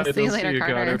check. All right, See you later,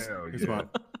 Carter. He's fine.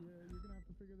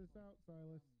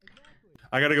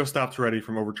 I gotta go stop Toretti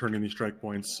from overturning these strike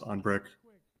points on Brick,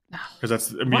 because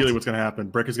that's immediately what's gonna happen.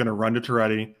 Brick is gonna run to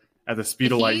Toretti at the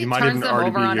speed of light. He might turns even them already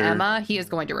over be on here. Emma, he is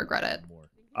going to regret it.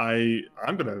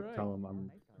 I'm gonna tell him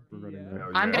I'm regretting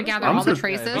that. I'm gonna gather all the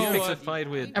traces,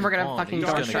 and we're gonna fucking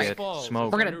go strike.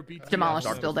 Smoke. We're gonna demolish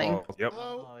this building. Yep.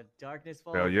 Darkness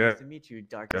Falls. Hell yeah. Nice to meet you,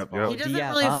 Darkness Yep, yep. He doesn't Yeah,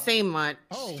 really say much.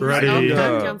 Toretti,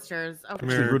 Downstairs. Okay. come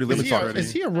here.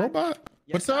 Is he a robot?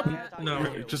 What's up? No.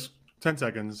 Just 10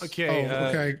 seconds. Okay.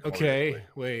 okay. Okay.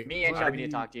 Wait. Me and Shelby need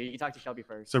to talk to you. You talk to Shelby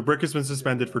first. So Brick has been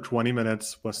suspended for 20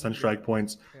 minutes plus 10 strike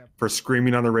points for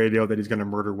screaming on the radio that he's going to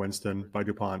murder Winston by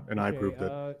DuPont, and I approved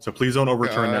it. So please don't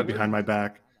overturn that behind my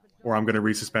back, or I'm going to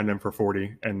resuspend him for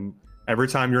 40. And every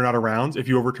time you're not around, if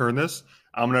you overturn this,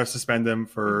 I'm going to suspend him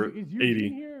for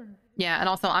 80. Yeah, and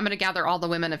also I'm gonna gather all the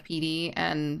women of PD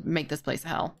and make this place a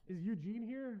hell. Is Eugene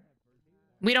here?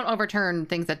 We don't overturn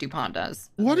things that DuPont does.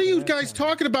 What are you guys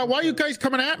talking about? Why are you guys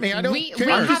coming at me? I don't care.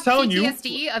 We I'm have just telling you-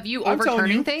 PTSD of you I'm telling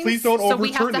overturning you, things, please don't so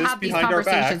we have overturn to this have these behind our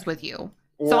back, conversations with you.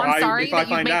 Or So I'm sorry if I that you've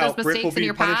find made out, those Brick will mistakes in be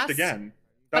your punished past. again.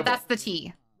 But Double. that's the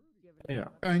T. Yeah.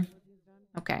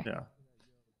 Okay. Yeah.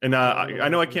 And I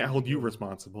know I can't hold you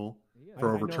responsible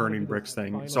for overturning Brick's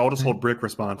thing, so I'll just hold Brick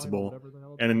responsible.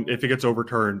 And if it gets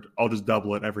overturned, I'll just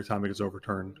double it every time it gets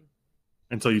overturned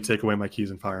until you take away my keys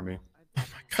and fire me.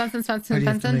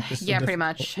 Svensson? Yeah, pretty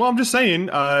much. Well, I'm just saying.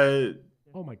 Oh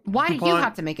my God. Why do you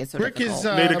have to make it so Brick difficult? is,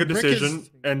 Made a good Brick decision, is-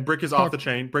 and Brick is off the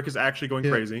chain. Brick is actually going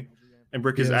crazy, and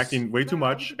Brick is Yes. acting way too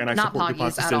much. And I Not support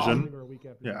DuPont's Poggies at all. decision.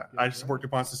 Yeah, I support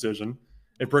DuPont's decision.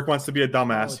 If Brick wants to be a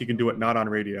dumbass, he can do it not on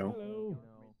radio. Hello.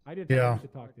 I did Yeah. need to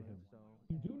talk to him.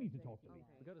 You do need to talk to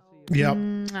me. Yep.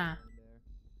 Mwah.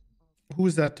 Who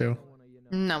is that to?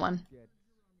 No one.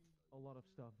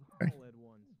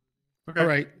 Okay. All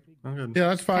right. I'm good. Yeah,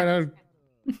 that's fine. Alright.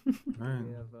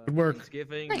 Good work.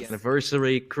 Thanksgiving, Nice.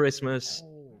 anniversary, Christmas.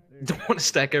 Don't want to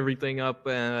stack everything up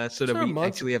so that Sure, we Muggs.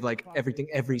 actually have like everything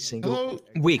every single Hello.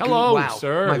 week. Hello, wow,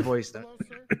 sir. my voice.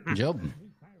 Job.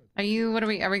 Are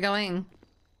we going?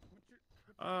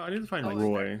 I need to find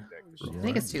Roy. I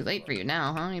think it's too late for you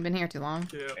now, huh? You've been here too long.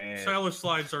 Yeah. Silas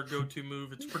slide's our go-to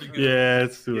move. It's pretty good. Yeah,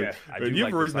 it's too Yeah, late. I Do do you like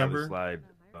have the Roy's Silas number? slide.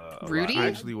 A Rudy? lot. I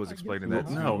actually was explaining that.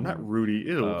 to No, you. not Rudy.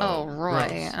 Ew. Oh, Roy.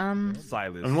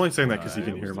 Silas. I'm only saying that because he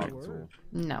can was hear me. talking to him.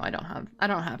 No, I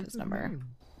don't have his number.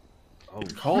 Oh, He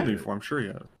called me before. I'm sure you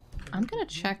have. I'm gonna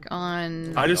check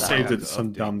on. I just I saved have it to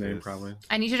some update dumb name this. probably.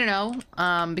 I need you to know,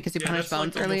 because you Yeah, punished that's like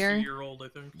Bones almost a earlier. year-old, I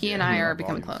think. He and I Yeah, are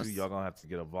becoming volume close. 2, y'all gonna have to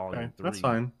get a volume Okay, 3. that's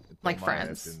fine. and throw Like my ass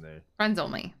friends. in there. Friends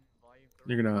only.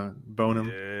 You're gonna bone him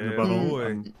in the Yeah, butthole.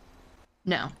 boy.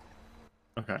 No.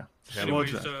 Okay.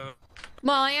 Anyways,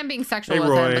 Well, I am being sexual Hey, with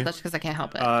Roy. him, but that's because I can't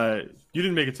help it. You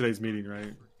didn't make it today's meeting,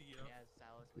 right?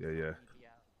 Yeah.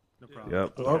 No problem.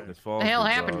 Yep. Oh. Darkness Falls The hell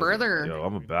is, happened, brother? Yo,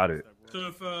 I'm about it. So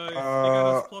if they got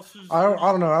us pluses, I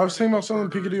don't know. I was thinking about something.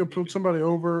 Picadillo pulled somebody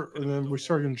over, and then we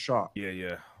started getting shot.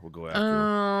 Yeah. We'll go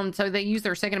after. So they used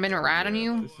their Second Amendment right on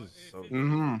you? This is so.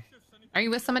 Mm-hmm. Are you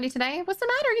with somebody today? What's the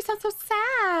matter? You sound so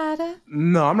sad.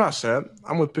 No, I'm not sad.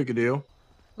 I'm with Picadillo,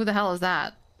 Who the hell is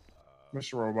that?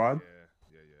 Mr. Robot,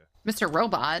 Mr.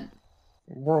 Robot?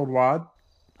 worldwide.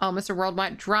 Oh, Mr.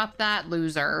 Worldwide, drop that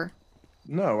loser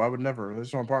No, I would never. This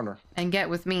is my partner. and get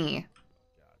with me.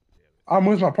 I'm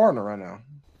with my partner right now.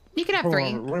 You can have Hold 3.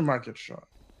 on, we might get shot.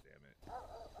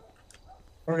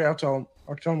 Okay, I'll tell him.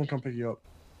 I'll tell him to come pick you up.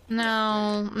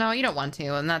 No, you don't want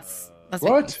to, and that's What?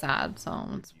 making me sad.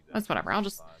 So That's whatever. I'll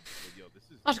just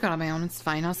go on my own. It's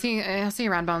fine. I'll see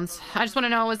you around, Bones. I just want to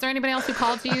know, was there anybody else who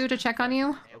called to you to check on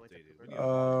you?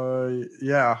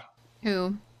 Yeah.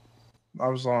 Who? I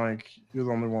was like, you're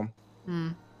the only one. Hmm.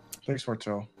 Thanks,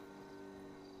 Martell.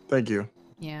 Thank you.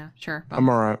 Yeah, sure. I'm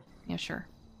all right. Yeah, sure.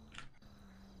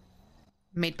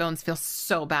 Made Bones feel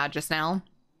so bad just now.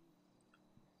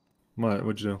 What?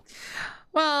 What'd you do?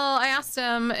 Well, I asked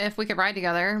him if we could ride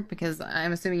together because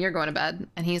I'm assuming you're going to bed.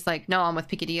 And he's like, no, I'm with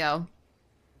Picadillo.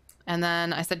 And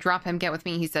then I said, drop him, get with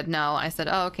me. He said, no. I said,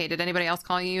 oh, okay. Did anybody else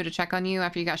call you to check on you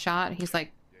after you got shot? He's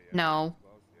like, no.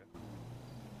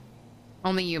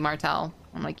 Only you, Martell.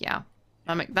 I'm like, yeah.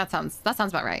 I'm like, that sounds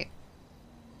about right.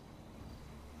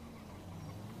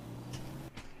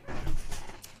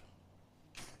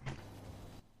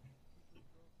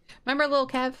 Remember Lil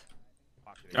Kev?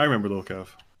 I remember Lil Kev.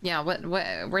 Yeah,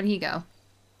 where'd he go?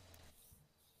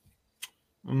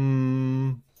 I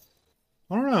don't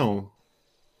know.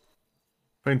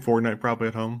 Playing Fortnite probably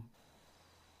at home.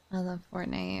 I love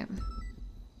Fortnite.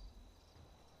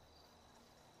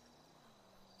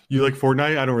 You like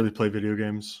Fortnite? I don't really play video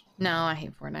games. No, I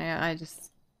hate Fortnite. I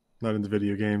just... Not into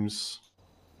video games.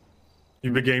 You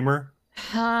a big gamer?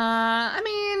 I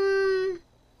mean...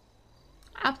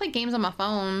 I'll play games on my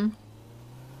phone.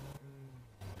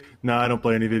 No, I don't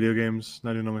play any video games.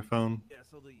 Not even on my phone. I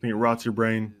think it rots your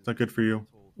brain. It's not good for you.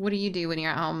 What do you do when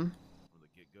you're at home?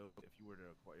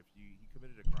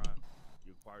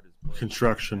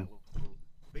 Construction.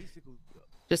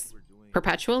 Just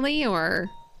perpetually, or?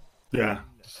 Yeah.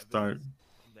 Start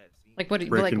Like what?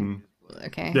 breaking, like,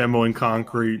 okay. demoing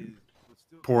concrete,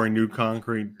 pouring new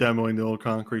concrete, demoing the old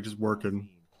concrete, just working.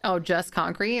 Oh, just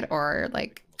concrete, or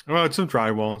like? Well, it's some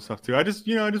drywall and stuff too. I just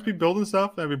be building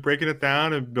stuff. I'd be breaking it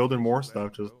down and building more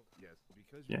stuff. Just,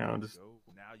 just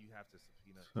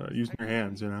using your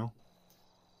hands, Is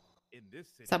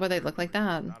that why they look like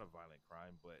that?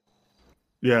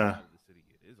 Yeah.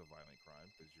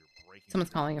 Someone's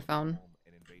calling your phone.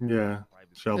 Yeah,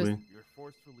 Shelby.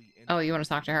 Oh, you want to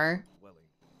talk to her?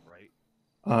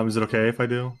 Is it okay if I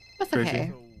do? That's Tracy?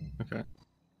 okay. Okay.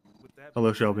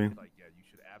 Hello, Shelby.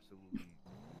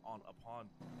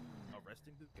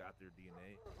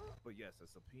 But yes, a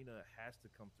subpoena has to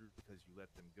come through because you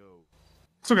let them go.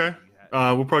 It's okay.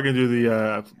 We're probably gonna do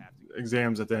the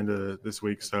exams at the end of this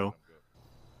week, so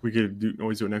we could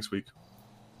always do it next week.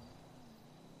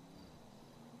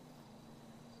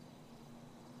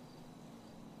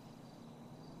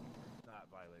 Not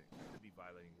violating. It'd be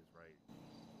violating his right.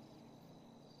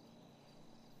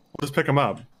 We'll just pick them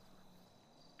up.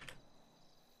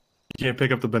 You can't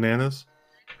pick up the bananas?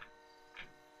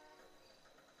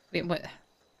 Wait, what?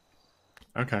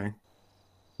 Okay.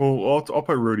 Well, I'll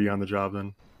put Rudy on the job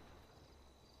then.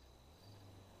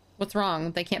 What's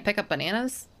wrong? They can't pick up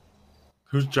bananas?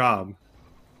 Whose job?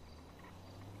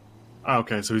 Oh,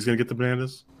 okay, so he's gonna get the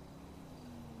bananas?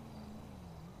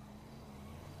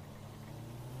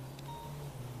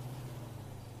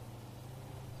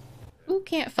 Who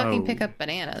can't fucking pick up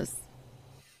bananas?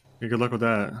 Yeah, good luck with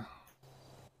that.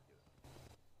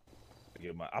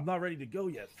 I'm not ready to go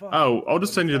yet. Fuck. Oh, I'll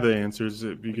just send you the answers.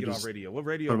 If you could Get on just radio. What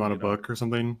radio put them on we a get on? book or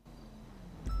something,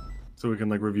 so we can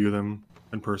like review them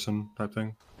in person, type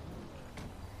thing.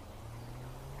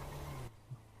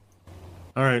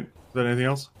 All right. Is that anything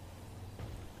else?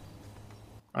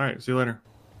 All right. See you later.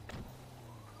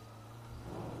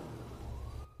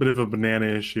 Bit of a banana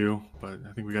issue, but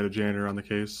I think we got a janitor on the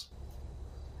case.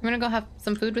 I'm gonna go have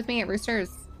some food with me at Rooster's.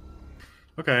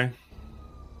 Okay.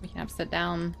 We can have sit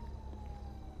down.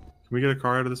 Can we get a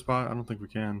car out of the spot? I don't think we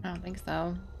can. I don't think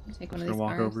so. You take one Just of these gonna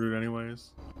walk cars. over it anyways.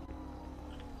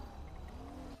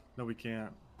 No, we can't.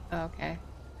 Oh, okay.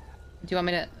 Do you want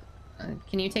me to?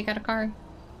 Can you take out a car?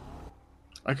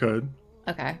 I could.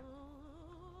 Okay.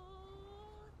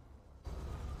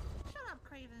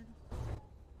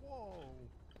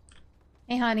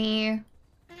 Hey, honey.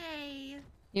 Hey.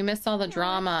 You missed all the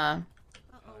drama.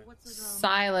 Uh-oh, what's the drama?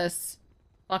 Silas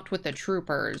fucked with the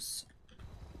troopers.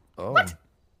 Oh. What?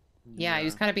 Yeah, he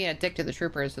was kind of being a dick to the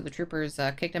troopers, so the troopers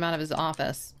kicked him out of his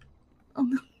office. Oh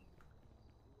no.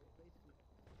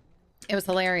 It was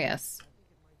hilarious.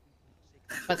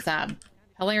 But sad.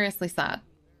 Hilariously sad.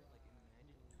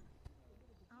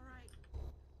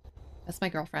 That's my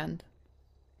girlfriend.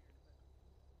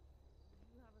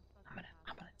 I'm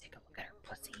gonna take a look at her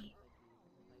pussy.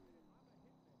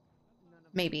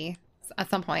 Maybe. At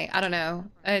some point. I don't know.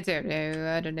 I don't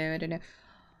know.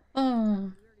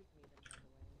 Oh.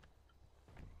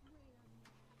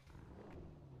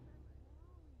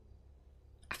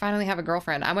 I finally have a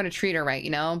girlfriend. I want to treat her right,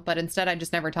 but instead I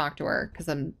just never talk to her because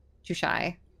I'm too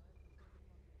shy.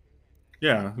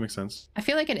 Yeah, that makes sense. I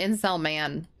feel like an incel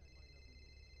man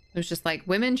who's just like,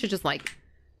 women should just like,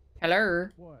 hello.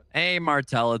 Hey,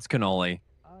 Martell, it's Cannoli.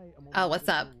 Oh, what's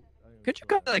up? Could you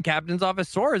come to the captain's office?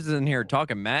 Suarez is in here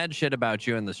talking mad shit about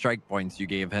you and the strike points you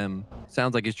gave him.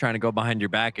 Sounds like he's trying to go behind your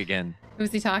back again.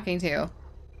 Who's he talking to?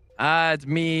 It's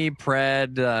me,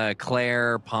 Pred,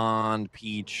 Claire, Pond,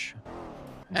 Peach.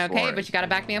 Okay, Suarez. but you gotta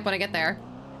back me up when I get there.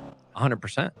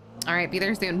 100%. All right, be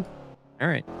there soon. All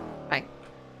right. Bye.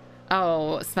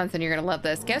 Oh, Svensson, you're gonna love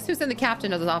this. Guess who's in the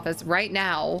captain's office right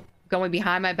now, going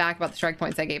behind my back about the strike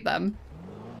points I gave them?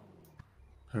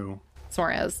 Who?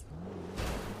 Suarez.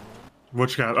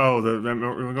 Which guy? Oh, we're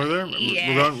going there?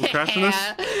 Yeah. We're crashing this?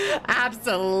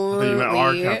 Absolutely. I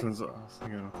thought you meant our captain's. I was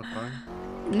thinking, what the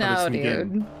fuck? No,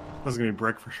 dude. That's gonna be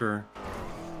Brick for sure.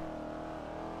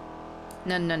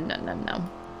 No.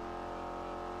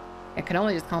 It can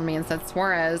only just call me and said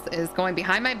Suarez is going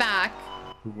behind my back.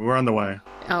 We're on the way.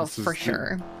 Oh, This is for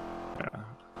sure. Yeah,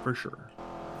 for sure.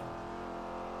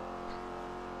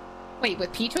 Wait,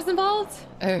 with Peach was involved?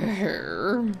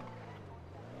 Oh,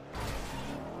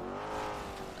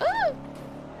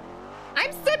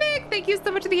 I'm Simic. Thank you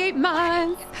so much for the 8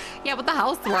 months. Yeah, what the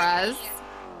hell, Suarez?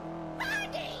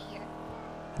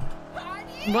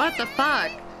 What the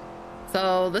fuck?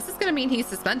 So this is gonna mean he's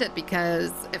suspended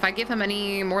because if I give him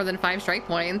any more than 5 strike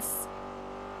points,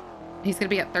 he's gonna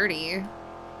be at 30.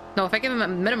 No, if I give him a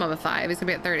minimum of 5, he's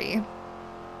gonna be at 30.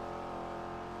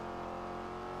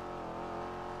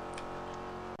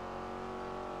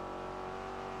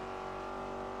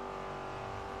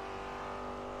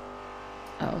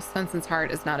 Oh, Spencen's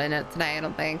heart is not in it today, I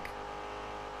don't think.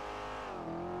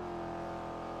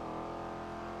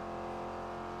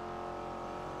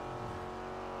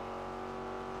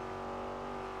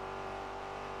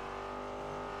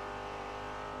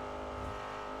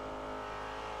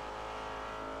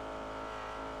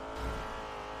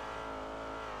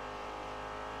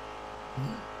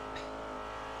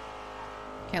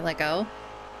 Can't let go.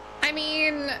 I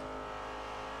mean,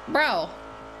 bro,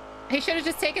 he should have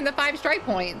just taken the 5 strike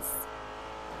points.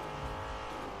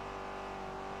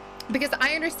 Because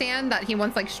I understand that he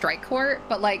wants like strike court,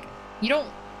 but like you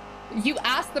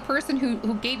ask the person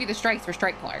who gave you the strikes for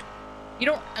strike court. You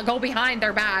don't go behind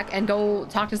their back and go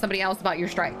talk to somebody else about your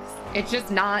strikes. It's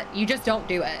just not, you just don't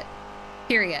do it.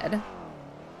 Period.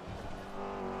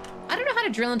 I don't know how to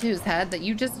drill into his head that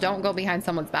you just don't go behind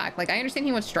someone's back. Like, I understand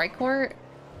he wants strike court,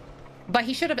 but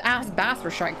he should have asked Bass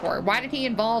for strike court. Why did he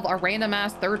involve a random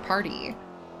ass third party?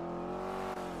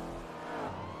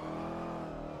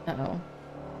 Uh-oh.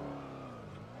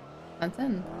 That's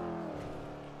in.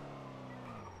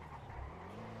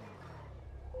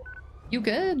 You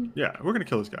good? Yeah, we're gonna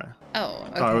kill this guy. Oh,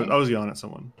 okay. I was yelling at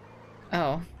someone.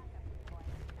 Oh.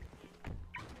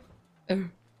 Oh.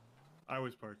 I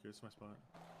always park here. It's my spot.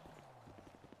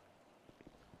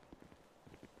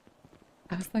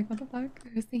 I was like, what the fuck?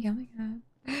 Who's he yelling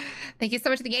at? Thank you so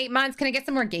much for the 8 months. Can I get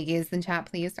some more gigas in chat,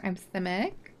 please? I'm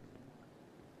Simic.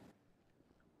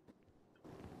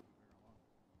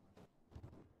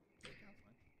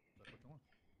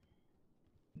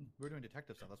 We're doing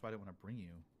detective stuff. That's why I didn't want to bring you,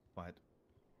 but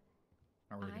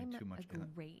not really doing too much. I'm a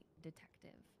great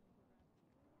detective.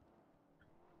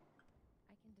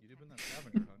 You did win that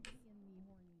scavenger hunt.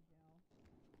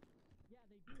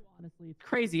 Honestly, it's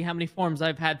crazy how many forms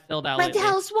I've had filled out. My lately.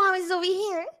 hell swam is over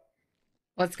here.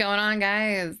 What's going on,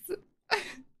 guys?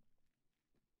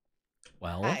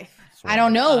 Well, I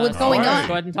don't know what's going on.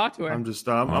 Go ahead and talk to her. I'm just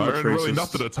I'm a There's really Tracy's-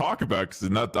 nothing to talk about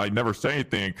because I never say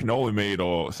anything. Cannoli made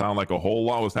sound like a whole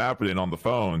lot was happening on the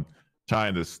phone,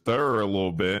 trying to stir a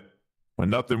little bit, but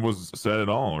nothing was said at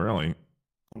all, really.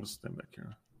 I'm just stand back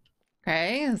here.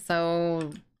 Okay,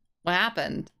 so what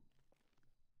happened?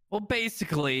 Well,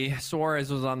 basically,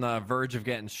 Suarez was on the verge of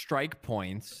getting strike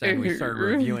points, and we started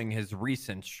reviewing his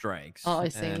recent strikes. Oh, I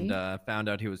see. And found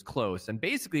out he was close. And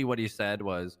basically what he said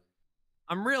was,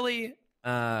 I'm really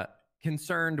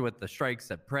concerned with the strikes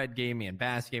that Pred gave me and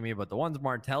Bass gave me, but the ones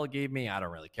Martell gave me, I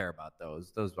don't really care about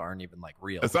those. Those aren't even like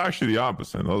real. It's actually the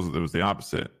opposite. It was the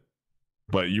opposite.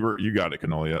 But you got it,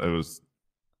 Cannoli.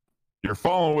 You're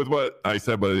following with what I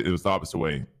said, but it was the opposite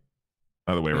way.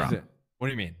 Other way around. What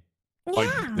do you mean? Like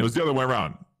it was the other way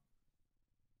around.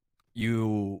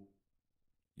 You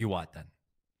what then?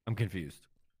 I'm confused.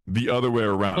 The other way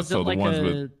around. Was So it like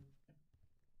the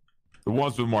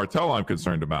ones with Martell I'm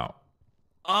concerned about.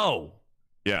 Oh.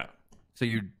 Yeah. So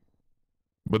you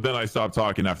But then I stopped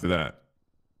talking after that.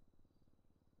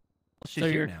 Well, she's So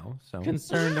here you're now. So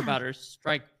concerned about her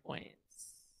strike points.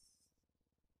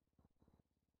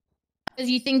 Does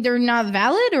you think they're not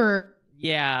valid or?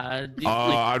 Yeah.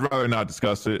 I'd rather not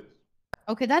discuss it.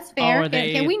 Okay, that's fair. are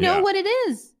they- Can we know Yeah. what it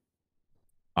is?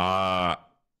 I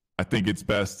think it's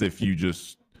best if you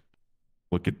just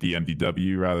look at the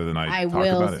MDW rather than I talk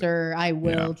will, about it. sir. I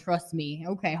will. Yeah. Trust me.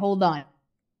 Okay, hold on.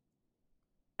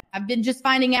 I've been just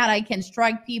finding out I can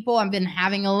strike people. I've been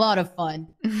having a lot of fun.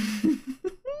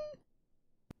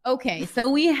 Okay, so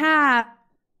we have.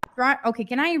 Okay,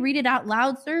 can I read it out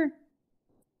loud, sir?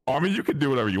 I mean, you can do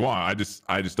whatever you want.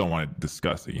 I just don't want to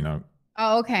discuss it.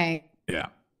 Oh, okay. Yeah.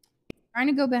 Trying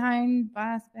to go behind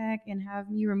Boss back and have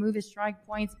me remove his strike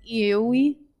points.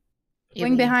 Ew.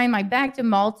 Going behind my back to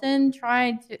Malton.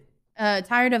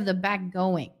 Tired of the back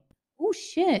going. Oh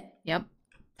shit. Yep.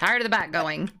 Tired of the back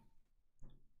going.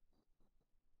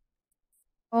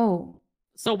 Oh.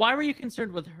 So why were you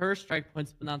concerned with her strike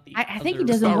points but not the I think he others?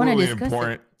 doesn't It's not want to really discuss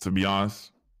important, to be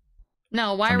honest.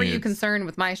 No, why I were mean, you it's- concerned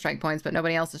with my strike points but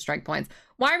nobody else's strike points?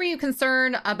 Why were you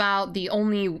concerned about the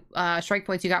only strike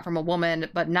points you got from a woman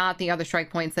but not the other strike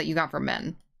points that you got from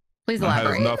men? Please That has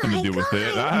elaborate. nothing to do with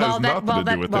it. That has nothing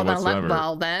to do with it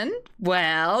whatsoever.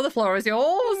 Well, the floor is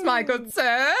yours, my good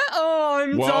sir. Oh,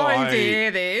 I'm Well, dying to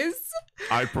hear this.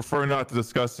 I prefer not to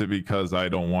discuss it because I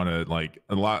don't want to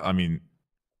a lot. I mean,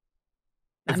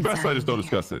 it's I'm best I sorry. just don't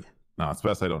discuss it. No, it's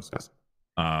best I don't discuss it.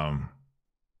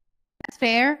 That's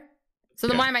fair. So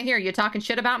then Yeah. why am I here? You talking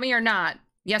shit about me or not?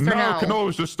 Yes or No, no? Canola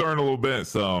was just stirring a little bit,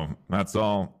 so that's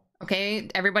all. Okay,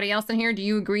 everybody else in here, do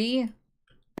you agree?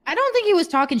 I don't think he was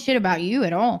talking shit about you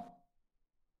at all.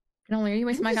 Canola, are you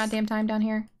wasting my goddamn time down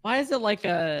here? Why is it like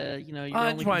a you're I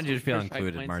only just wanted you to concerned feel with her strike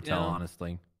included, points, Martell, you know?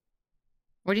 honestly.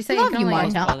 What'd you say? Love you, Canola?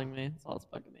 It's Martell. bothering me. It's all it's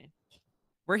bugging me.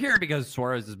 We're here because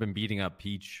Suarez has been beating up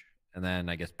Peach, and then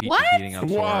I guess Peach What? is beating up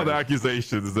Wild Suarez.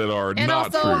 accusations that are And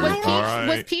not also, true. was Peach, all right?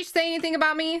 was Peach saying anything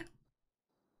about me?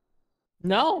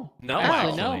 No. No,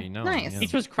 Actually, no. Nice. yeah.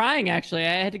 Peach was crying, actually.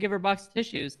 I had to give her a box of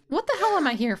tissues. What the hell am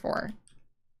I here for?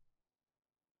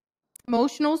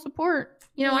 Emotional support.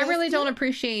 You know, I really don't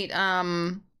appreciate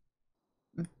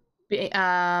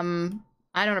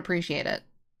I don't appreciate it.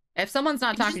 If someone's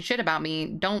not talking shit about me,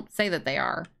 don't say that they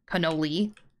are.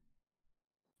 Cannoli.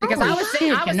 Because Holy I was shit,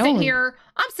 sitting cannoli. here,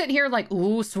 I'm sitting here like,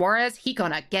 ooh, Suarez, he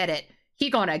gonna get it. He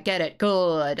gonna get it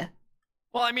good.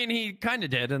 Well, I mean, he kind of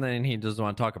did, and then he doesn't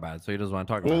want to talk about it, so he doesn't want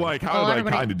to talk about Well, it. like how Well, did I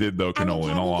everybody- kind of did though, Canola.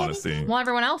 In all honesty, Well,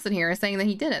 everyone else in here is saying that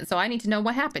he didn't, so I need to know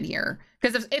what happened here.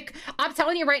 Because if I'm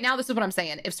telling you right now, this is what I'm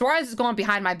saying. If Suarez is going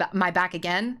behind my back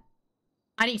again,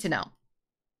 I need to know.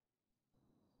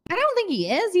 I don't think he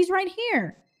is. He's right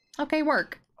here. Okay,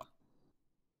 work.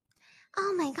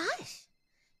 Oh my gosh.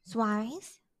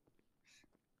 Suarez.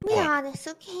 Be honest,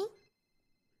 okay?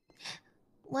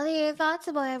 What are your thoughts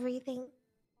about everything?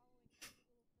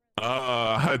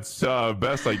 it's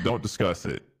best I don't discuss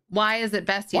it. Why is it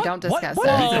best you don't discuss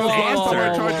Because it? last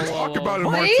time I tried to talk about it,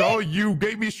 What? Marcel, you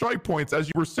gave me strike points as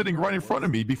you were sitting right in front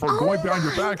of me before going behind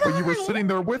your back, but you were sitting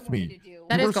there with me.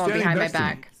 That You is were going standing behind my next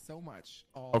to me.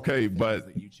 back. Okay, but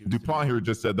DuPont here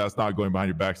just said that's not going behind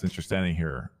your back since you're standing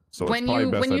here. So When it's probably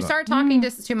you best when I you don't- start talking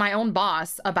to my own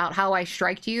boss about how I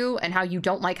striked you and how you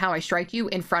don't like how I strike you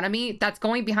in front of me, that's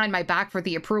going behind my back for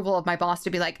the approval of my boss to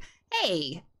be like,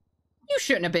 hey, you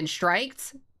shouldn't have been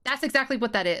striked. That's exactly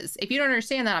what that is. If you don't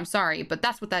understand that, I'm sorry, but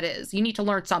that's what that is. You need to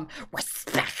learn some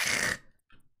respect.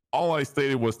 all I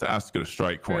stated was to ask you to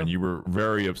strike court, and you were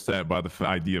very upset by the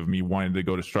idea of me wanting to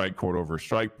go to strike court over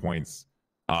strike points,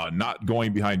 not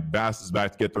going behind Bass's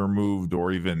back to get them removed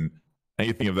or even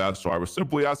anything of that sort. I was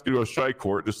simply asking you to go to strike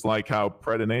court, just like how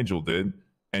Pred and Angel did,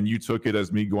 and you took it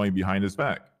as me going behind his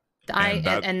back.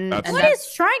 What is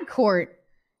strike court?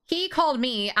 He called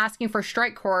me asking for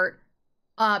strike court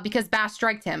because Bass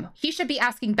striked him. He should be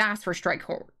asking Bass for strike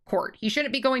court. He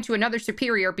shouldn't be going to another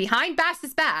superior behind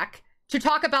Bass's back to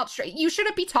talk about strike. You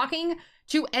shouldn't be talking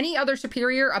to any other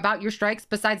superior about your strikes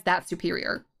besides that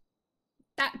superior.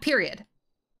 That period.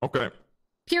 Okay.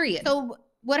 Period. So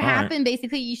what All right. happened?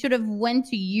 Basically, you should have went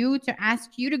to you to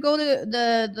ask you to go to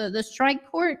the strike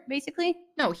court. Basically,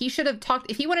 no. He should have talked.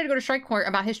 If he wanted to go to strike court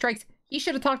about his strikes, he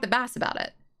should have talked to Bass about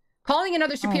it. Calling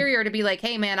another superior to be like,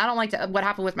 "Hey, man, I don't like what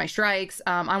happened with my strikes.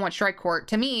 I want strike court."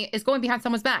 To me, is going behind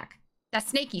someone's back. That's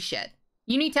snaky shit.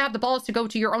 You need to have the balls to go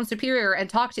to your own superior and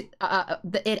talk to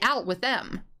it out with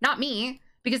them, not me.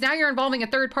 Because now you're involving a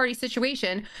third-party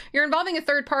situation. You're involving a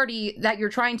third party that you're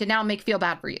trying to now make feel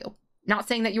bad for you. Not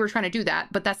saying that you were trying to do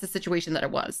that, but that's the situation that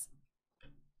it was.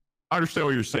 I understand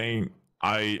what you're saying.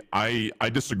 I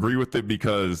disagree with it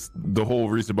because the whole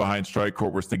reason behind strike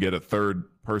court was to get a third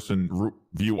person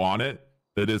view on it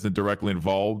that isn't directly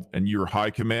involved, and you're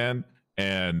high command.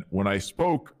 And when I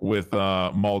spoke with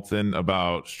Malton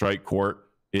about strike court,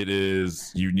 it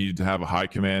is you needed to have a high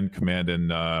command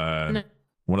and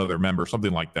one other member,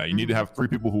 something like that. You need to have 3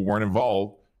 people who weren't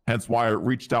involved. Hence why I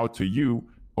reached out to you,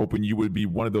 hoping you would be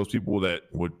one of those people that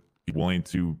would be willing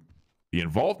to be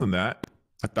involved in that.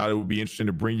 I thought it would be interesting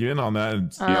to bring you in on that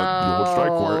and see how the whole strike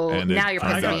court. And now you're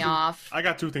pissing me off. I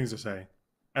got 2 things to say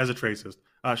as a Tracist.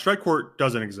 Strike court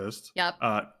doesn't exist. Yep.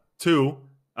 2,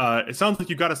 it sounds like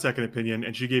you got a second opinion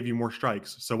and she gave you more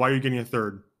strikes. So why are you getting a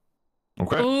third?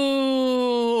 Okay. Ooh.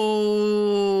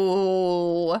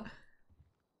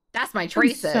 That's my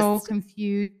Tracist. I'm so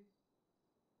confused.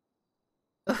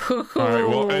 All right.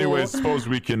 Well, anyways, suppose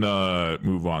we can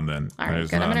move on then. All right,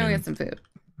 good. I'm gonna go get some food.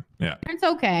 Yeah. It's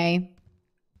okay.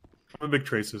 I'm a big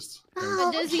Tracist.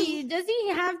 But does he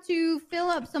have to fill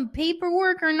up some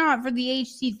paperwork or not for the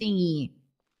HC thingy?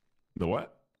 The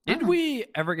what? Did we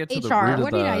ever get to the HR. root of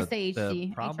What did I the say,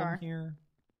 HC? problem HR. here?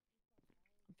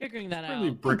 Figuring that Really,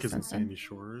 out. Brick isn't Sandy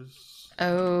Shores.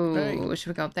 Oh, Hey. should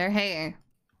we go up there? Hey.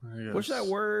 What's that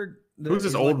word? Who's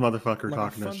this is old like- motherfucker like a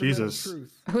talking to us? fundamental Jesus.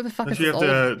 truth? Who the fuck Don't is you this have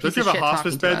old to? piece Don't you of have a shit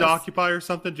hospice talking bed to us? occupy or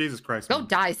something? Jesus Christ. Go man.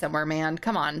 die somewhere, man.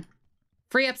 Come on.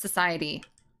 Free up society.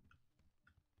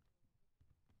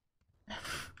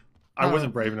 I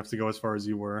wasn't brave enough to go as far as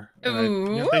you were. And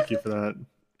Ooh. thank you for that.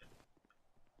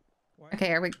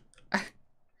 Okay, are we?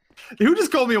 Who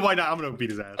just called me a white knight? I'm gonna beat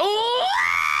his ass. What?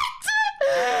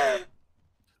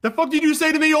 The fuck did you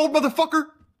say to me, old motherfucker?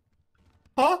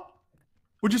 Huh?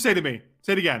 What'd you say to me?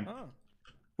 Say it again.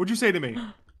 What'd you say to me?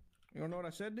 You don't know what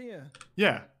I said to you?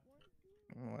 Yeah.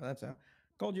 Oh, that's a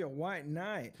called you a white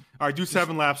knight. All right, do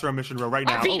 7 laps around Mission Row right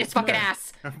now. I beat his fucking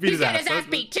ass. Beat He's got his ass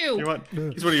beat too. You know what?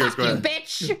 He's one of yours. Go You ahead.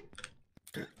 bitch.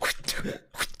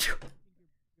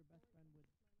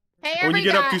 Hey, When you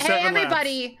get up to 7 laps.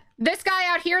 everybody. This guy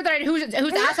out here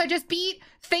whose ass I just beat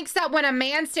thinks that when a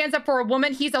man stands up for a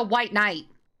woman, he's a white knight.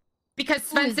 Because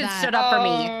Svensson stood up for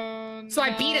me. So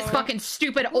I beat his fucking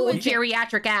stupid old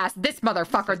geriatric ass. This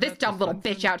motherfucker, this dumb little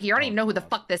bitch out here. I don't even know who the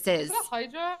fuck this is.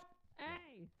 Hydra?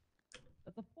 Hey,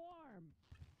 that's a farm.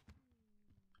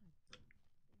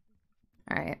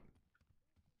 All right.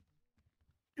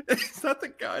 Is that the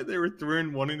guy they were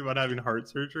throwing wanting about having heart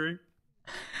surgery?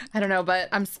 I don't know, but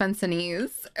I'm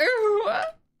Svensonese. Ooh.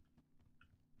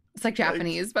 It's like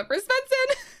Japanese, but for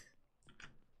Svensson.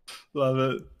 Love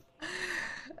it.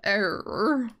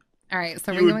 All right,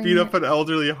 so You would beat up an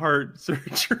elderly heart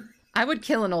surgery. I would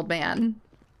kill an old man.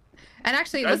 And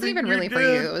actually, it I wasn't think even you really for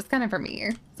did. you. It was kind of for me.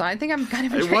 So I think I'm kind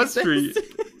of a It was for you.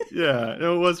 racist. Yeah,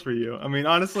 it was for you. I mean,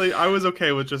 honestly, I was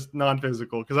okay with just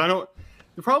non-physical because I don't.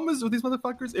 The problem is with these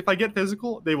motherfuckers. If I get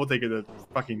physical, they will take it to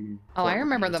fucking. Oh, I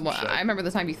remember the one. I remember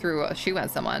the time you threw a shoe at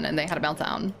someone and they had a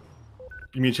meltdown.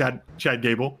 You mean Chad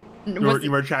Gable? You Was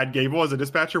remember Chad Gable as a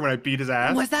dispatcher when I beat his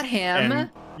ass? Was that him? And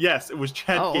yes, it was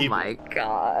Chad Oh Gable. my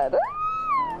god.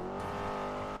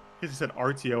 He just said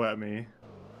RTO at me.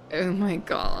 Oh my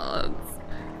god.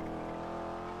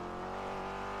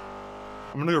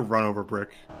 I'm gonna go run over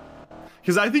Brick.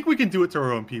 Because I think we can do it to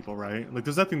our own people, right? Like,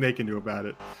 there's nothing they can do about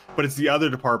it. But it's the other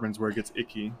departments where it gets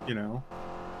icky, you know?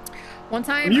 One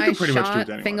time mean, you I can pretty much do shot it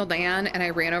to anyone. Fingal Dan and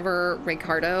I ran over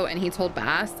Ricardo and he told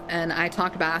Bass and I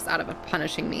talked Bass out of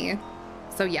punishing me.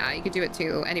 So yeah, you could do it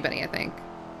to anybody, I think.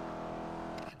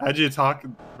 How'd you talk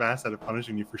Bass out of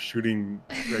punishing you for shooting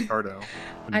Ricardo?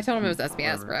 I told him it was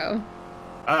SBS, bro.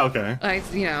 Oh, okay. I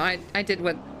did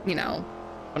what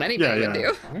what anybody would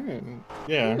do.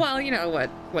 Yeah. Well, you know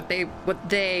what they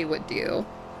would do.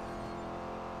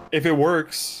 If it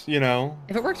works, you know.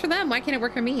 If it works for them, why can't it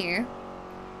work for me?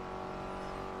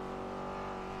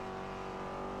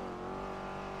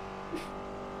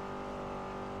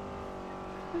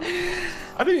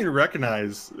 I didn't even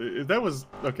recognize that was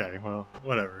okay. Well,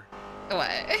 whatever.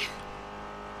 What?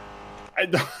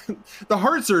 The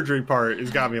heart surgery part has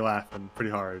got me laughing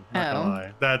pretty hard. Not gonna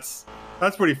lie. That's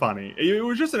pretty funny. If it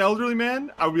was just an elderly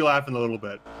man, I would be laughing a little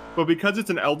bit. But because it's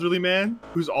an elderly man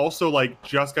who's also like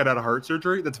just got out of heart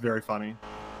surgery, that's very funny.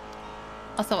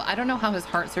 Also, I don't know how his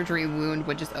heart surgery wound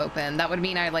would just open. That would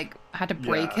mean I had to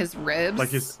break his ribs. Like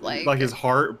his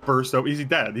heart burst open. He's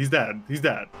dead. He's dead. He's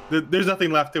dead. There's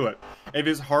nothing left to it. If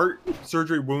his heart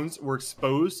surgery wounds were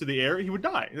exposed to the air, he would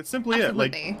die. That's simply it.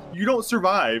 Like, you don't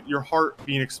survive your heart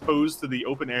being exposed to the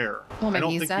open air. Well, I maybe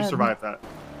don't he's think dead. you survive that.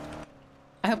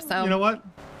 I hope so. You know what?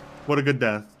 What a good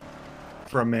death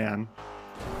for a man.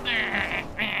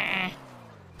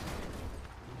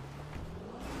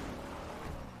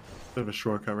 Bit of a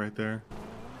shortcut right there.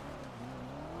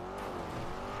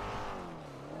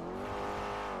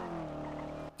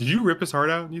 Did you rip his heart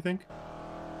out, you think?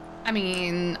 I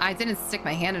mean, I didn't stick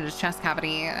my hand in his chest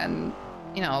cavity and,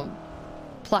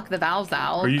 pluck the valves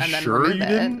out Are you and then sure remove you it.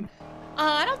 didn't?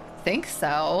 I don't think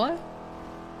so.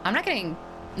 I'm not getting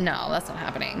No, that's not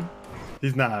happening.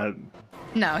 He's not.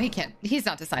 No, he can't. He's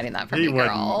not deciding that for He me, wouldn't.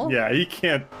 girl. Yeah, he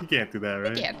can't. He can't do that,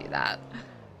 right? He can't do that.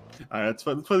 All right, let's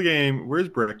play the game. Where's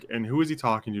Brick, and who is he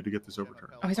talking to get this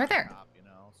overturned? Oh, he's right there.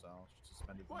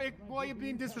 Why are you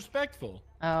being disrespectful?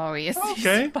 Oh, yes.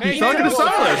 Okay, Hey, he's talking to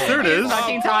Silas. There it is. He's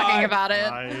fucking talking about it.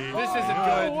 This isn't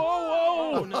good.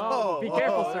 Oh, no. Be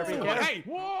careful, sir. Be careful. Hey,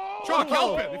 Chuck,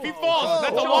 help him. If he falls,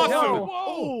 that's a lawsuit.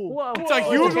 Whoa. It's a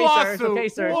huge lawsuit. Okay,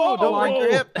 sir. Whoa, Don't mind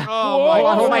your hip. Oh, Hold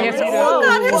on, hold my hands. Whoa.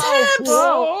 God, his hips.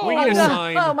 Whoa. We need a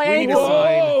sign. Oh, my We need a ankle.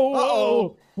 sign.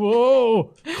 Uh-oh.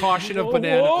 Whoa. Caution of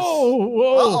bananas.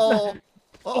 Uh-oh.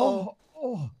 Oh,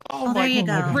 Oh, there you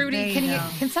go. Rudy,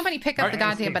 can somebody pick up the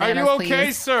goddamn bananas, Are you okay,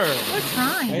 please? sir? What's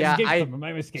wrong? Yeah,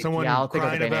 Someone I'll pick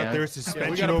up the crying about banana. their We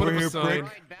suspension gotta put over up a here, sign.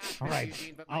 Brick. all right.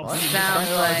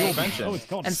 Sounds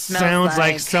like and smells Sounds like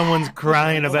like someone's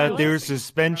crying about their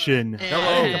suspension.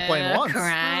 Hello, complain once.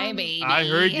 Cry, baby. I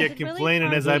heard you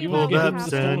complaining as I pulled up,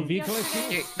 son.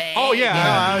 Oh, yeah. No,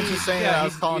 I was just saying Yeah, I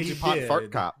was calling he you pot did.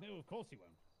 fart cop.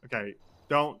 Okay,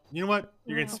 don't. You know what?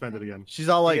 You're getting suspended again. She's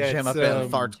all like Yeah, Jim it's, up in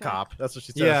fart cop. That's what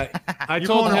she says. Yeah, I You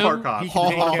told calling him her fart cop. he can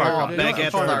take care of it. Big ass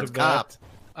I'm fart charged cop. of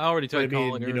I already that. But I tried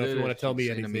calling mean, her. you know, if you want to tell me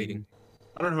She's in a anything. meeting.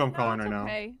 I don't know who I'm calling right That's now.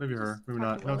 okay. Maybe her. Just Maybe talk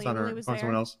not. to No, it's not Willie. her. Willie It's was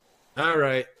someone there. else. All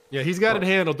right. Yeah, he's got it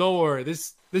handled. Don't worry.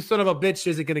 This son of a bitch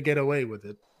isn't gonna get away with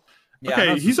it. Yeah, Okay,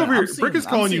 that's he's the over thing. here. Brick is I'm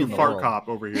calling you seeing the fart world. cop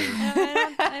over here.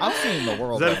 I'm seeing the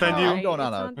world. Does that right offend now. you? I'm going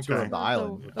on a Okay. tour of the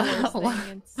island. That's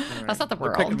not the They're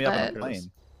world. picking me up in a but-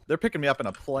 plane. They're picking me up in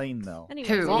a plane though. Who? He's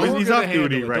We're off gonna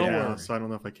duty handle it, right don't now, worry. so I don't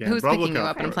know if I can. Who's but I'll picking look you out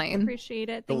up in a for it. plane? Appreciate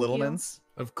it. The Thank you. Littlemans.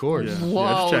 Of course. Yeah. just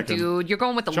Whoa, checking. dude, you're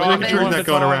going with the Chuck, little Make you sure want he's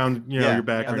bit. not going fuck? around, Yeah. your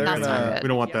back And or they're anything. gonna- We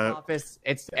don't want BTF that. Office.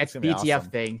 It's That's gonna be BTF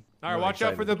awesome. thing. All right, Really watch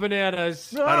out for the excited.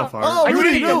 bananas. I don't fart. I just Rudy,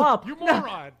 picked him no. up. You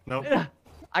moron. No,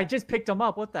 I just picked him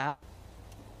up. What the hell?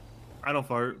 I don't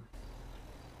fart.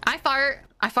 I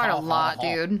fart a lot,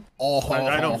 dude.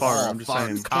 I don't fart. I'm just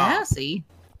saying. Cassie.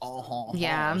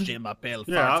 Yeah.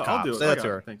 Yeah, I'll do it. Say that I to got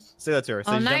her. it. Thanks. Say that to her.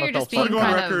 Oh, now you're just being I'm going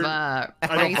kind on record. of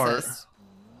I don't fart. racist.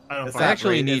 I don't It's fart.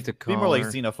 actually actually need to be more call like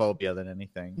her. xenophobia than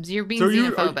anything. You're being So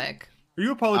you- xenophobic. Are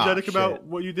you apologetic Oh, about shit.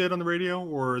 what you did on the radio,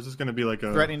 or is this going to be like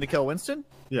a Threatening to kill Winston?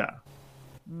 Yeah,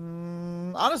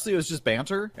 Honestly, it was just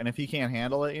banter, and if he can't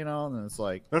handle it, then it's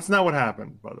like, that's not what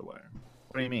happened, by the way.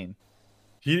 what do you mean?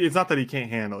 It's not that he can't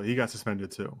handle it. He got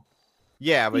suspended too.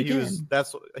 Yeah, but He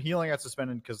he only got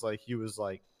suspended because he was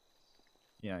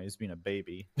he's being a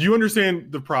baby. Do you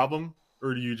understand the problem, or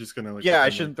are you just going to like? Yeah, I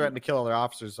pretend shouldn't like- threaten to kill other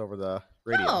officers over the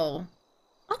radio. Oh,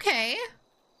 okay.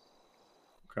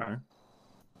 Okay.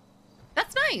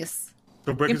 That's nice.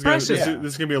 So Brick is going to. Impressive.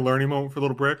 This is going to be a learning moment for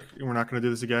little Brick, and we're not going to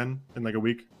do this again in like a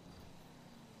week.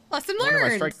 Lesson I wonder my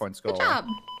learned. strike points go Good away. job.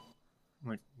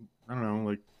 Like I don't know,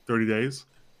 like 30 days.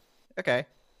 Okay.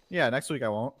 Yeah, next week I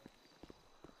won't.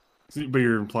 But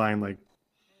you're implying like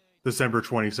December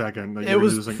 22nd. Like, It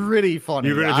was pretty funny.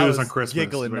 You're going to I do this was on Christmas. is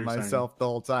giggling what to you're saying. myself the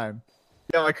whole time.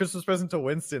 Yeah, my Christmas present to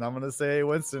Winston. I'm gonna say, hey,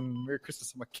 Winston, Merry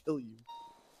Christmas. I'm gonna kill you.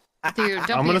 Dude,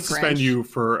 don't I'm be going a to suspend Grinch. you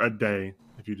for a day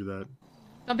if you do that.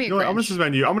 Don't be a You know what? I'm going Grinch. to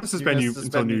suspend you. I'm going to suspend you You're gonna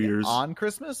until suspend New me Year's. on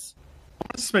Christmas. I'm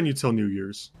going to suspend you till New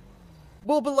Year's.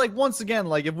 Well, but once again,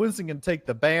 if Winston can take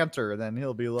the banter, then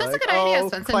he'll be like, That's a good idea, oh,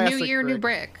 Spencer. classic New year, new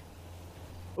Brick. brick.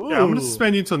 Yeah, I'm going to Ooh.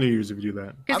 suspend you until New Year's if you do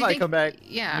that. I might come back.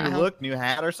 Yeah. New look, new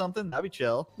hat or something. That'd be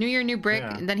chill. New year, new brick.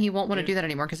 Yeah. And then he won't want to do that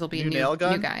anymore because he'll be a New new, nail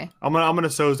gun? new guy. I'm gonna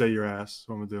Soze your ass. That's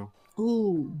what I'm going to do.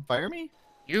 Ooh, fire me?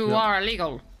 You Yep. are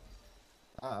illegal.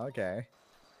 Oh, okay.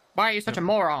 Why are you such a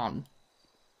moron?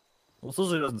 Well,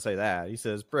 Susie doesn't say that. He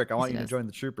says, Brick, I want he you to does. join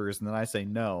the troopers, and then I say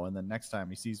no, and then next time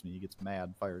he sees me, he gets mad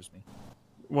and fires me.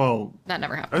 Well, That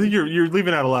never I happened. think you're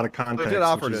leaving out a lot of context. did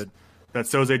offer which is to- that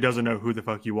Soze doesn't know who the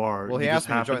fuck you are. Well, he You asked just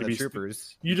me to happen join the be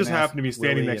troopers. You You just can happen to be ask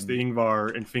standing Willie next to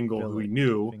Ingvar and Fingal, who he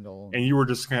knew, Fingal. and you were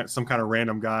just some kind of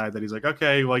random guy that he's like,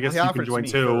 okay, well, I guess he you offered can it to join me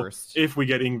too first. if we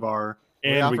get Ingvar he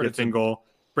and we offered get it to- Fingal.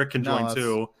 Brick can No, join that's-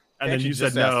 too. And he then actually you said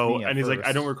just asked no, me at and he's like, I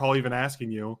first. don't recall even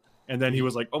asking you. And then he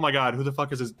was like, oh my god, who the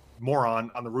fuck is this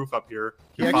moron on the roof up here?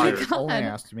 He You're actually fired. only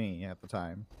asked me at the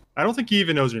time. I don't think he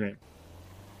even knows your name.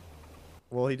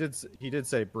 Well, he did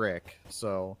say Brick,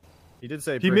 so he did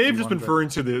say He Brick, may have you just been wanted to-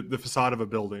 referring to the facade of a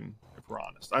building, if we're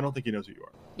honest. I don't think he knows who you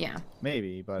are. Yeah.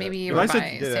 Maybe, but Maybe you If were I by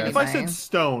said, Sadie if I saying. said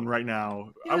stone right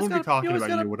now, I wouldn't be talking about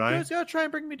you, would I? You always gotta try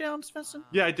and bring me down, Svensson.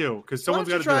 Yeah, I do, because Why someone's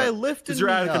don't got you to try do it. lifting Because you're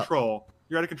out me of up? control.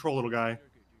 You're out of control, little guy.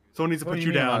 Someone needs to What put do you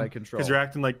you mean down out of control? because you're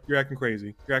acting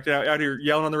crazy. You're acting out here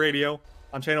yelling on the radio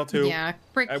on channel 2. Yeah,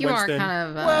 Brick, at you are Winston, kind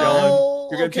of. Well,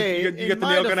 You're okay, you get in the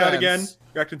my nail gun out again. defense-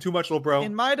 You're acting too much, little bro.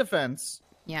 In my defense,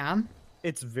 Yeah.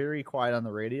 it's very quiet on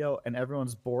the radio, and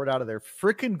everyone's bored out of their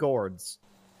freaking gourds.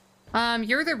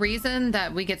 You're the reason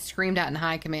that we get screamed at in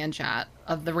high command chat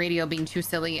of the radio being too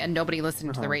silly and nobody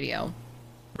listening to the radio.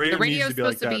 Radio The radio's needs to be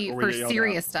like supposed to that, be or we for get yelled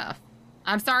serious at. stuff.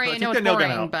 I'm sorry, I Take know that it's nail gun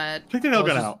boring, out. but Take the nail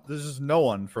gun out. There's just no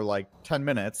one for like 10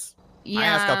 minutes. I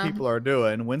ask how Yeah. people are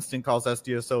doing. Winston calls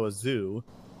SDSO a zoo,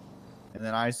 and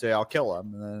then I say I'll kill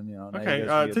him, and then now Okay, you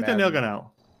guys get take that mad nail at me. gun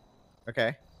out.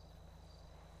 Okay.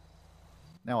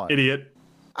 Now what? Idiot.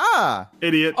 Ah,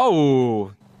 idiot. Oh,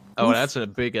 Oof. that's a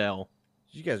big L.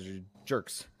 You guys are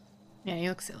jerks. Yeah, you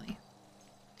look silly.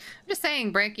 I'm just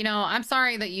saying, Brick, I'm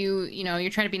sorry that you're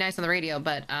trying to be nice on the radio,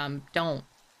 but don't.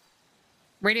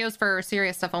 Radio's for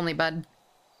serious stuff only, bud.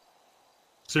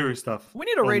 Serious stuff. We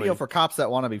need a radio only. for cops that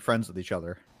want to be friends with each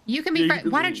other. You can be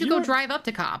why don't you go drive up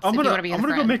to cops if you want to be a I'm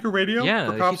gonna friend? go make a radio Yeah,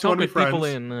 for if cops you who want to talk be with people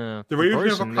friends. in, The radio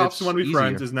person, for cops who it's want to be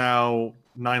friends easier. is now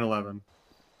 911.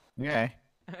 Okay.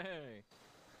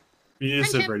 You need a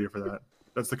civ Friendship. radio for that.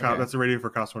 That's the cop. Okay. That's the radio for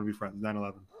cops who want to be friends.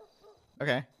 911.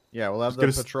 Okay. Yeah, we'll have Just the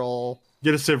get a- patrol.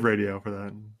 Get a civ radio for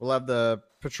that. We'll have the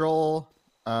patrol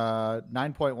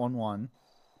 9.11.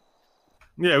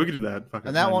 Yeah, we could do that. Fuck it,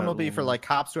 And that one will 911. be for like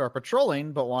cops who are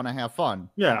patrolling but want to have fun.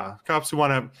 Yeah, cops who want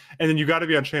to have, and then you got to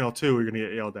be on channel 2. Or you're gonna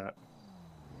get yelled at.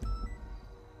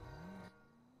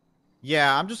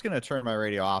 Yeah, I'm just gonna turn my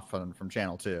radio off from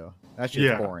channel 2. That shit's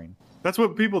Yeah. boring. That's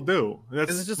what people do. That's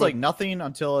 'Cause it's just what- like nothing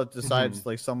until it decides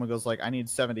like someone goes like I need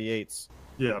 78s.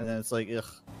 Yeah. And then it's like ugh.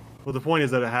 Well, the point is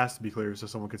that it has to be clear, so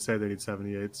someone could say they need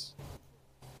 78s.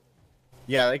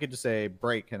 Yeah, they could just say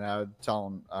break, and I would tell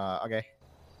them, okay.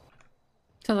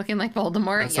 To looking like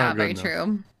Voldemort? That's Yeah, not very good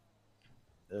true.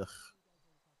 Ugh.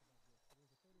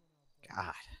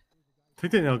 God.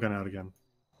 Take that nail gun out again.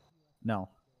 No.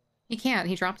 He can't.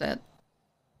 He dropped it.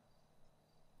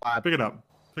 Pick it up.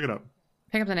 Pick it up.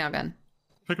 Pick up the nail gun.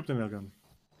 Pick up the nail gun.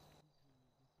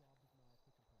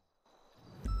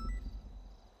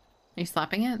 Are you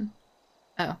slapping it?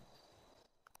 Oh.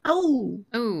 Oh.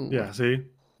 Ooh. Yeah. See.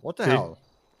 What the See? hell?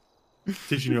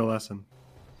 Teaching you a lesson.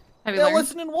 Have you Yeah, learned?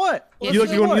 listening what? You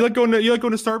like going? You like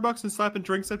going to Starbucks and slapping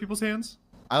drinks at people's hands?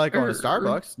 I like going to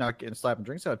Starbucks, not getting slapping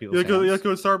drinks out of You people's like, go, hands. you like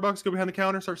go to Starbucks, go behind the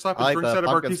counter, start slapping I like drinks the out of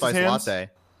pumpkin Bartista's spice hands? latte.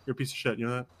 You're a piece of shit. You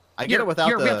know that? I get it without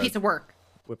You're a real the piece of work.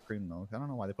 whipped cream milk. I don't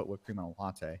know why they put whipped cream on a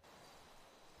latte.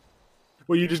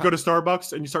 Well, you just go to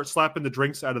Starbucks and you start slapping the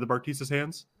drinks out of the Bartista's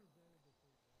hands.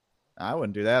 I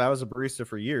wouldn't do that. I was a barista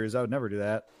for years. I would never do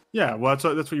that. Yeah, well, that's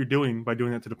what you're doing by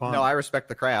doing that to the pond. No, I respect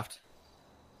the craft.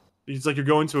 It's like you're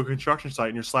going to a construction site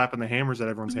and you're slapping the hammers at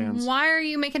everyone's hands. Why are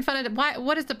you making fun of it?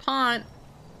 What is DuPont?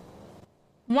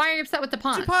 Why are you upset with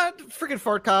DuPont? DuPont, freaking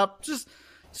fart cop,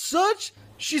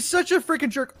 she's such a freaking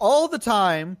jerk all the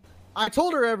time. I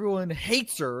told her everyone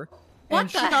hates her. What and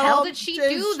the she got hell all did she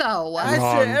pissed. do, though? I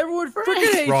said everyone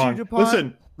freaking hates Wrong. you, DuPont.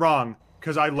 Listen, wrong.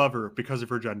 Because I love her because of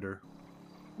her gender.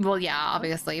 Well, yeah,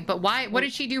 obviously. But why? What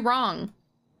did she do wrong?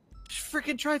 She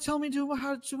freaking tried to tell me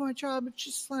how to do my job. It's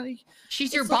just like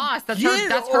She's your it's like, boss. That's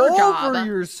get her over job.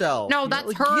 yourself. No, You know, that's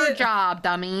like, her get- job,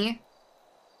 dummy.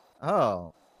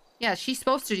 Oh, Yeah, she's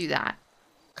supposed to do that.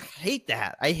 I hate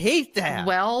that. I hate that.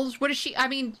 Well, what is she? I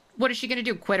mean, what is she gonna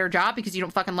do? Quit her job because you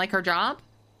don't fucking like her job?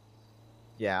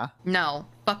 Yeah. No,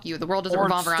 fuck you. The world doesn't Or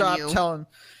revolve around stop you. telling.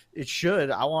 It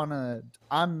should.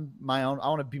 I'm my own. I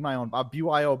want to be my own.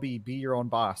 BYOB. Be your own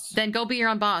boss. Then go be your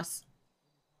own boss.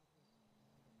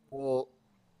 Well,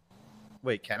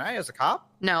 wait. Can I as a cop?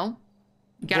 No,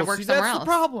 you gotta Well, work see, somewhere that's else. the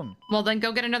problem. Well, then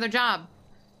go get another job.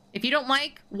 If you don't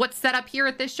like what's set up here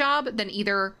at this job, then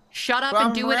either shut up But and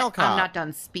I'm a do it. rail cop. I'm not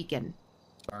done speaking.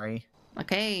 Sorry.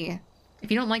 Okay. If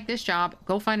you don't like this job,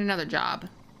 go find another job.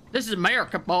 This is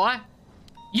America, boy.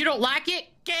 You don't like it?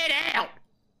 Get out.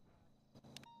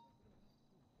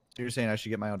 So you're saying I should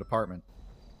get my own department?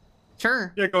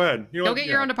 Sure. Yeah, go ahead. You know Go what? get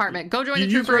your Yeah. own department. Go join the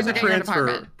You've troopers tried and to get your own transfer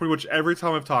department. pretty much every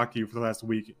time I've talked to you for the last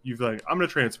week. You've been like, I'm going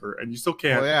to transfer, and you still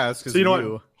can't. Well, yeah, it's 'cause so you know of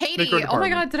you. what? Haiti. Make your Oh my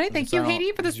department. god, did I thank you,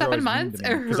 Haiti, for the 7 months?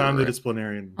 Because I'm the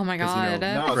disciplinarian. Oh my 'Cause, you know,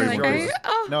 god. No, Great it's words. yours.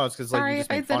 Oh, No, it's because like sorry you just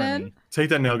if I make fun of didn't. me. Take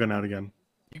that nail gun out again.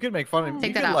 You can make fun of me. Take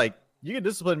You that can out. like you can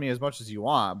discipline me as much as you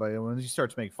want, but when you start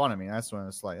to make fun of me, that's when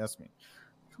it's like that's me.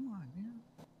 Come on, man.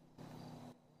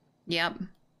 Yep.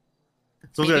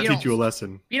 So I'm If going you to teach you a don't-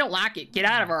 lesson. If you don't like it, get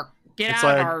out of our It's of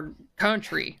like- our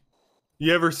country.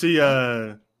 You ever see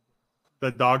that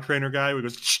dog trainer guy who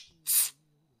goes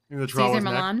in the Caesar chihuahua's neck?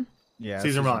 Milan. Yeah, Caesar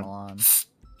Caesar Milan. Milan.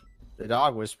 The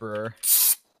dog whisperer.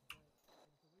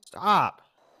 Stop.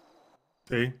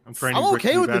 See, I'm training. I'm Rick to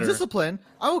okay be with the better. discipline.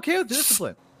 I'm okay with the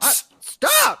discipline.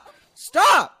 Stop!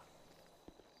 Stop!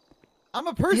 I'm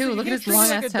a person. Ew, You look at can't his treat me like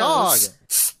a long-ass dog.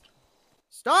 toes.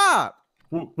 Stop!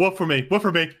 What for me? What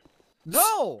for me?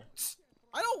 No!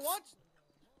 I don't want.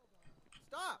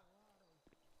 Stop!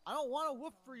 I don't want to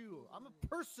woof for you. I'm a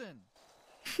person.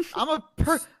 I'm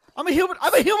a human.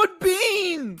 I'm a human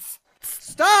being.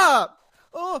 Stop.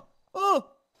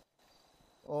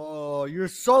 Oh, you're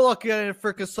so lucky I didn't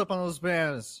freaking slip on those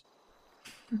bananas.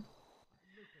 You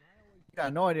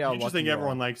got no idea how You just lucky think you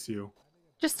everyone are. likes you.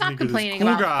 Just stop You think 'cause this complaining cool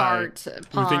about guy,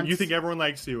 fart you think everyone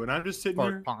likes you, and I'm just sitting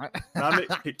here. And I'm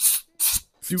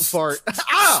You fart.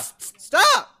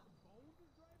 Stop!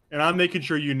 And I'm making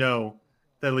sure you know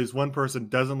that at least one person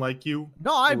doesn't like you.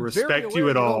 No, I or respect very you aware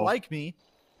at you all. don't like me.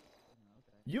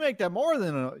 You make that more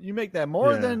than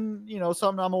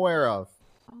something I'm aware of.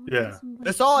 Yeah.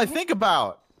 That's all I think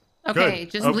about. Okay,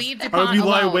 Good. just Hope- leave I hope DuPont you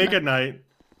lie alone. awake at night.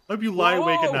 I hope you lie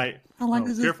awake at night. How long Oh,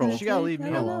 is this careful. gonna She gotta leave me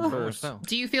take? I don't alone know. first.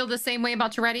 Do you feel the same way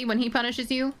about Toretti when he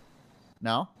punishes you?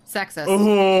 No. Sexist.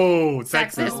 Oh,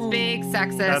 Sexist. Big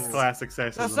sexist. That's classic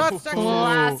sexism. That's not sexist.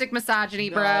 Classic misogyny,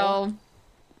 bro. No.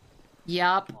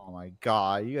 Yup. Oh my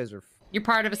god, you guys are. You're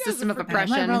part of a system of My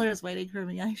oppression. brother's waiting for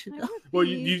me. I should go. Well,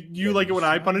 you like it when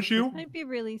I punish you? I'd be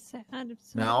really sad if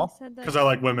No, somebody said that. because I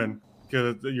like women.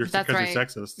 Because you're That's you're right.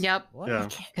 sexist. Yep. Yeah.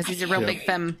 Because he's a real big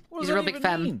femme. He's a real big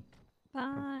femme.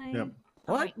 Bye. Yep.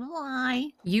 What?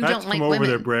 Why? You That's don't like come over women.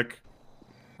 there, Brick.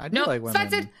 I do No, like women.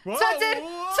 Svensson! Svensson!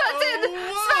 Svensson!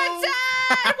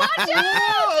 Watch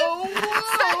out!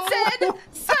 Svensson!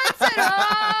 Svensson!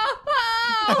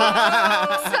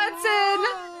 Oh! Svensson!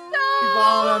 Keep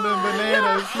falling on them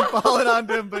bananas. Keep falling on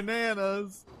them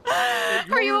bananas.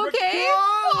 Are you okay?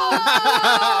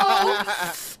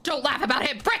 Oh! Don't laugh about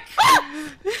him, Brick!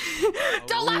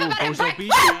 Don't laugh about him, Brick!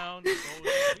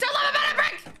 Don't laugh about him,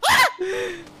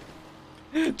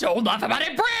 Brick! Don't laugh about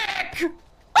it, Brick!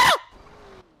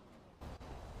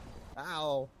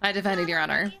 Ow. I defended your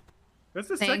honor. That's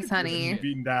the Thanks, second person honey. you've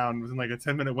beaten down within like a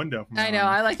 10-minute window. From I now know,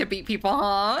 on. I like to beat people,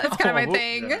 huh? It's kind of my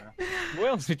thing. Yeah. What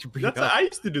else did you beat That's, up? I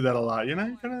used to do that a lot, you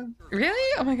know? Kind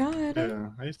Really? Oh my god. of. Yeah,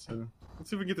 I used to. Let's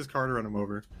see if we can get this car to run him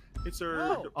over. Hey,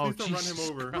 sir, please don't run him Jesus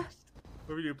over. Christ.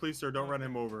 Whatever you do, please, sir, don't run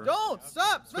him over. Don't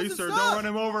stop. Please, Spencer, sir, stop. don't run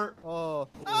him over. Oh.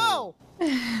 Ow.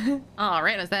 Oh,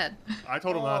 right, I said. I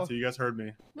told him not to. You guys heard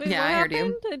me. Wait, Yeah, what I heard you.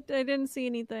 happened? I didn't see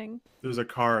anything. There's a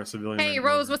car, a civilian. Hey, ran him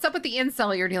Rose, over. what's up with the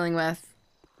incel you're dealing with?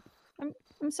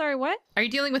 I'm sorry. What? Are you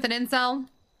dealing with an incel?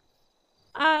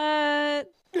 Are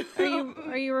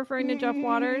you referring to Jeff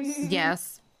Waters?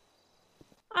 Yes.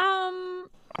 I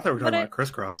thought we were talking about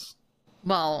crisscross.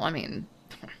 Well, I mean,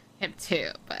 him too,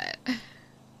 but...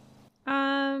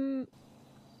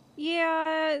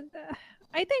 Yeah,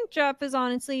 I think Jeff is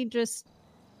honestly just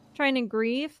trying to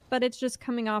grieve, but it's just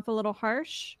coming off a little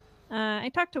harsh.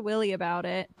 I talked to Willie about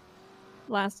it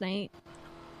last night.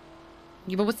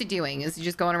 Yeah, but what's he doing? Is he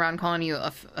just going around calling you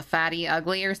a fatty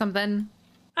ugly or something?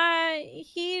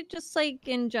 He just like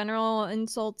in general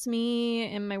insults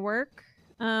me in my work.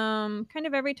 Kind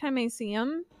of every time I see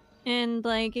him. And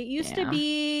like it used to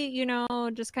be, you know,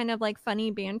 just kind of like funny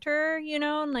banter, you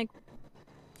know, and like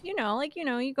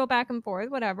you go back and forth,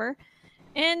 whatever.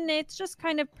 And it's just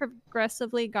kind of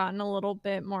progressively gotten a little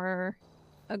bit more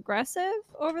aggressive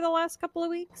over the last couple of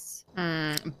weeks.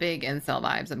 Big incel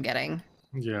vibes I'm getting.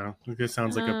 Yeah, it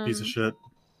sounds like a piece of shit.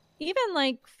 Even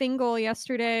like Fingal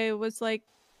yesterday was like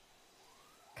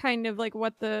kind of like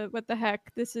what the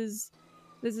heck, this is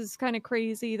kind of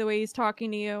crazy the way he's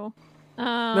talking to you.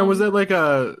 Now, was that like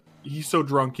a he's so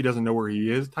drunk he doesn't know where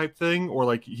he is type thing, or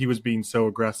like he was being so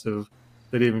aggressive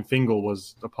that even Fingal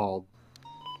was appalled?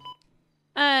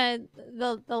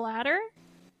 The latter?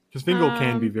 Because Fingal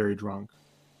can be very drunk.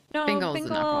 No, Fingal's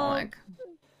an alcoholic.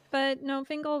 But no,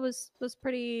 Fingal was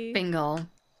pretty Fingal.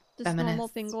 just Feminist. normal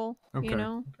Fingal, Okay, you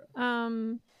know.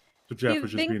 So Jeff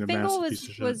was just being a Fingal massive piece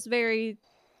of shit. was very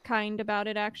kind about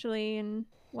it actually, and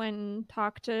when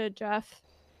talked to Jeff.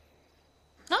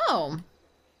 Oh.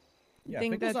 Yeah,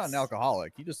 think Finkel's not that's- an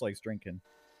alcoholic. He just likes drinking.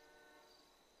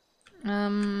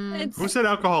 Who said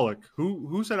alcoholic?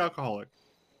 Who said alcoholic?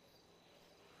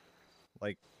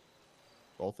 Like,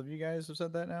 both of you guys have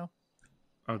said that now?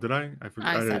 Oh, did I? I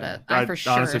forgot. I said didn't- it. I for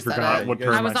sure honestly said forgot it. what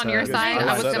term I was on your said. side.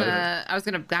 I I was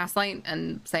gonna gaslight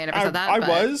and say I never said that. I but...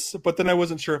 was, but then I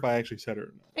wasn't sure if I actually said it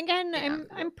or not. Again,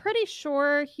 I'm pretty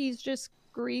sure he's just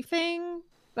griefing,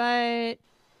 but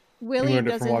You Willie learned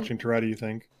it from doesn't. watching Toretti, you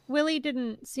think? Willie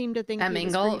didn't seem to think he was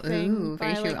Mingle? griefing Ooh, by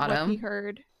very true, like, what Otto. he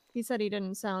heard. He said it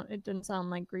didn't sound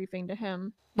like griefing to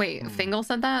him. Wait, Fingal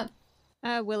said that?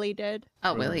 Willie did.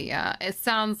 Oh, Willie, yeah. It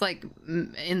sounds like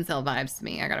incel vibes to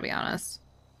me, I gotta be honest.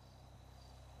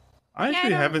 I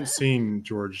actually haven't seen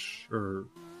George or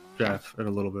Jeff in a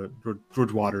little bit.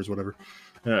 George Waters, whatever.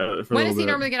 For a When little does he bit.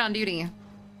 normally get on duty?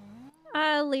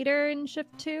 Later in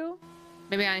shift 2.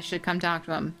 Maybe I should come talk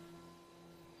to him.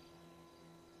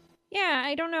 Yeah,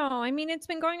 I don't know. I mean, it's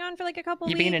been going on for like a couple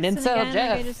You weeks. being an and incel,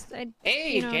 again, Jeff?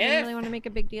 Hey, Jeff. didn't really want to make a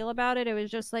big deal about it. It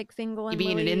was just like Fingal and You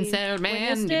being an Lily incel, man?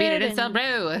 witnessed You being an it, incel, and,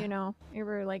 bro? You know, we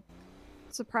were like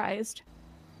surprised.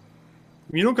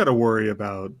 You don't got to worry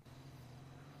about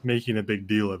making a big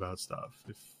deal about stuff.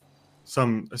 If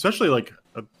some, especially like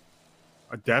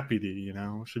a deputy, you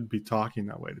know, should be talking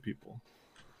that way to people.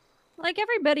 Like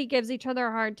everybody gives each other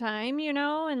a hard time, you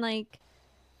know, and like,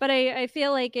 but I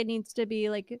feel like it needs to be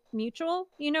like mutual.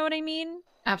 You know what I mean?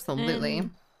 Absolutely.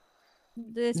 And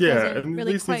this Yeah, doesn't and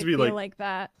really this needs quite to be feel like- like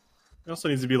that. It also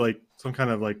needs to be like some kind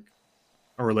of like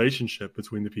a relationship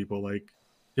between the people. Like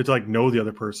you have to like know the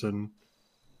other person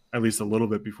at least a little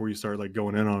bit before you start like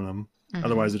going in on them. Mhm.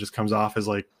 Otherwise, it just comes off as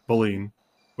like bullying,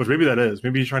 which maybe that is.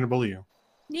 Maybe he's trying to bully you.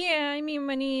 Yeah, I mean,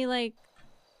 when he like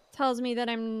tells me that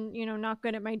I'm, you know, not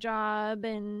good at my job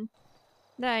and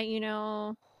that, you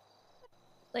know,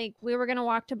 like we were gonna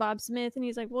walk to Bob Smith and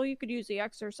he's like, well, you could use the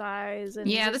exercise. And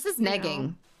Yeah, just, this is you know.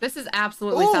 negging. This is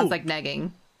absolutely Ooh. sounds like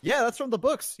negging. Yeah, that's from the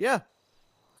books. Yeah.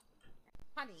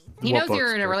 He knows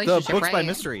you're in a relationship, The books by right?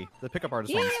 Mystery, the pickup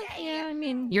artist Yeah, ones. yeah, I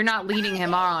mean, You're not leading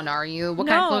him on, are you? What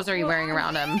kind of No, clothes are you well- wearing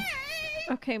around him?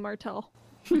 okay, Martell.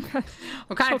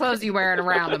 What kind of clothes are you wearing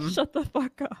around him? Shut the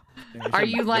fuck up. Are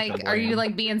you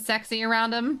like being sexy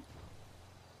around him?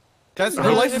 Guys, her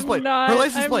No, license I'm plate. not. Her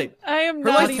license I'm- plate. I am Her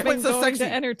not license even plate says going sexy.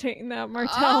 to entertain that,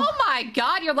 Martell. Oh my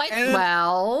god, you're like, And-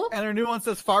 well. And her new one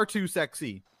says far too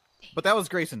sexy. But that was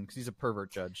Grayson because he's a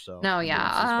pervert judge. So No, maybe it's his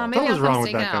yeah. fault. Maybe What was I'm wrong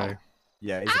with mistaken that out. guy?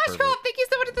 Yeah, he's a pervert. Ashcroft, thank you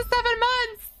so much for the 7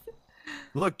 months.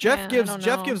 Look, Jeff Yeah, I gives don't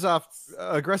Jeff know. gives off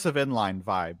aggressive inline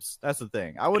vibes. That's the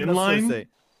thing. I wouldn't necessarily Inline? say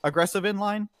aggressive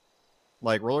inline,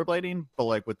 like rollerblading, but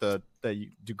like with that you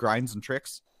do grinds and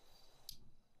tricks.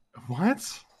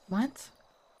 What? What?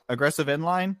 Aggressive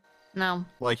inline, No.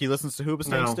 like he listens to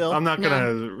Hoobastank No, still. I'm not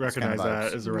gonna No. recognize It's kind of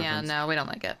that vibes. as a Yeah, reference. no, we don't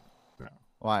like it.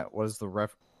 Why? What is the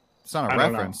ref? It's not a I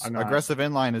don't know. reference. I'm not- Aggressive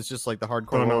inline is just like the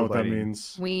hardcore Don't know what that rollerblading.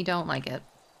 means. We don't like it.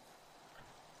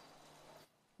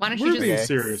 Why don't We're you just being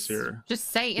serious here. just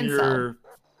say incel? You're-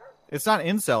 It's not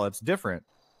incel. It's different.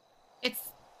 It's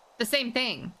the same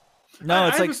thing. No, I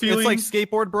it's have like a feeling- it's like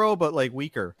skateboard bro, but like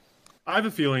weaker. I have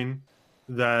a feeling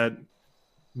that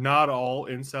not all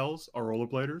incels are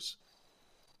rollerbladers,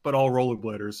 but all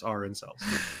rollerbladers are incels.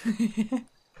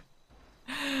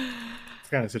 It's the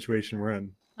kind of situation we're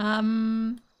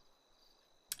in.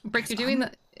 Bricks, you're doing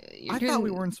the. I thought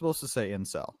we weren't supposed to say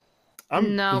incel.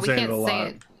 I'm No, been we saying can't it a say lot.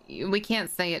 it. We can't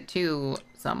say it to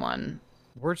someone.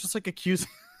 We're just like accusing.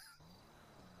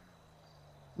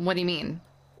 What do you mean?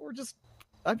 We're just.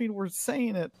 I mean, we're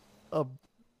saying it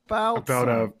about About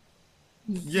a some-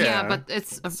 Yeah, but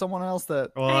it's someone else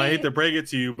that. Well, I hate to break it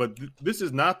to you, but this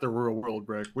is not the real world,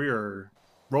 Brick. We are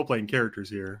role-playing characters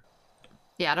here.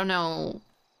 Yeah, I don't know.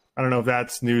 I don't know if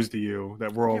that's news to you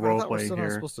that we're all Yeah, but I thought we're role-playing still not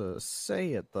here. supposed to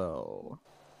say it though.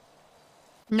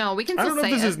 No, we can I still don't know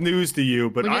say if this it. is news to you,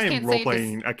 but We just I am can't say it 'cause-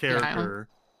 role-playing a yeah, I don't- character,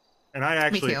 and I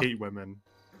actually too. hate women.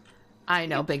 I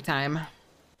know, big time.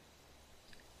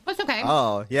 But it's okay.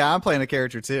 Oh yeah, I'm playing a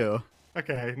character too.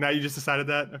 Okay, now you just decided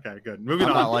that? Okay, good. Moving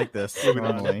I'm on. not like this Moving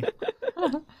on. normally.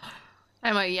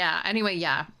 Anyway,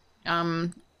 yeah.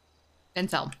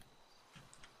 Intel.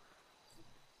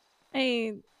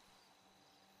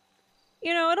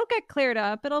 You know, it'll get cleared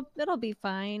up. It'll be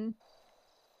fine.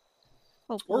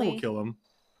 Or Hopefully. we'll kill him.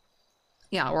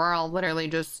 Yeah, or I'll literally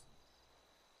just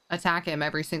attack him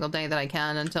every single day that I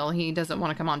can until he doesn't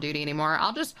want to come on duty anymore.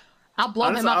 I'll blow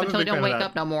Honestly, him up I'm a until he big don't fan of wake that.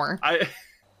 up no more.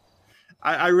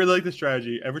 I really like the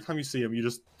strategy. Every time you see him, you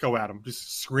just go at him.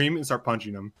 Just scream and start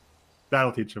punching him.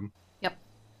 That'll teach him. Yep.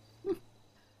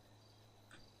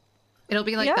 It'll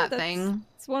be like Yeah, that that's- thing.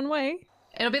 It's one way.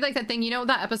 It'll be like that thing. You know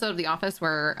that episode of The Office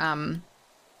where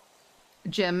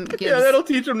Jim gives Yeah, that'll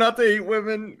teach him not to hate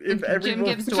women if Jim everyone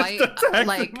gives just Dwight attacks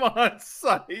like him on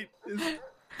sight. the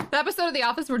episode of The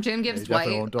Office where Jim gives you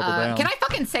definitely Dwight. won't double down. Can I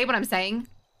fucking say what I'm saying?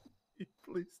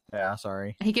 Yeah,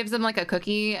 sorry. He gives him like a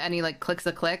cookie and he like clicks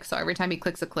a click. So every time he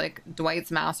clicks a click, Dwight's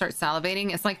mouth starts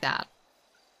salivating. It's like that.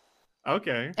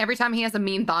 Okay. Every time he has a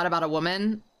mean thought about a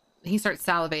woman, he starts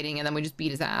salivating and then we just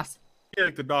beat his ass. Yeah,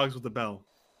 like the dogs with the bell.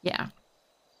 Yeah.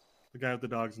 The guy with the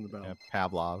dogs and the bell. Yeah,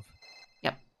 Pavlov.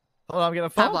 Yep. Hold on, I'm getting a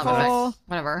phone Pavlov call. effect.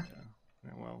 Whatever.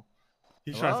 Yeah, well,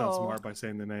 he's trying to sound Hello? smart by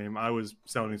saying the name. I was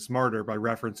sounding smarter by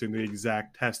referencing the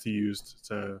exact test he used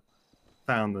to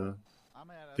found the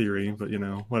theory, but you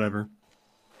know, whatever.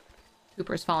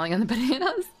 Cooper's falling on the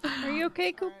bananas. Are you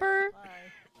okay, Cooper?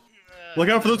 Look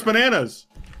out for those bananas!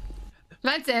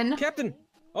 Benson! Captain!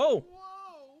 Oh!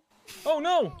 Oh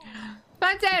no!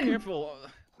 Benson! Careful.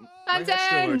 My head still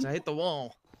hurts. Benson! I hit the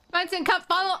wall. Benson, come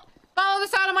follow the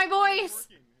sound of my voice!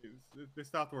 They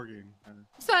stopped working.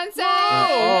 Swenson! All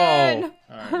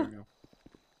right, there we go.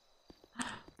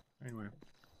 Anyway.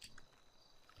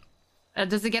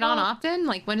 Does it get on often?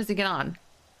 Like, when does it get on?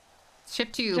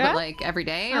 Shift 2, Jeff? but like every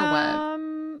day or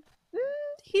what?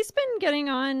 He's been getting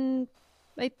on,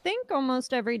 I think,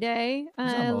 almost every day.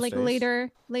 on most Like days.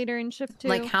 later in shift 2.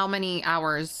 Like how many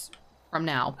hours from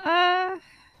now?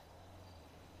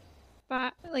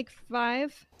 Like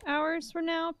 5 hours from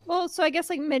now. Well, so I guess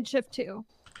like mid shift 2.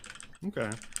 Okay.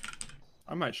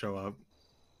 I might show up.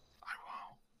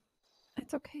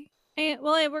 It's okay.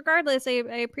 Well, regardless, I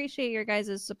appreciate your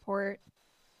guys' support.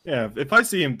 Yeah, if I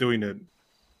see him doing it,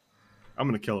 I'm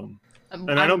gonna kill him.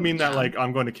 And I don't mean that like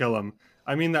I'm going to kill him.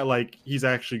 I mean that like he's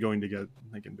actually going to get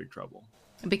like in big trouble.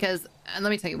 Because, and let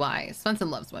me tell you why. Swenson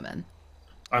loves women.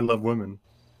 I love women.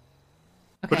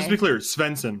 But just to be clear,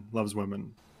 Svensson loves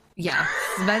women. Yeah,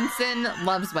 Swenson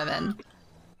loves women.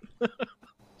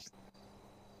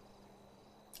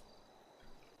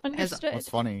 Understood. What's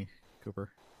funny, Cooper?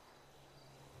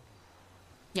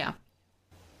 Yeah.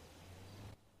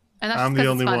 And that's I'm just the 'cause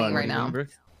only it's funny one. right now.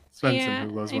 Svensson Yeah, who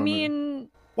loves I women. mean,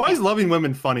 Why is loving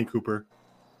women funny, Cooper?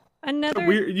 another.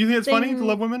 Weird. You think it's funny to thing-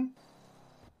 love women?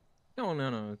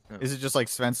 No. Is it just like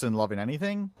Svensson loving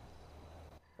anything?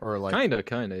 Or like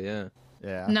Kinda, yeah.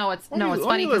 Yeah. No, it's Why don't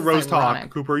funny you let because Rose it's talk. ironic.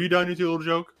 Cooper, are you done with your little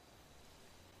joke?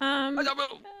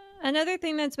 Another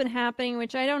thing that's been happening,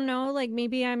 which I don't know, like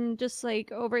maybe I'm just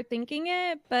like overthinking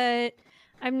it, but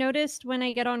I've noticed when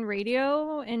I get on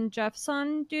radio and Jeff's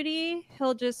on duty,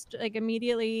 he'll just like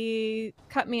immediately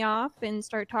cut me off and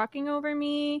start talking over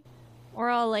me, or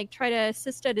I'll like try to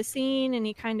assist at a scene and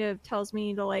he kind of tells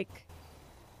me to like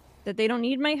that they don't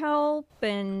need my help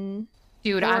and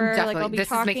Dude, or, I'm like, definitely- I'll be this is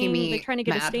talking, making me like trying to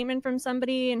get a mad. statement from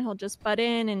somebody and he'll just butt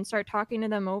in and start talking to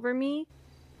them over me.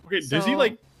 Okay, does he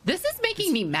like? This is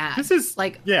making me mad. This is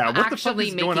like yeah. What the fuck actually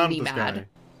is making going on me with this mad. guy?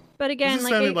 But again, This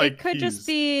like, sounded it, like it could he's- just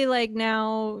be like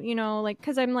now, you know, like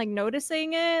because I'm like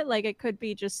noticing it. Like it could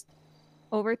be just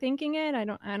overthinking it.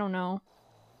 I don't know.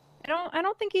 I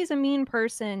don't think he's a mean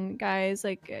person, guys.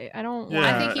 Like I don't.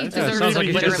 I think he deserves to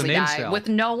literally die with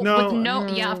no.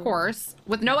 Yeah, of course,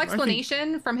 with no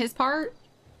explanation from his part.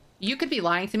 You could be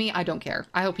lying to me. I don't care.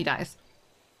 I hope he dies.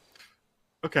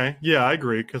 Okay, yeah, I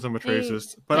agree because I'm a Hey,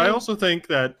 tracist. But I also think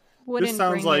that Wouldn't this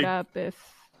sounds bring like it up if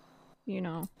you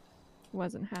know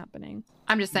wasn't happening.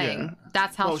 I'm just saying Yeah.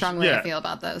 that's how Well, strongly yeah. I feel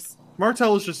about this.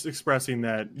 Martell is just expressing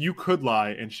that you could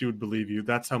lie and she would believe you.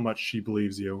 That's how much she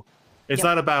believes you. It's Yep.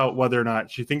 not about whether or not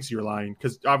she thinks you're lying,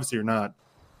 because obviously you're not.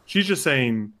 She's just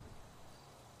saying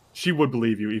she would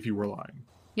believe you if you were lying.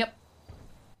 Yep.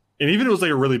 And even if it was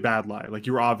like a really bad lie, like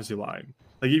you were obviously lying.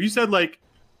 Like if you said like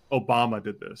Obama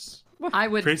did this, I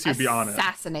would Tracy would be on it.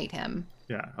 assassinate him.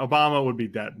 Yeah, Obama would be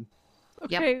dead.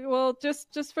 Okay, well,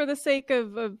 just for the sake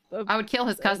of I would kill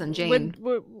his cousin Jane.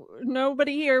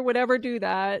 Nobody here would ever do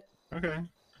that. Okay.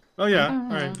 Oh yeah. All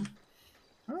right.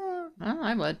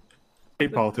 I would.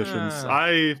 Hate politicians.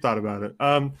 I thought about it.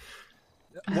 I'm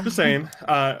just saying.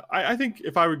 I think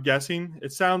if I were guessing,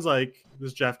 it sounds like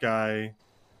this Jeff guy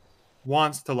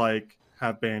wants to like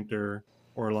have banter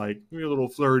or like maybe a little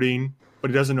flirting, but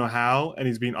he doesn't know how, and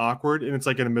he's being awkward. And it's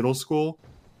like in a middle school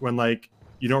when like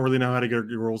you don't really know how to get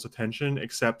your girl's attention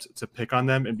except to pick on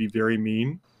them and be very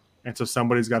mean. And so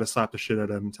somebody's got to slap the shit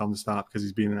out of him and tell him to stop because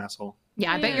he's being an asshole.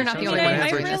 Yeah, I bet you're not the I only mean, one I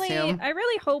who's doing this really, too. I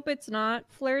really hope it's not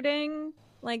flirting.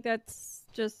 Like that's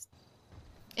just.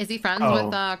 Is he friends Oh.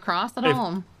 with Cross at If-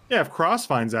 all? Yeah, if Cross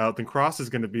finds out, then Cross is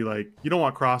going to be like, you don't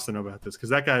want Cross to know about this because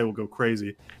that guy will go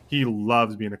crazy. He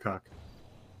loves being a cuck.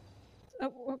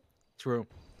 True.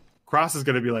 Cross is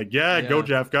going to be like, yeah, go Yeah.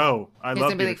 Jeff, go. I He's love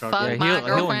gonna be being like, a cuck. "Fuck Yeah, my he'll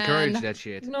girlfriend." encourage that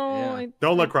shit. No, Yeah.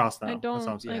 Don't let Cross know. I That's what I'm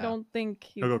don't. saying. I don't think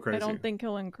he. He'll go I crazy. don't think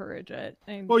he'll encourage it.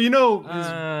 Well, you know,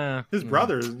 his mm.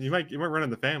 brothers, you might run in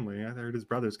the family. I heard his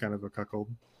brother's kind of a cuckold.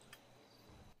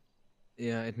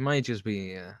 Yeah, it might just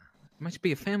be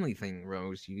a family thing,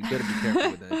 Rose. You gotta be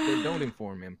careful with that. Don't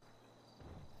inform him.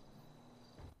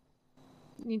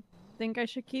 You think I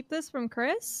should keep this from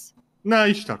Chris? No,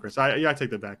 you should tell Chris. I take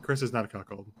that back. Chris is not a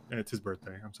cuckold. It's his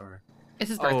birthday. I'm sorry. It's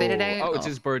his birthday today. Oh, it's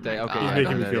his birthday. my Okay, God. He's yeah,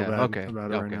 making me yeah, feel yeah. bad Okay,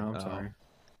 about it right okay. now. I'm sorry.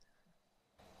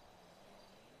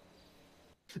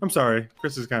 I'm sorry.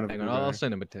 Chris is kind of. Hang a on, good I'll guy.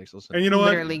 send him a text. I'll send And you know what?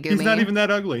 Literally He's not goomy. even that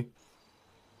ugly.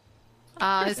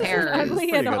 His hair is ugly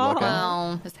pretty at good all. looking.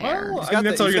 Well, his hair. Well, He's I got mean, the-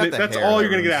 that's all he's you're got gonna. the That's hair all you're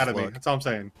gonna get on out his of me. look. That's all I'm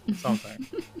saying. That's all I'm saying.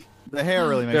 The hair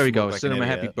really makes There we him go. look like Send an him a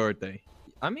happy idiot. birthday.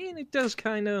 I mean, it does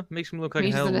kind of makes him look like a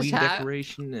He's in the Halloween chat.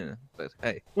 decoration. But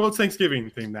hey, Well, it's Thanksgiving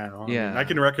theme now. I mean, Yeah. I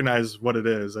can recognize what it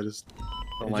is. I just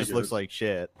don't It like just it. looks like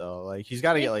shit though. Like he's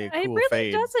got to get like a It cool really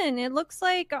fade. doesn't. It looks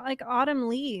like autumn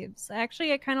leaves.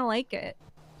 Actually, I kind of like it.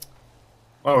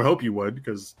 I would hope you would,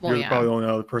 because Well, you're yeah. probably the only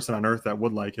other person on earth that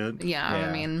would like it. Yeah,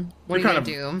 I mean, what You're are you kind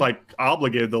gonna of do? like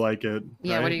obligated to like it.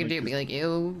 Yeah, right? what are you gonna do? Be like,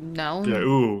 ew, no. Yeah,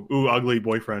 ooh, ugly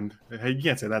boyfriend. Hey, you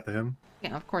can't say that to him.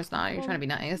 Yeah, of course not. You're trying to be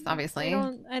nice, obviously.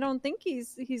 I don't think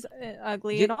he's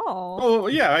ugly Yeah. at all. Oh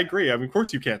yeah, I agree. I mean, of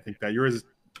course you can't think that. You're his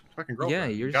fucking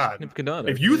girlfriend. Yeah, you're his God. significant other.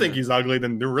 If you think he's ugly,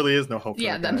 then there really is no hope for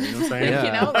Yeah, that guy, then you know what I'm saying? Yeah.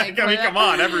 you know, like, I mean, what- come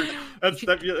on,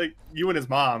 like, you and his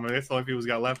mom. And that's the only people who's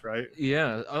got left, right?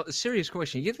 Yeah, a serious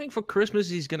question. You think for Christmas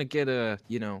he's gonna get a,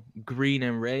 green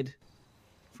and red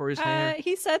for his hair?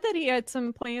 He said that he had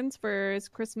some plans for his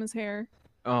Christmas hair,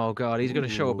 Oh god, he's gonna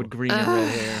show up with green and red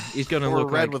hair. He's gonna Or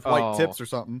look red like with white oh. tips or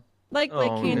something. like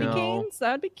Oh, candy no. canes.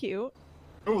 That'd be cute.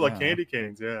 Oh, like candy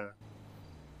canes, yeah.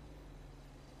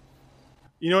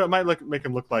 You know, it might make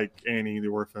him look like Annie the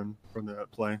orphan from the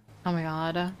play. Oh my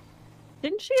god.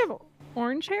 Didn't she have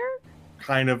orange hair?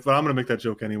 Kind of, but I'm gonna make that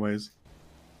joke anyways.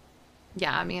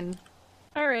 Yeah, I mean,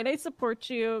 All right, I support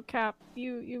you, Cap.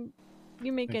 You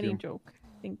make Thank any you. joke.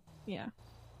 I think yeah.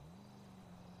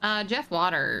 Jeff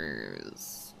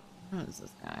Waters. Who is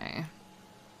this guy?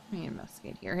 Let me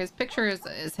investigate here. His picture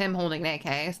is him holding an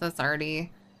AK, so that's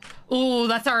already. Ooh,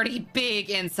 that's already big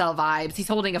incel vibes. He's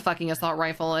holding a fucking assault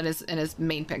rifle in his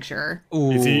main picture.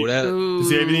 Ooh, Does he that...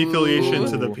 have any affiliation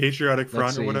to the Ooh. Patriotic Let's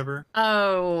Front or see. whatever?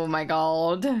 Oh my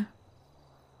god.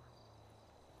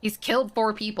 He's killed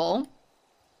 4 people.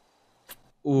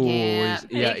 Ooh,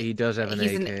 Yeah, he does have an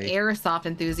He's AK. an airsoft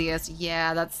enthusiast.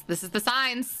 Yeah, this is the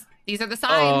signs. These are the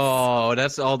signs. Oh,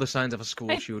 that's all the signs of a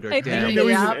school shooter. I Damn. think You know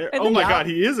he's Yeah, an I oh think- my god,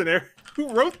 he is an air. Who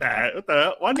wrote that? What the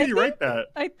hell? Why did he write that?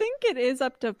 I think it is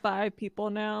up to 5 people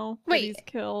now. that Wait. he's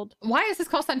killed. Why is his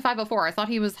call sign 504? I thought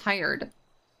he was hired.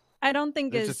 I don't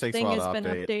think It his just takes a thing while has to been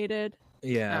update. updated.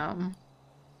 Yeah.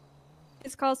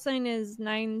 His call sign is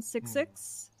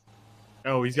 966.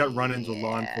 Oh, he's got run-ins with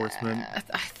law enforcement.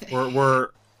 He's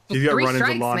With got 3 run-ins with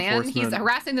strikes, law man. enforcement. He's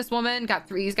harassing this woman.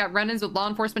 He's got run-ins with law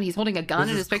enforcement. He's holding a gun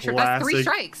This in is his picture. That's 3 classic-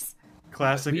 strikes.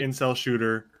 Classic incel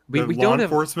shooter. we The don't law have-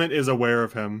 enforcement is aware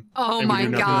of him. Oh and my we do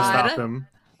nothing God. to stop him.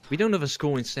 We don't have a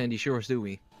school in Sandy Shores, do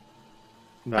we?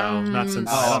 No, not since.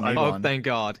 Oh, thank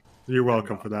God. You're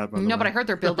welcome for that. By the No, but way. I heard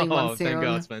they're building Oh, one soon. thank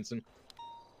God, Spencer.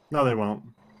 No, they won't.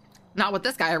 Not with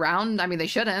this guy around. I mean, they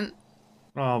shouldn't.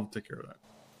 I'll take care of that.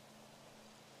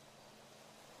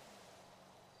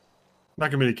 Not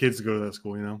gonna be any kids to go to that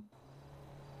school, you know,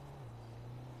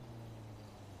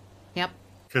 Yep.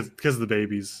 because of the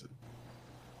babies.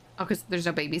 Oh, because there's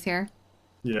no babies here?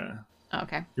 Yeah. Oh,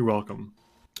 okay. You're welcome.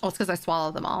 Well, it's because I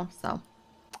swallowed them all, so.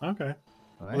 Okay.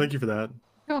 Well, thank you for that.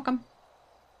 You're welcome.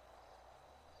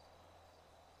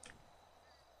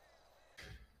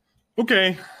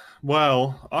 Okay.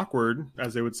 Well, awkward,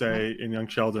 as they would say in Young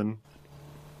Sheldon.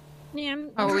 Yeah,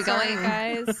 I'm Oh, are we sorry, going?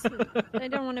 guys. I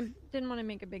didn't want to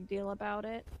make a big deal about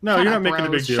it. No, Shut you're up, not making a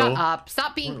Rose. big deal. Shut up.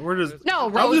 Stop being. We're just. No, I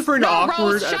was Rose. referring to No,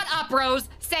 awkward. Rose. Shut up, Rose.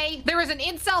 Say there is an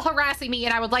incel harassing me,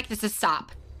 and I would like this to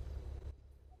stop.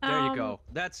 There you go.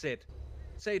 That's it.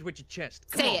 Say it with your chest.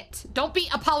 Come Say on. it. Don't be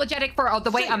apologetic for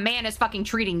the way Say a it. man is fucking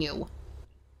treating you.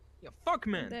 Yeah, fuck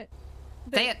man.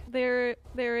 Say it.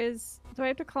 There is. Do I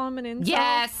have to call him an incel?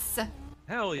 Yes.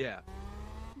 Hell yeah.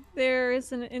 There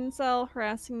is an incel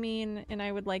harassing me, and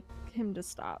I would like him to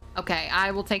stop. Okay,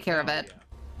 I will take care of it.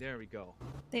 There we go.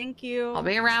 Thank you. I'll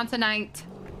be around tonight.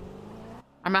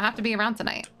 I'm gonna have to be around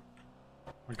tonight.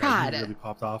 My God. you really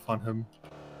popped off on him.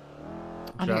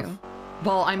 On Jeff. who?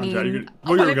 Well, I On mean, Jeff.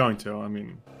 Well, you were going to. I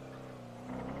mean,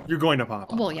 you're going to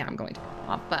pop. Well, yeah, I'm going to pop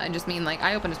off, but I just mean like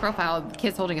I opened his profile. The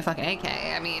kid's holding a fucking AK.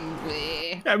 I mean,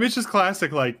 Yeah, I mean, it's just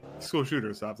classic like school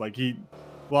shooter stuff. Like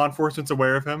law enforcement's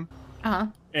aware of him,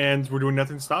 and we're doing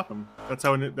nothing to stop him. That's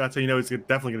how you know it's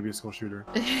definitely gonna be a school shooter.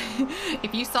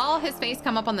 If you saw his face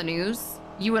come up on the news,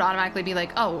 you would automatically be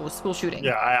like, "Oh, school shooting."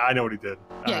 Yeah, I know what he did.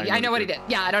 Yeah, I know what he did.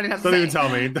 Yeah, I don't even have to Don't say. even tell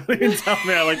me. Don't even tell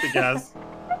me. I like the guess.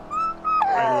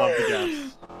 I love the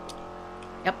guess.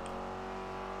 Yep.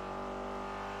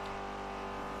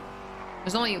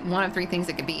 There's only one of 3 things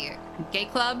it could be: gay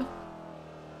club,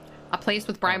 a place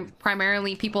with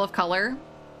primarily people of color,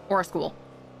 or a school.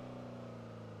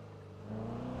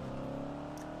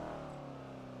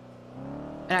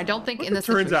 And I don't think in this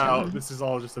Turns situation, out this is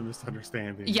all just a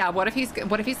misunderstanding. yeah, what if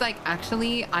he's like,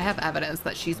 actually, I have evidence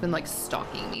that she's been like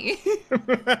stalking me,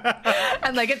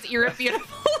 and like it's irrefutable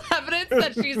evidence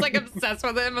that she's like obsessed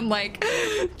with him and like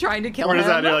trying to kill Or him. does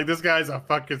that like this guy's a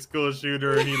fucking school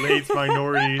shooter and he hates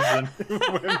minorities and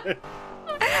women?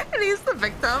 And he's the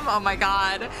victim. Oh my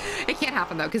god, it can't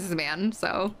happen though because he's a man.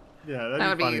 So Yeah, That that'd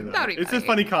would be funny. be- though. that would be It's just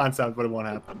funny. funny concept, but it won't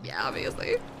happen. yeah,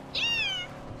 obviously.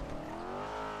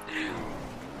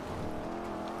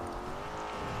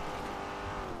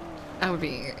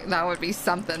 That would be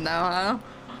something though, huh?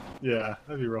 Yeah,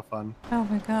 that'd be real fun. Oh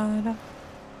my god.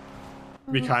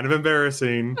 Be kind of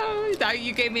embarrassing. Oh,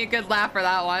 you gave me a good laugh for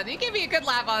that one. You gave me a good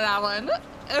laugh on that one.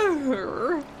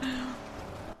 Ugh.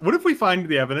 What if we find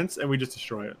the evidence and we just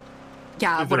destroy it?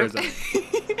 Yeah, If there is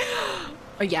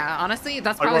yeah, honestly,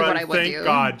 that's Like, probably we're what like, I would Thank do.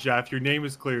 God, Jeff, your name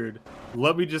is cleared.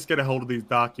 Let me just get a hold of these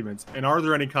documents. And are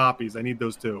there any copies? I need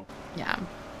those too. Yeah.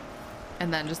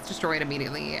 And then just destroy it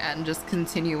immediately and just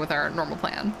continue with our normal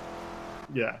plan.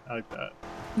 Yeah, I like that.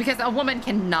 Because a woman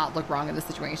cannot look wrong in this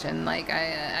situation. Like,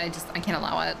 I can't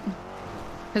allow it.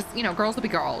 Because, you know, girls will be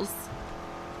girls.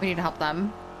 We need to help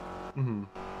them. Mm-hmm.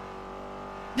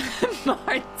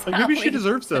 Like, maybe she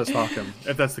deserves to stalk him,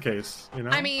 if that's the case, you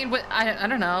know? I mean, I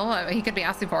don't know. He could be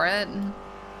asking for it.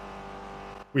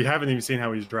 We haven't even seen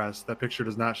how he's dressed. That picture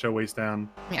does not show waist down.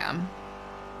 Yeah.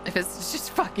 If it's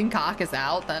just fucking cock is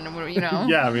out, then, you know.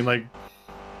 Yeah, I mean, like,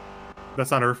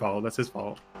 that's not her fault. That's his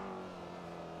fault.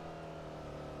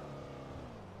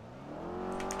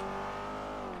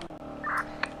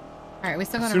 All right, we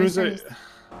still As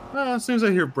gotta soon as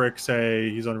I hear Brick say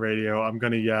he's on radio, I'm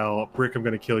gonna yell, "Brick, I'm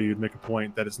gonna kill you!" to make a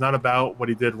point that it's not about what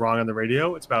he did wrong on the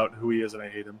radio. It's about who he is, and I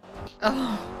hate him.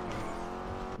 Oh.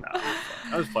 No,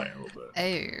 I was playing a little bit.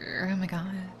 Oh my god!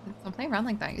 Don't play around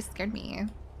like that. You scared me.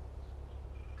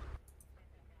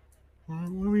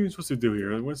 What are we even supposed to do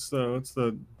here? What's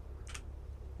the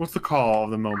call of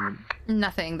the moment?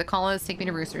 Nothing. The call is take me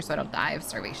to Rooster so I don't die of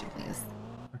starvation, please.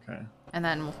 Okay. And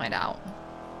then we'll find out.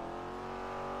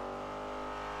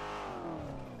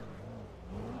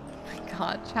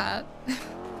 God, chat.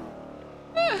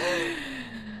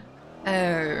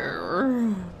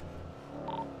 Oh.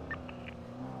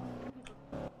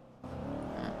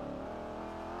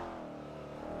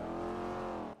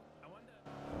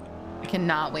 I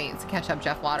cannot wait to catch up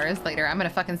Jeff Waters later. I'm gonna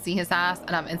fucking see his ass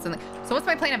and I'm instantly. So what's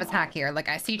my plan of attack here? Like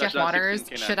I see Jeff Waters.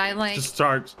 Should I like just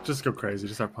go crazy,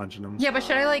 just start punching him? Yeah, but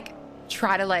should I like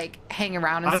try to like hang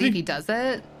around and see if he does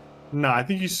it? No, I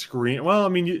think you scream. Well, I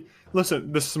mean,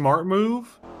 listen, the smart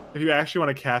move, if you actually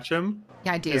want to catch him,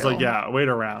 yeah, I do. Is like, yeah, wait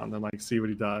around and like see what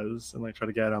he does and like try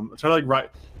to get him. Try to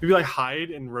like maybe like hide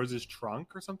in Rose's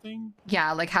trunk or something.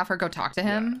 Yeah, like have her go talk to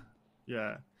him.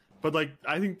 Yeah, but like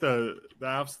I think the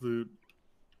absolute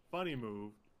funny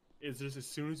move is just as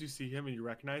soon as you see him and you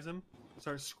recognize him,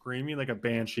 start screaming like a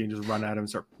banshee and just run at him and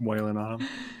start wailing on him.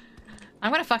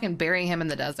 I'm gonna fucking bury him in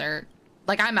the desert.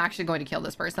 Like I'm actually going to kill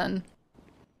this person.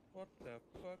 What the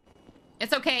fuck?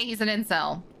 It's okay, he's an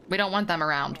incel. We don't want them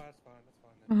around.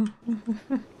 Oh, that's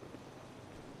fine.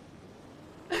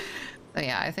 So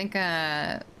yeah, I think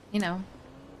you know.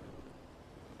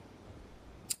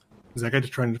 Is that guy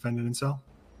just trying to defend an incel?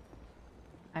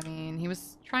 I mean, he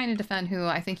was trying to defend who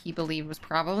I think he believed was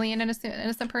probably an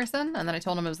innocent person, and then I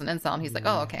told him it was an incel, and he's like,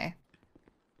 "Oh, okay."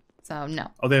 So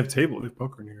no. Oh, they have they have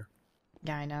poker in here.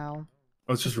 Yeah, I know.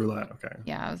 Oh, it's just roulette. Okay.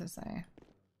 Yeah, I was gonna say.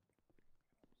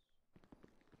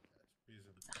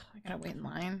 I gotta wait in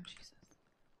line. Jesus.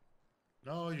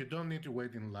 No, you don't need to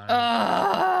wait in line.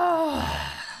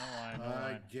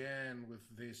 Again with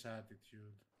this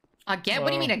attitude. Again? What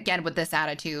do you mean again with this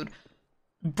attitude?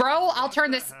 Bro, I'll turn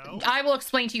this. I will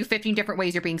explain to you 15 different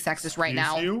ways you're being sexist right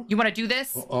now. You want to do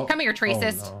this? Come here,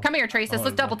 Tracist. No. Come here, Tracist.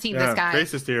 Let's double team this guy.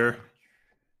 Racist here.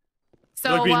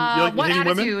 So, what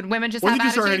attitude? Women just when have did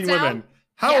you start attitudes hating now? women?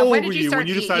 How old when were did you start when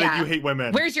you decided you hate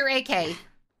women? Where's your AK?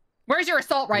 Where's your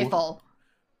assault rifle?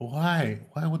 Why?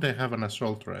 Why would I have an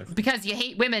assault rifle? Because you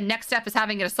hate women. Next step is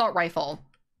having an assault rifle.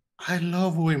 I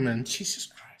love women. Jesus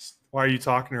Christ. Why are you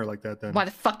talking to her like that then? Why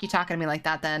the fuck you talking to me like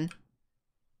that then?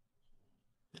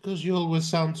 Because you always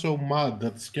sound so mad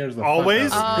that scares the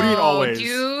Always? fuck out of me. What do you mean always?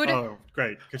 Dude. Oh,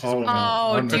 great. Because she's a woman.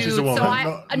 Oh, dude. She's a woman. So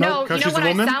no, you know what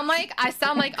I sound like? I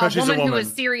sound like a woman who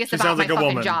is serious She about sounds my like a fucking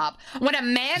woman. job. When a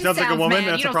man She sounds sounds like a woman,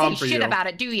 mad, that's you a don't problem say for shit you. about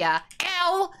it, do ya?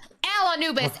 L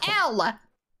Anubis, L.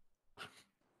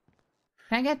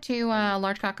 Can I get two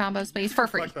large cock combos, please, for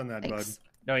free? On that, Thanks.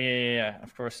 No, yeah,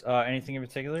 of course. Anything in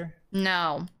particular?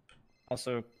 No.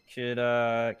 Also,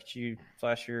 could you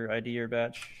flash your ID or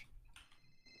badge?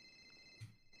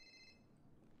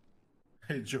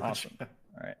 Hey, George. Awesome. All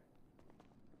right.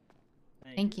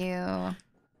 Thank you.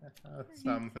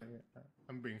 Something.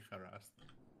 I'm being harassed.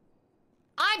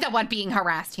 I'm the one being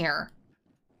harassed here.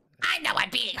 I'm the one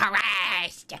being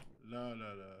harassed. No.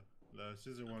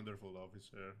 She's a wonderful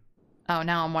officer. Oh,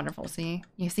 now I'm wonderful. See?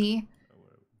 You see?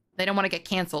 They don't want to get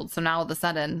canceled, so now all of a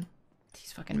sudden,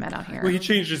 these fucking men out here. Well, he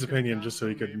changed his opinion just so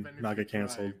he could not get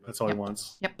canceled. That's all he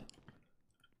wants. Yep.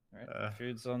 All right.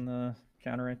 Food's on the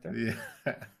counter right there.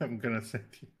 Yeah, I'm gonna send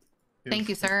you. Thank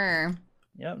you, sir.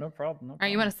 Yeah, no problem. Are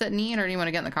you want to sit and eat, or do you want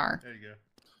to get in the car? There you go.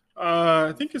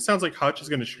 I think it sounds like Hutch is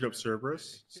going to shoot up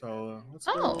Cerberus. So let's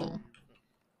go. Oh.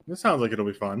 This sounds like it'll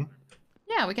be fun.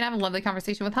 Yeah, we can have a lovely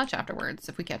conversation with Hutch afterwards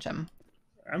if we catch him.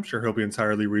 I'm sure he'll be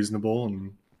entirely reasonable,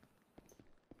 and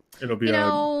it'll be You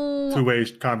know- a two-way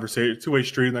conversation, two-way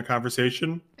street in that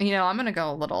conversation. You know, I'm gonna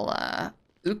go a little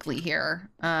ookly here.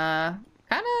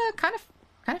 Kind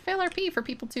of fail RP for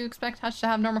people to expect Hutch to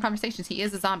have normal conversations. He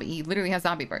is a zombie. He literally has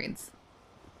zombie brains.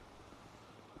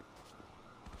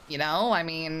 You know, I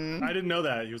mean, I didn't know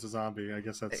that he was a zombie. I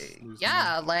guess that's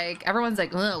yeah. Like everyone's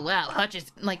like, oh wow, Hutch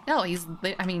is like, no, he's.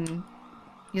 I mean,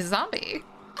 he's a zombie.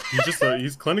 He's just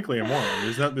he's clinically a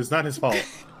moron. It's not his fault.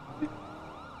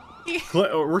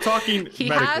 We're talking He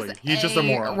medically. has He's just a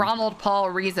moron. Ronald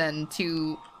Paul reason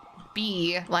to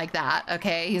be like that.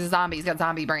 Okay, he's a zombie. He's got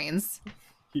zombie brains.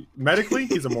 Medically,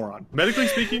 he's a moron. Medically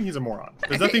speaking, he's a moron.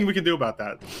 There's nothing we can do about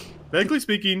that. Medically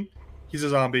speaking, he's a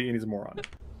zombie and he's a moron.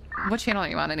 What channel are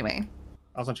you on anyway?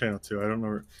 I was on channel 2. I don't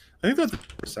know. I think that's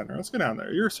the center. Let's go down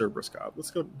there. You're a Cerberus cop.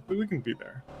 Let's go. We can be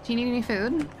there. Do you need any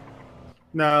food?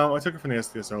 No, I took it from the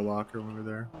SDSO locker when we were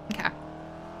there. Okay.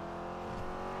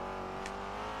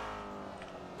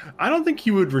 I don't think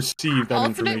he would receive that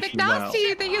Ultimate information now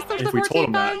McNasty, thank you so much if for we 14 told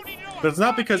him that. months. But it's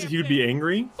not because he would be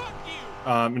angry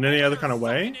in any other kind of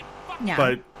way. Yeah.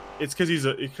 But it's because he's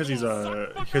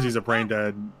a brain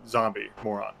dead zombie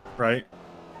moron, right?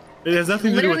 It has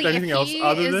nothing to do with Literally, anything if else he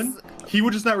other is- than he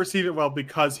would just not receive it well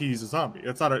because he's a zombie.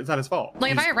 It's not his fault.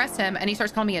 Like if He's- I arrest him and he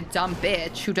starts calling me a dumb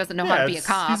bitch who doesn't know how to be a it's-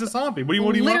 cop, He's a zombie. What do you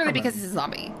want literally from because him? he's a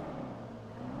zombie. He's a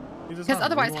Because zombie.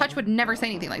 otherwise, What do you Hutch want? would never say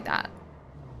anything like that.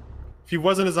 If he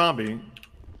wasn't a zombie,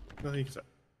 nothing you can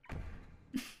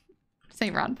say.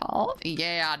 St. Ron Paul.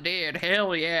 Yeah, I did.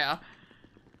 Hell yeah.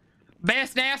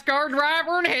 Best NASCAR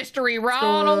driver in history,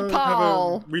 Ronald Have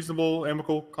Paul. a reasonable,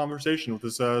 amicable conversation with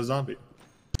this zombie.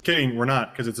 Just kidding, we're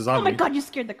not, because it's a Oh zombie. my god, you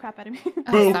scared the crap out of me.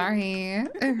 Oh, sorry.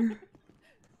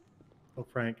 Oh,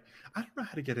 Frank, I don't know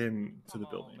how to get into the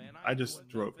building. I just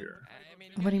drove here.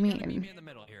 What do you mean?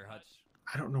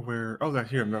 I don't know where. Oh, they're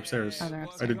here. I'm upstairs. Oh, they're I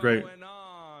upstairs. did great.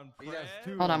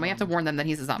 Hold on, we have to warn them that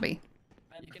he's a zombie.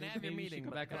 You can have your meeting, go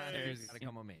back upstairs. You gotta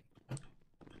come with me.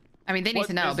 I mean, they need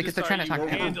to know because they're trying to talk to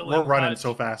him. We're running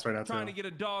so fast right now, Trying to too. get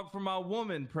a dog for my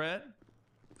woman, Pret.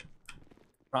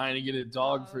 Trying to get a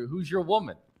dog for who's your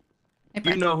woman?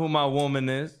 You know who my woman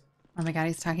is. Oh my god,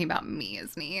 he's talking about me,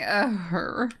 isn't he?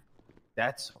 Her.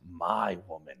 That's my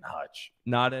woman, Hutch.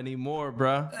 Not anymore,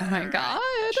 bruh. Oh my god.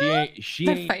 She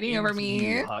They're ain't fighting over into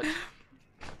me. you, Hutch.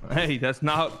 Hey, that's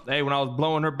not. Hey, when I was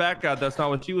blowing her back out, that's not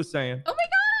what she was saying. Oh my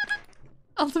god.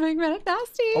 Ultimate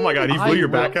Nasty. Oh my god, he blew your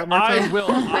back out, Martell? I will.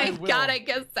 Oh my I will. god, I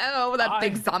guess so. That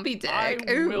big zombie dick. I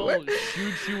Ooh. will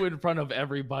shoot you in front of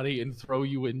everybody and throw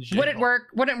you in jail. Wouldn't work.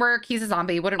 Wouldn't work. He's a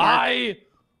zombie. Wouldn't work.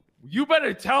 You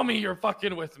better tell me you're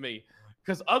fucking with me,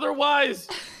 because otherwise,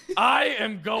 I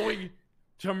am going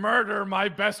to murder my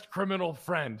best criminal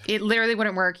friend. It literally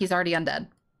wouldn't work. He's already undead.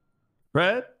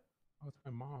 Pret, That's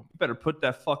my mom. you better put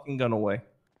that fucking gun away.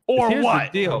 Or Here's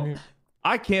what? The deal.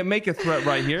 I can't make a threat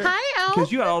right here. Hi, Elf.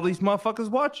 Because you got all these motherfuckers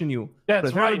watching you. That's But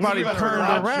if right. everybody What if turned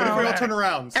What if we all around, turn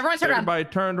around? Everyone turn around. everybody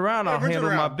turned around, I'll Everyone turn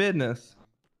handle my around. business.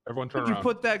 Everyone turn But you around.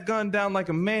 put that gun down like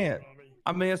a man.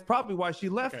 I mean, it's probably why she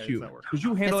left Okay, you. it's not working. Because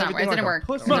you handle It's not- everything it like didn't a work.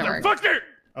 pussy. It didn't work. Motherfucker!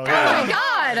 Oh, Oh yeah. my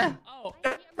god.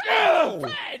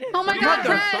 Oh my god,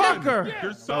 Fred. Motherfucker!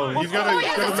 Oh, he's Oh, got he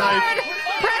has a a knife. sword.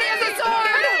 Freddy has a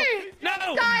sword.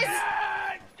 No! Guys.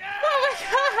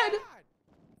 Oh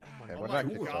Oh my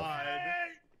god.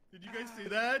 Did you guys see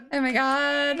that? my god. Oh my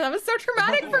god. That was so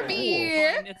traumatic for me.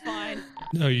 It's fine.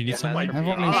 No, you need someone. I've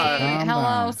only Hey,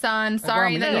 hello, son.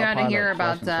 Sorry that you had to hear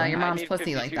about your your mom's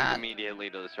pussy like that. Immediately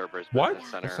to the Cerberus What?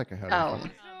 Business Center. Looks like a head. Oh.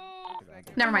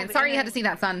 Never mind. Sorry you had to see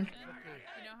that, son.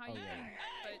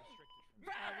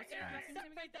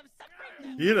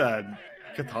 He had a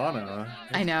katana.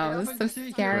 I know. It's so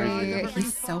scary.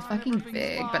 He's so fucking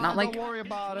big, but not like...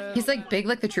 He's like big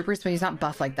like the troopers, but he's not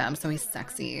buff like them, so he's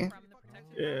sexy.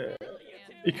 Yeah.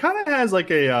 He kind of has like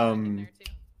a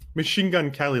Machine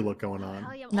Gun Kelly look going on.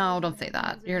 No, don't say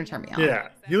that. You're gonna turn me off. Yeah,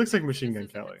 he looks like Machine Gun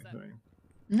Kelly.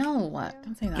 No, what?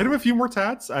 Don't say that. Get him a few more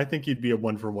tats. I think he'd be a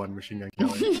 1-for-1 Machine Gun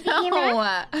Kelly.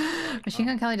 No. Machine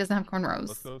Gun Kelly doesn't have cornrows.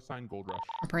 Let's go sign Gold Rush.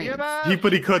 Or braids.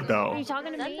 But he could though. Are you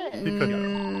talking to me? He could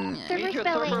though. Meet you at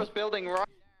Cerberus Building right.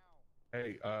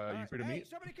 Hey, you free to meet?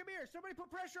 Somebody come here. Somebody put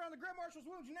pressure on the Grand Marshal's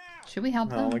wounds now. Should we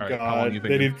help Oh them? my Alright, how long god, you they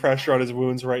thinking? need pressure on his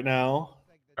wounds right now.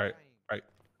 Alright, alright.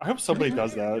 I hope somebody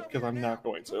does that because I'm not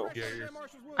going to. Yeah,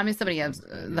 I mean, somebody else.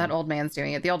 That old man's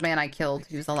doing it. The old man I killed,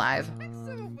 who's alive.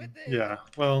 Yeah,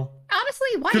 well, Honestly,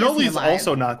 why is he Canoli's alive?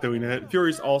 also not doing it.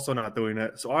 Fury's also not doing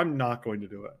it, so I'm not going to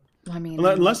do it. I mean,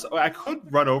 Unless I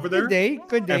could run over there. Good day.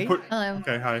 Good day. and put- Hello.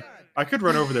 Okay, hi. I could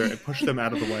run over there and push them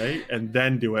out of the way and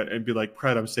then do it and be like,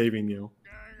 Pred, I'm saving you.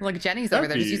 Look, Jenny's over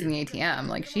That'd there just be- using the ATM.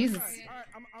 Like, she's...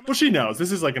 Well, she knows.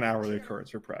 This is like an hourly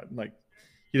occurrence for Pred. Like,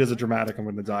 he does a dramatic I'm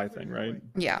going to die thing, right?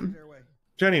 Yeah.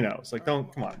 Jenny knows. Like, come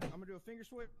on.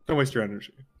 Don't waste your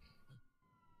energy.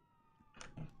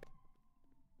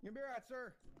 You'll be all right,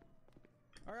 sir.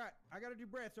 All right, I gotta do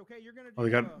breaths. Okay, you're gonna do. Oh, they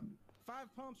got. 5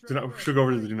 pumps. Do not, should we go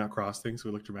over to the do not cross thing so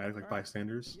we look dramatic like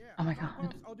bystanders? Oh my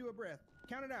god. I'll do a breath.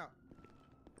 Count it out.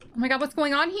 Oh my god, what's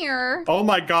going on here? Oh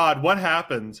my god, what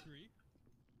happened?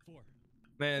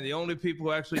 Man, the only people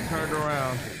who actually turned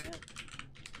around.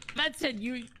 That said,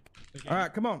 you. All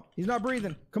right, come on. He's not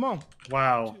breathing. Come on.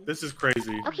 Wow, this is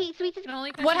crazy. Okay, so we just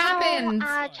What happened?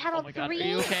 channel 3, are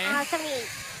you okay?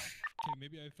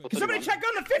 78. Can somebody check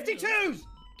on the 52s?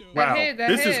 Wow, hit, they're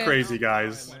this is hit. crazy,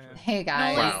 guys. Hey,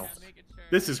 guys. Wow,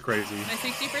 this is crazy.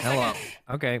 Hello.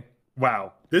 Okay.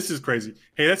 Wow, this is crazy.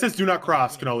 Hey, that says do not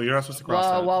cross, Cannoli. You're not supposed to cross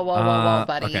Whoa, that. whoa, whoa, whoa, whoa,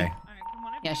 buddy. Okay.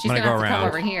 Yeah, she's I'm gonna gonna have go to come around.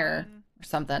 over here or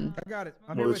something. I got it.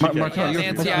 I'm What here was with she you.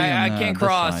 getting? Nancy, I can't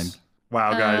cross.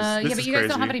 Wow, guys, this yeah, but is you guys crazy.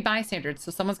 don't have any bystanders,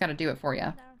 so someone's got to do it for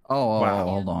you. Oh, Wow.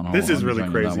 hold on. This hold is on, really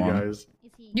I'm trying to do crazy, that one. guys.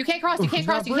 You can't cross, you can't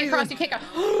cross, you can't cross, you can't cross.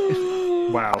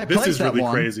 Wow, I this placed is that really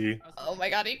one. crazy. Oh my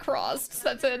god, he crossed.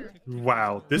 That's it.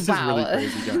 Wow, this Wow. is really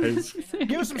crazy, guys.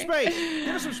 Give us some space.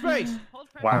 Give us some space.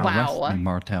 Wow. Wow. I'm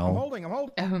Martell. holding. I'm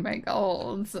holding. Oh my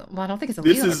god. Well, I don't think it's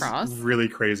This illegal is to cross. really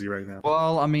crazy right now.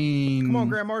 Well, I mean, Come on,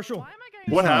 Grand Marshal.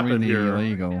 it's What not happened really here?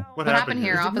 illegal. What happened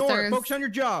here, Just ignore it. officers? Focus on your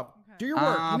job. Do your work.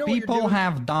 You know what you're People doing.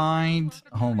 have died.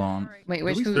 Hold on. Wait,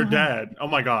 which They're dead. Oh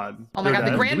my god. Oh my They're god, the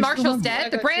dead. Grand Marshal's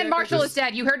dead. The Grand Marshal is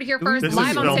dead. You heard it here first, This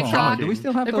live is on film TikTok. shocking. Do we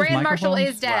still have The those Grand Marshal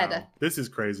microphones? is dead. Wow, this is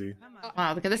crazy.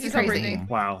 Wow, look at this is crazy.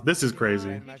 Wow, this is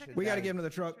crazy. We got to get him to the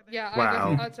truck. Yeah,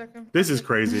 Wow, this is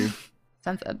crazy.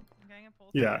 Censored.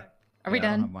 Yeah. Are we I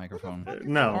don't have done? a microphone.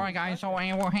 No. All right, guys. So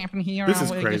what happened here? This is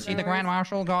You crazy. see the Grand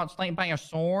Marshal got slain by a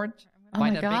sword. Oh by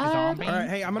my the God. big zombie. All right,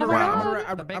 hey, I'm gonna Oh my wrap.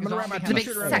 God. I'm gonna wrap my The big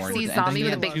t-shirt around sexy my And then zombie he with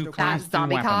a had big two fat class 2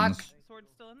 zombie cock. weapons.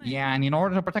 Yeah, and in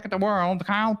order to protect the world,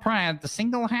 Kyle Pratt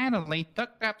single-handedly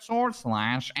took that sword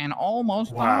slash and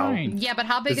almost Wow. died. Yeah, but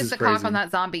how big This is is the cock crazy. on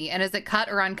that zombie? And is it cut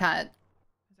or uncut?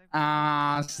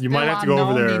 Still You might have to go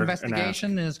over unknown. there The and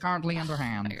investigation is currently Oh my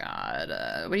underhand. god.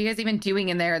 What are you guys even doing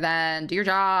in there then? Do your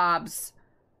jobs.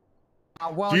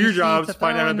 Well, Do you your see, jobs, it's a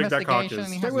find out how thorough big that cock investigation.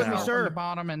 is. He Stay has with to me, start sir. From the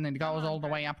bottom and then it goes all the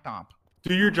way up top.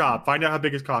 Do your job. Find out how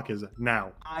big his cock is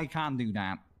now. I can't do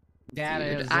that. That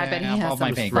Dude, is I bet he has above my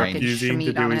some pay fucking grade. Refusing to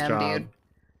schmeat do on his him, job.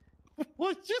 dude.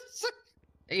 What you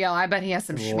say? Yo, I bet he has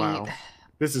some Wow. schmeat.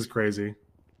 This is crazy.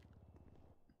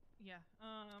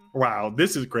 Wow,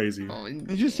 this is crazy.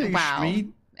 Did you say Wow.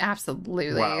 Schmeed?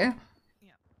 Absolutely. Wow.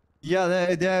 Yeah,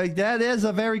 that is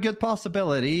a very good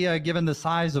possibility, given the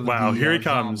size of Wow, the here he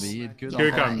comes. zombie. It could Here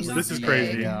he also comes. be This is big,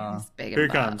 crazy. He's big Here he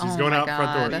and butt. comes. He's Oh going my out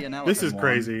front door. God. This is Elephant one.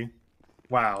 crazy.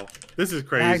 Wow. This is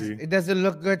Guys, crazy. it doesn't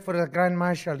look good for the Grand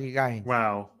Marshal, you guys.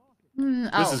 Wow. This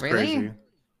Oh, is really? crazy.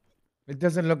 It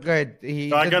doesn't look good. He I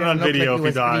got it doesn't on look like video he if he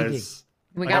was bleeding. dies.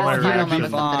 We I got my his final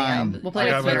reaction. moment on video. We'll play I it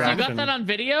got my later. You got reaction. that on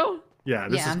video? Yeah,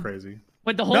 this Yeah. is crazy.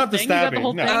 With the whole Not the thing? You got the stabbing,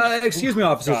 whole no. thing? Excuse me,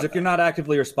 officers. God. If you're not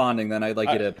actively responding, then I'd like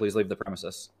you to please leave the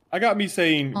premises. I got me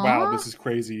saying, wow, Aw. this is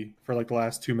crazy for like the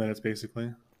last 2 minutes,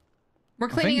 basically. We're I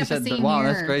think cleaning you up the said, scene wow,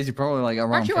 here. that's crazy. Probably like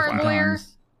around Aren't you our 50 lawyer?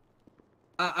 times.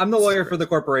 I'm the lawyer for the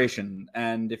corporation,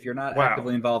 and if you're not Wow.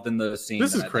 actively involved in the scene,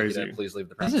 This then is I'd like you to crazy. please leave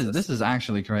the This premises. is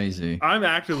actually crazy. I'm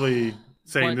actively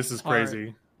saying What this is part?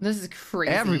 crazy. This is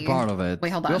crazy. Every part of it. Wait,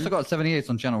 hold We on. also got 78s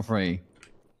on channel 3.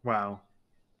 Wow.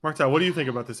 Martel, what do you think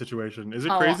about the situation? Is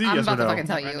it Oh, crazy? I'm yes or about to no? fucking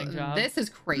tell you. Running job. This is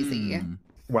crazy. Hmm.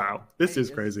 Wow. This is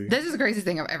crazy. This is the craziest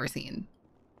thing I've ever seen.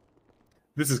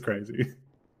 This is crazy.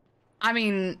 I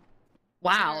mean,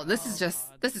 wow, this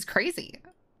is crazy.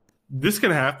 This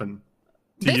can happen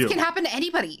to This you. can happen to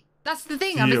anybody. That's the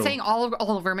thing. To I've been you. saying all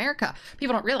over America.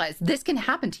 People don't realize this can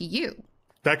happen to you.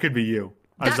 That could be you.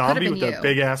 A That could have zombie been with you. a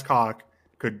big ass cock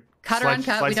could Cut or slice-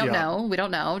 uncut, we slice don't you up. know. We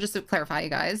don't know. Just to clarify, you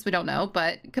guys, we don't know,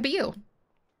 but it could be you.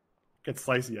 Could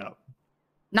slice you up.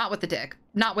 Not with the dick.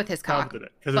 Not with his cock. Because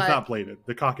it's but not bladed.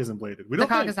 The cock isn't bladed. We the don't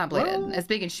cock think- is not bladed. well, It's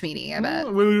big and schmeaty, I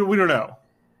bet. we don't know.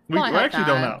 We, Well, I we hope actually not.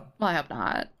 don't know. Well, I hope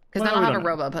not. Because Well, then we I'll have a don't know.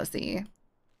 robo pussy.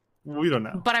 We don't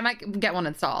know. But I might get one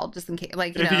installed just in case.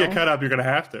 Like, you If know. you get cut up, you're gonna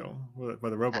have to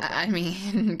with a robot. I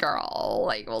mean, girl,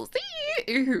 like, we'll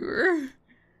see. Ew.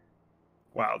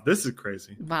 Wow, this is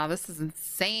crazy. Wow, this is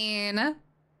insane.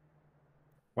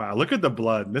 Wow, look at the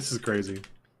blood. This is crazy.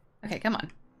 Okay, come on.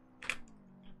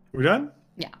 We done?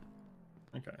 Yeah.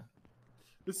 Okay.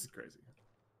 This is crazy.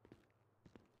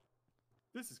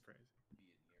 This is crazy.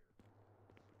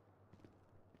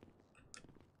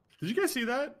 Did you guys see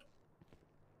that?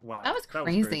 Wow. That was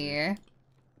crazy.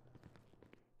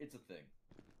 It's a thing.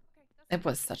 It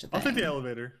was such a thing. I'll take the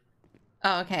elevator.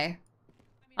 Oh, okay.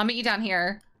 I'll meet you down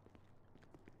here.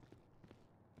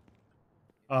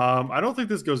 I don't think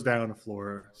this goes down a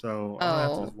floor, so I'm gonna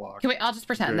have to just walk. Can we? I'll just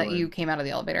pretend that Straight you away. came out of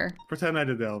the elevator. Pretend I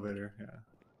did the elevator. Yeah.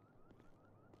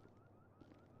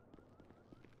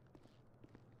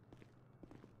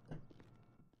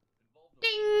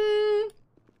 Ding!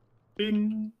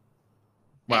 Bing.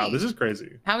 Wow, Hey. this is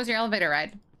crazy. How was your elevator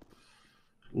ride?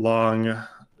 Long.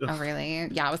 Oh, really?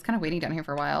 Yeah, I was kind of waiting down here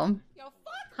for a while.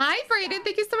 Hi, Brayden.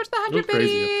 Thank you so much for the 100 Look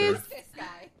crazy up biddies.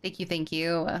 Thank you, thank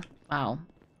you. Wow.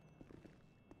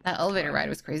 That elevator ride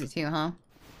was crazy too, huh?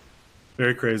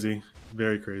 Very crazy.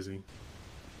 Very crazy.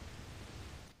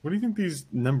 What do you think these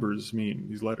numbers mean?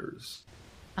 These letters?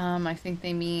 I think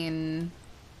they mean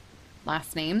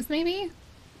last names, maybe?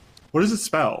 What does it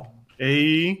spell?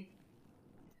 A,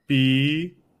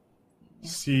 B,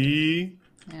 C,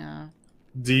 Yeah.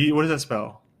 D. What does that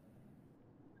spell?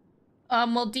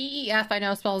 Well, DEF I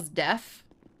know spells deaf.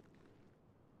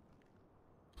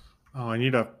 Oh, I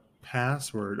need a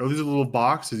password. Oh, these are little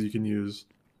boxes you can use.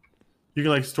 You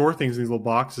can like store things in these little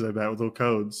boxes, I bet, with little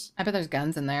codes. I bet there's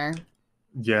guns in there.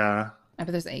 Yeah. I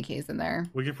bet there's AKs in there.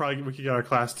 We could get our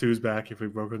class 2s back if we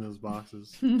broke into those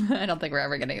boxes. I don't think we're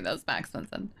ever getting those back,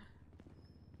 Svensson.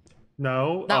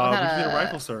 No, Not we without can get a a-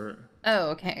 rifle cert. Oh,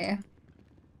 okay.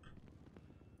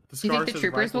 The Do you think the says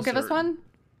troopers will rifle give us cert. one?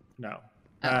 No,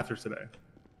 not after today.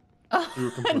 Oh, We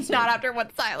were complicit. not after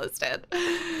what Silas did.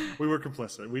 We were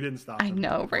complicit. We didn't stop. I them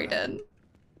know, before it Brayden. happened.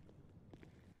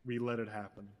 We let it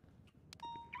happen.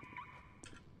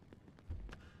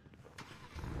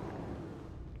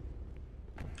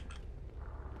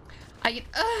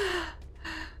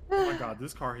 Oh my god,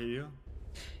 this car hit you.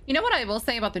 You know what I will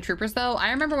say about the troopers, though? I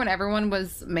remember when everyone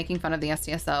was making fun of the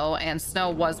SDSO, and Snow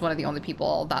was one of the only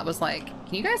people that was like,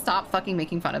 can you guys stop fucking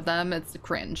making fun of them? It's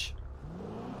cringe.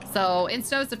 So, in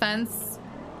Snow's defense,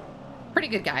 pretty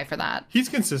good guy for that. He's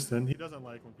consistent. He doesn't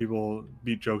like when people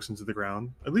beat jokes into the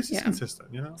ground. At least he's Yeah.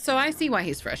 consistent, you know? So I see why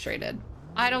he's frustrated.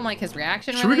 I don't like his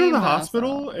reaction. Should we go to really, the but also-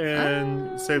 hospital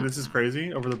and say this is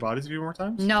crazy over the bodies a few more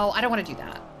times? No, I don't want to do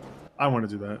that. I want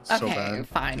to do that so Okay, bad.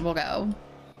 fine, we'll go.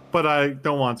 But I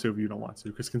don't want to if you don't want to,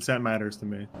 because consent matters to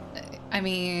me. I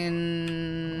mean...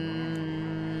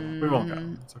 We won't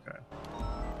go. It's okay.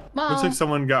 Well, Looks like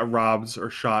someone got robbed or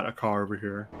shot a car over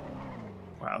here.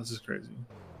 Wow, this is crazy.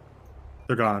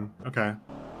 They're gone. Okay.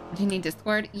 do you need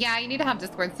Discord? Yeah, you need to have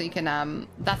Discord so you can,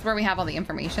 that's where we have all the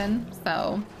information,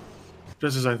 so...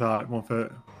 Just as I thought, won't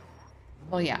fit.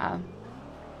 Well, yeah.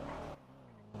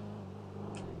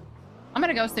 I'm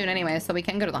gonna go soon anyway, so we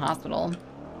can go to the hospital.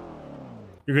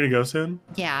 You're gonna go soon?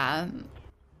 Yeah.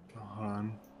 Hold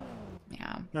on.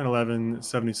 Yeah. 9/11,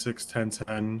 76,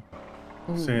 10/10.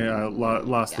 Ooh, Say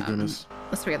Las yeah. Lagunas.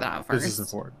 Let's figure that out This first. is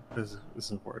important. This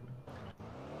is important.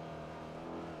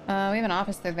 We have an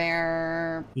officer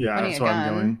there. Yeah, pointing that's a why I'm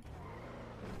gun. going.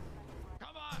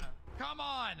 Come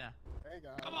on!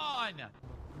 Come on!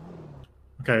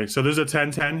 Okay, so there's a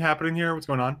 10/10 happening here. What's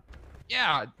going on?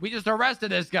 Yeah, we just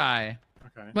arrested this guy.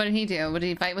 Okay. What did he do? Did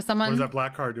he fight with What someone? is that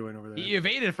black car doing over there? He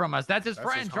evaded from us. That's his That's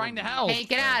friend his trying to homie. help. Hey,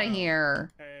 get out of here.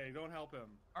 Hey, don't help him.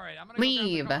 All right, I'm gonna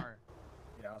Leave. Go grab the car.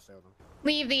 Yeah, I'll stay with him.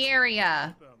 Leave the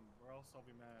area. Help him, or else I'll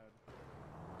be mad.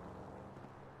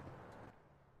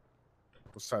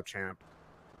 What's up, champ?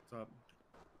 What's up?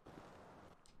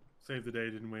 Saved the day,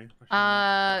 didn't we? Oh,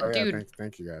 yeah, Dude,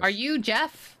 thank you guys. are you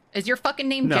Jeff? Is your fucking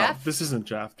name No, Jeff? this isn't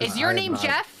Jeff. Is your I am name not.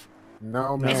 Jeff?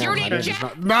 No, man. your my name is Jeff?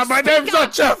 Not, no, my Speak name's not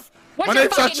up. Jeff. What's my your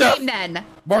name's not fucking Jeff. name then?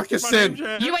 Marcus My Sin. name's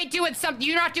Jeff. You ain't doing something.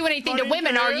 You're not doing anything to name's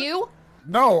women, are Jeff. you?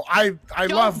 No, I Don't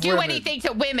love do women. anything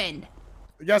to women.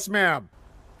 Yes, ma'am.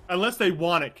 Unless they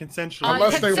want it consensually.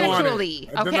 Unless they want it, consensually,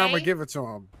 and then I'm gonna okay? give it to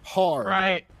them hard.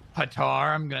 Right,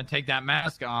 Patar. I'm gonna take that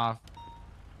mask off.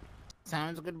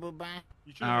 Sounds good, bye.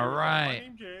 All right. My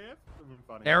name's Jeff. That would've been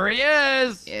funny. There he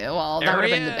is. Yeah, well, that There would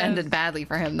he have ended is. badly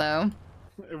for him, though.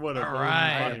 It would have. All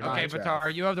right. Fine, Okay, Jeff.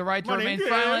 Patar. You have the right to My remain name's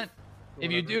Jeff. silent.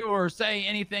 If you Whatever. do or say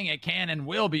anything, it can and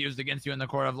will be used against you in the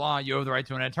court of law. You have the right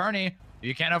to an attorney. If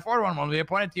you can't afford one will be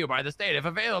appointed to you by the state if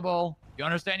available. You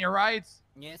understand your rights?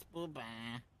 Yes, booba.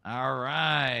 All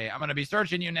right. I'm gonna be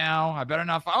searching you now. I better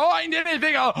not. Oh, I did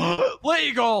anything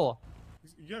legal.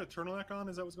 You got a turtleneck on?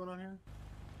 Is that what's going on here?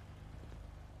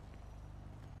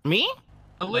 Me?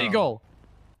 Illegal.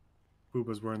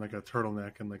 Booba's wearing like a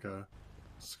turtleneck and like a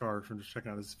scarf and just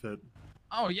checking out his fit.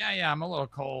 Oh yeah, yeah. I'm a little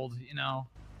cold. You know,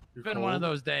 You're it's been one of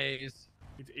cold? those days.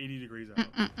 It's 80 degrees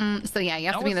out. So yeah, you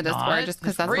have No, to be in the it's Discord not. just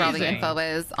because It's that's where all the freezing. info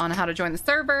is on how to join the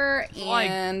server.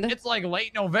 And It's like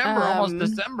late November, almost um,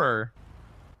 December.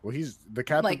 Well, he's the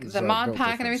captain. like the mod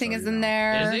pack and everything is in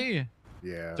there. Is he?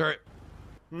 Yeah. Sorry.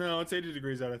 No, it's 80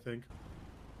 degrees out, I think.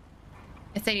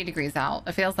 It's 80 degrees out.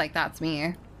 It feels like that's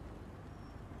me.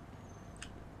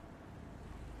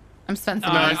 I'm Spencer.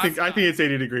 No, I think it's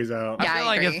 80 degrees out. Yeah, I feel I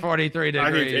like agree. it's 43 degrees.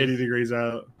 I think it's 80 degrees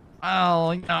out.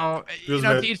 Well, Feels a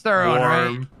bit to each their own, right?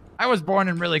 warm. I was born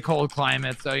in really cold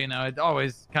climates, so it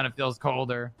always kind of feels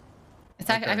colder. It's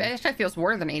actually, it actually feels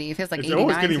warmer than 80. It feels like It's 89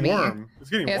 always getting to me. warm. It's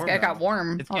getting warm It now. got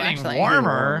warm. It's Oh, getting actually.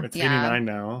 warmer. It's Yeah. 89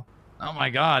 now. Oh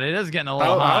my god, it is getting a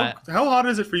little hot. How hot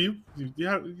is it for you? Do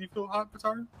you feel hot,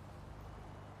 Batar?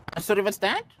 Sorry, what's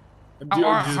that?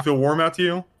 Does it feel warm out to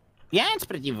you? Yeah, it's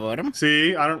pretty warm.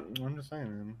 See, I'm just saying,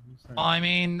 man. Well, I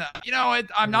mean,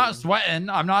 I'm not sweating.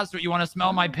 I'm not. You want to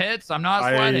smell my pits? I'm not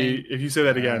sweating. If you say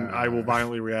that again, I will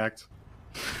violently react.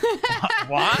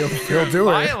 What? He'll do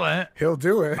violent. it. He'll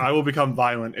do it. I will become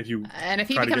violent if you. And if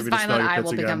he try to becomes get me to smell violent, your I pits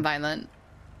will again. become violent.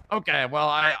 Okay, well,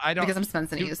 I don't. Because I'm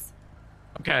Spencer-ese.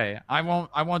 Okay, I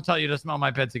won't tell you to smell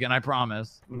my pits again. I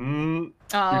promise. Oh, You're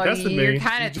testing you're me.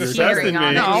 kind of You're cheering testing on me.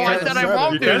 it. No, I said I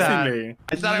won't do You're that. testing me.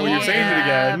 I said I Well, won't. you're saying it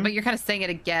again. But you're kind of saying it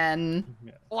again.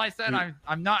 Well, I said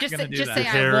I'm not Just gonna say- do just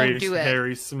that. say I won't do it.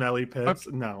 Hairy, smelly pits.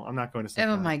 No, I'm not going to say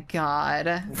Oh that. my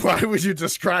god. Why would you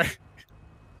describe?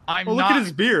 I'm Well, look not. at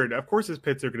his beard. Of course, his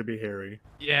pits are going to be hairy.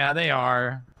 Yeah, they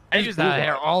are. I His use that boob-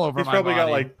 hair all over He's my probably body.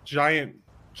 got like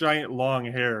giant long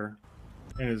hair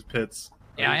in his pits.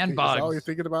 Yeah, and Is all bugs. you're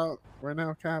thinking about right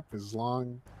now, Cap, is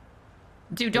long.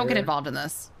 Dude, don't get hair? involved in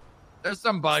this. There's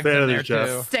some bugs Stay out in of there this, Jeff.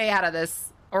 too. Stay out of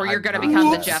this, or you're I'm gonna not. become the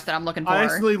Whoops. Jeff that I'm looking for. I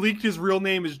accidentally leaked his real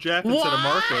name as Jeff instead of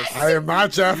Marcus. I am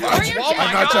not Jeff. Or I'm, you're Oh my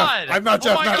I'm not God. Jeff. I'm not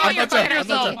Jeff. Oh my No, God, I'm you're not Jeff. fucking I'm not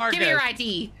yourself. Jeff. Give me your Marcus.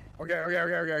 ID.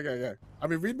 Okay. I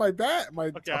mean, read my bat.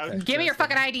 Okay. Give me your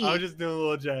fucking ID. I was just doing a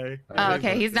little J. Oh,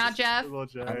 okay, he's not Jeff. A little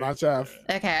J. I'm not Jeff.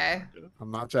 Okay.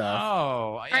 I'm not Jeff. Oh,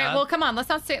 All right. yeah. Well, come on. Let's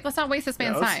not waste this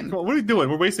man's time. What are we doing?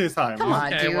 We're wasting his time. Come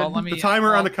on, Okay, dude. well, let me. The timer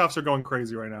well, on the cuffs are going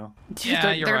crazy right now. Dude,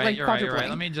 Yeah, you're they're right. like You're right. quadrupling.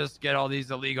 Let me just get all these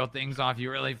illegal things off you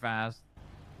really fast.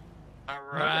 All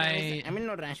right. I'm in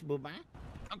no rush, Booba.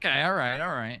 Okay. All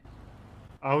right.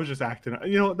 I was just acting.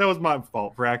 You know, that was my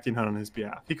fault for acting on his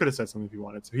behalf. He could have said something if he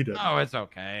wanted, so he did. Oh, it's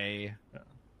okay.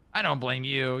 I don't blame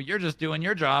you. You're just doing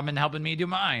your job and helping me do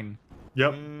mine.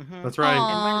 Yep, that's right. And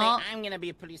one Aw. day I'm gonna be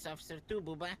a police officer too,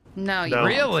 Booba. No, you No.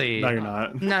 Really? No, you're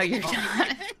not. No, you're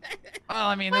not. Well,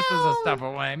 I mean, this is a step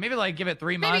away. Maybe like give it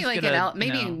 3 months. Maybe like get a,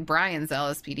 maybe you know. Brian's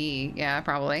LSPD. Yeah,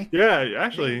 probably. Yeah,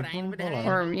 actually.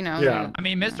 Or you know. Yeah. I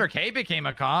mean, Mr. K became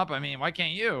a cop. I mean, why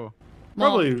can't you?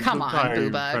 Well, Probably come on,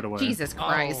 retired right Booba. away. Jesus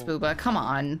Christ, Oh. Booba. Come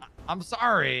on. I'm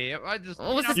sorry. I just.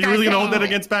 What was you know, this You guy really gonna hold saying? that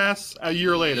against Bass a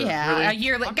year later? Yeah, Really? a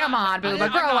year later. Come on, Booba.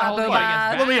 I'm Grow not up, holding it Booba.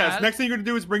 against Let me guess. Bad. Next thing you're gonna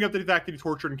do is bring up the fact that he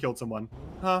tortured and killed someone.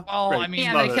 Huh? Well, Great. I mean,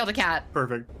 Yeah, Love they it. killed a cat.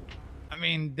 Perfect. I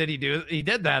mean, did he do? He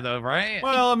did that though, right?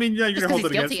 Well, I mean, yeah, you're Just gonna hold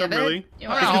 'cause it he's against guilty him, of it. really? Yeah,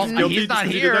 Well, Just 'cause he's guilty, he's not just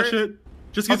 'cause he did that here. shit?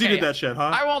 Just because he Okay, did that shit,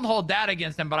 huh? I won't hold that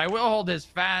against him, but I will hold his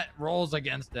fat rolls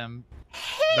against him.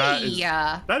 That Hey. is,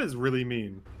 that is really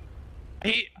mean.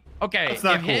 He okay. That's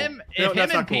not If cool. him, No, if him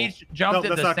that's and not cool. Peach jumped No, at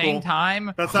that's the not same cool.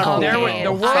 time, That's not cool. there would Okay.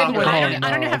 the world would I end.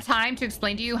 don't have time to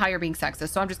explain to you how you're being sexist,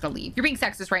 so I'm just gonna leave. You're being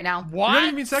sexist right now. What? You're not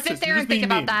even being sexist. Sit there You're and just think being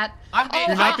about mean. that. I'm Oh,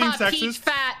 You're not being haha, Peach sexist?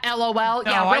 fat, LOL.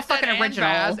 No, Yeah, I real said fucking and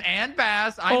original.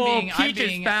 Bass. I'm Oh, being. I'm Peach is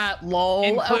being fat, lol.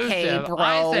 inclusive. Okay, bro.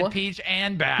 I said Peach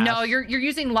and Bass. No, you're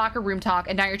using locker room talk,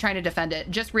 and now you're trying to defend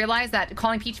it. Just realize that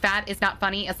calling Peach fat is not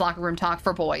funny as locker room talk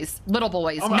for boys, little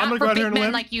boys, I'm not gonna go for out here big and men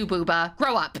limb. like you, Booba.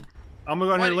 Grow up. I'm gonna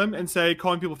go on here What? a limb and say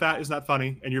calling people fat is not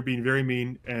funny, and you're being very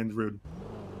mean and rude.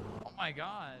 Oh my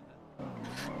god.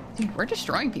 Dude, we're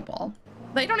destroying people.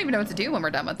 They don't even know what to do when we're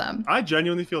done with them. I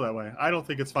genuinely feel that way. I don't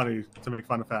think it's funny to make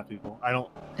fun of fat people. I don't.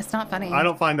 It's not funny. I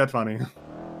don't find that funny.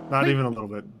 Not even a little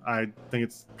bit. I think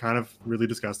it's kind of really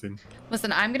disgusting.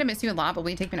 Listen, I'm gonna miss you a lot, but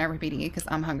we take me to MRPD because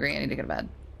I'm hungry. I need to go to bed.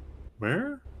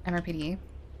 Where? MRPD.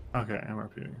 Okay,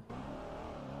 MRP.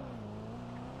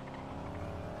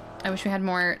 I wish we had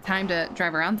more time to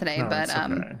drive around today, No, but it's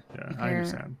okay. Yeah, I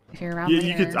understand. If you're around Yeah,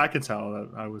 later, I could tell that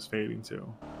I was fading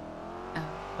too. Oh,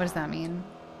 what does that mean?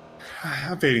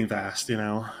 I'm fading fast, you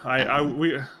know.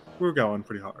 We're going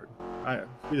pretty hard.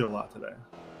 We did a lot today.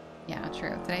 Yeah,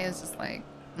 true. Today is just like,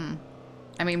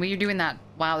 I mean, when you're doing that,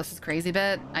 wow, this is crazy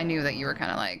bit, I knew that you were kind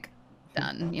of like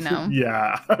done, you know?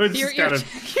 Yeah, I was just kind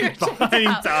of buying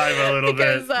time a little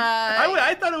because, bit.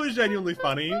 I thought it was genuinely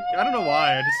funny. I don't know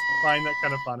why. I just find that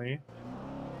kind of funny.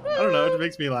 I don't know. It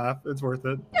makes me laugh. It's worth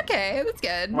it. Okay, that's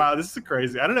good. Wow, this is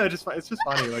crazy. I don't know. It's just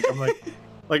funny. Like I'm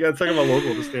like it's like I'm a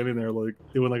local just standing there like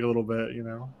doing like a little bit, you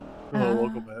know. A little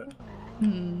local bet.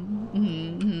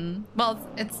 Well,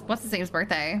 it's what's his name's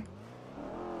birthday,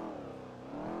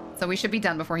 so we should be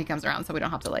done before he comes around, so we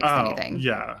don't have to like say anything.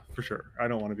 Yeah, for sure. I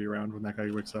don't want to be around when that guy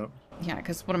wakes up. Yeah,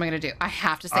 because what am I gonna do? I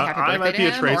have to say happy I birthday might to be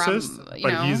a him, or racist, I'm,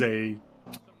 but he's a,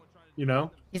 you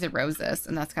know. he's a rosist,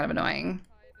 and that's kind of annoying.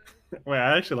 Wait,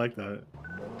 I actually like that.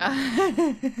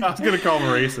 I was gonna call him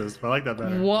a racist, but I like that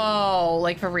better. Whoa,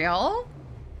 like for real?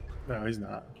 No, he's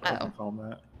not. I won't call him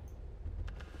that.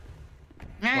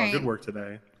 All right. Good work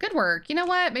today. Good work. You know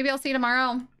what? Maybe I'll see you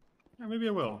tomorrow. Yeah, maybe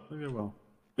I will. Maybe I will.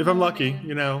 If I'm lucky,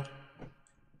 you know.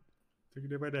 Take it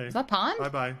day by day. Is that Pond? Bye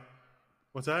bye.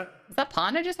 What's that? Is that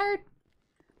Pond I just heard?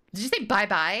 Did you say bye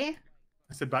bye?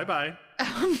 I said bye bye.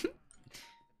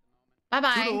 Bye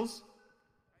bye. Toodles.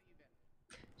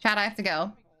 Chad, I have to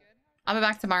go. I'll be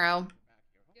back tomorrow.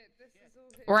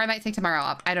 Or I might take tomorrow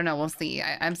off. I don't know. We'll see.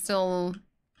 I'm still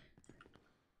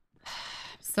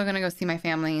gonna go see my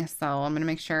family, so I'm gonna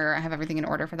make sure I have everything in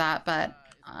order for that. But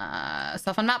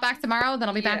so if I'm not back tomorrow, then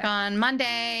I'll be back on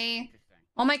Monday.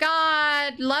 Oh my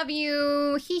god, love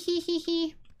you. Hee hee hee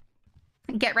hee.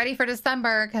 Get ready for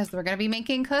December because we're gonna be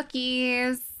making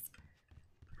cookies.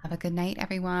 Have a good night,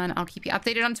 everyone. I'll keep you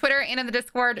updated on Twitter and in the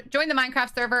Discord. Join the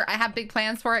Minecraft server. I have big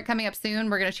plans for it coming up soon.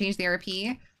 We're gonna change the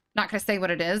RP. Not gonna say what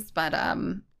it is, but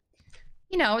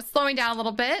you know, it's slowing down a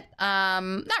little bit.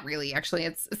 Not really, actually.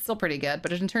 It's still pretty good,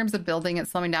 but in terms of building,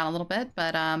 it's slowing down a little bit.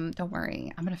 But don't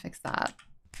worry, I'm gonna fix that.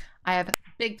 I have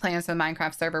big plans for the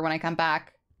Minecraft server when I come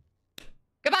back.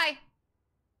 Goodbye.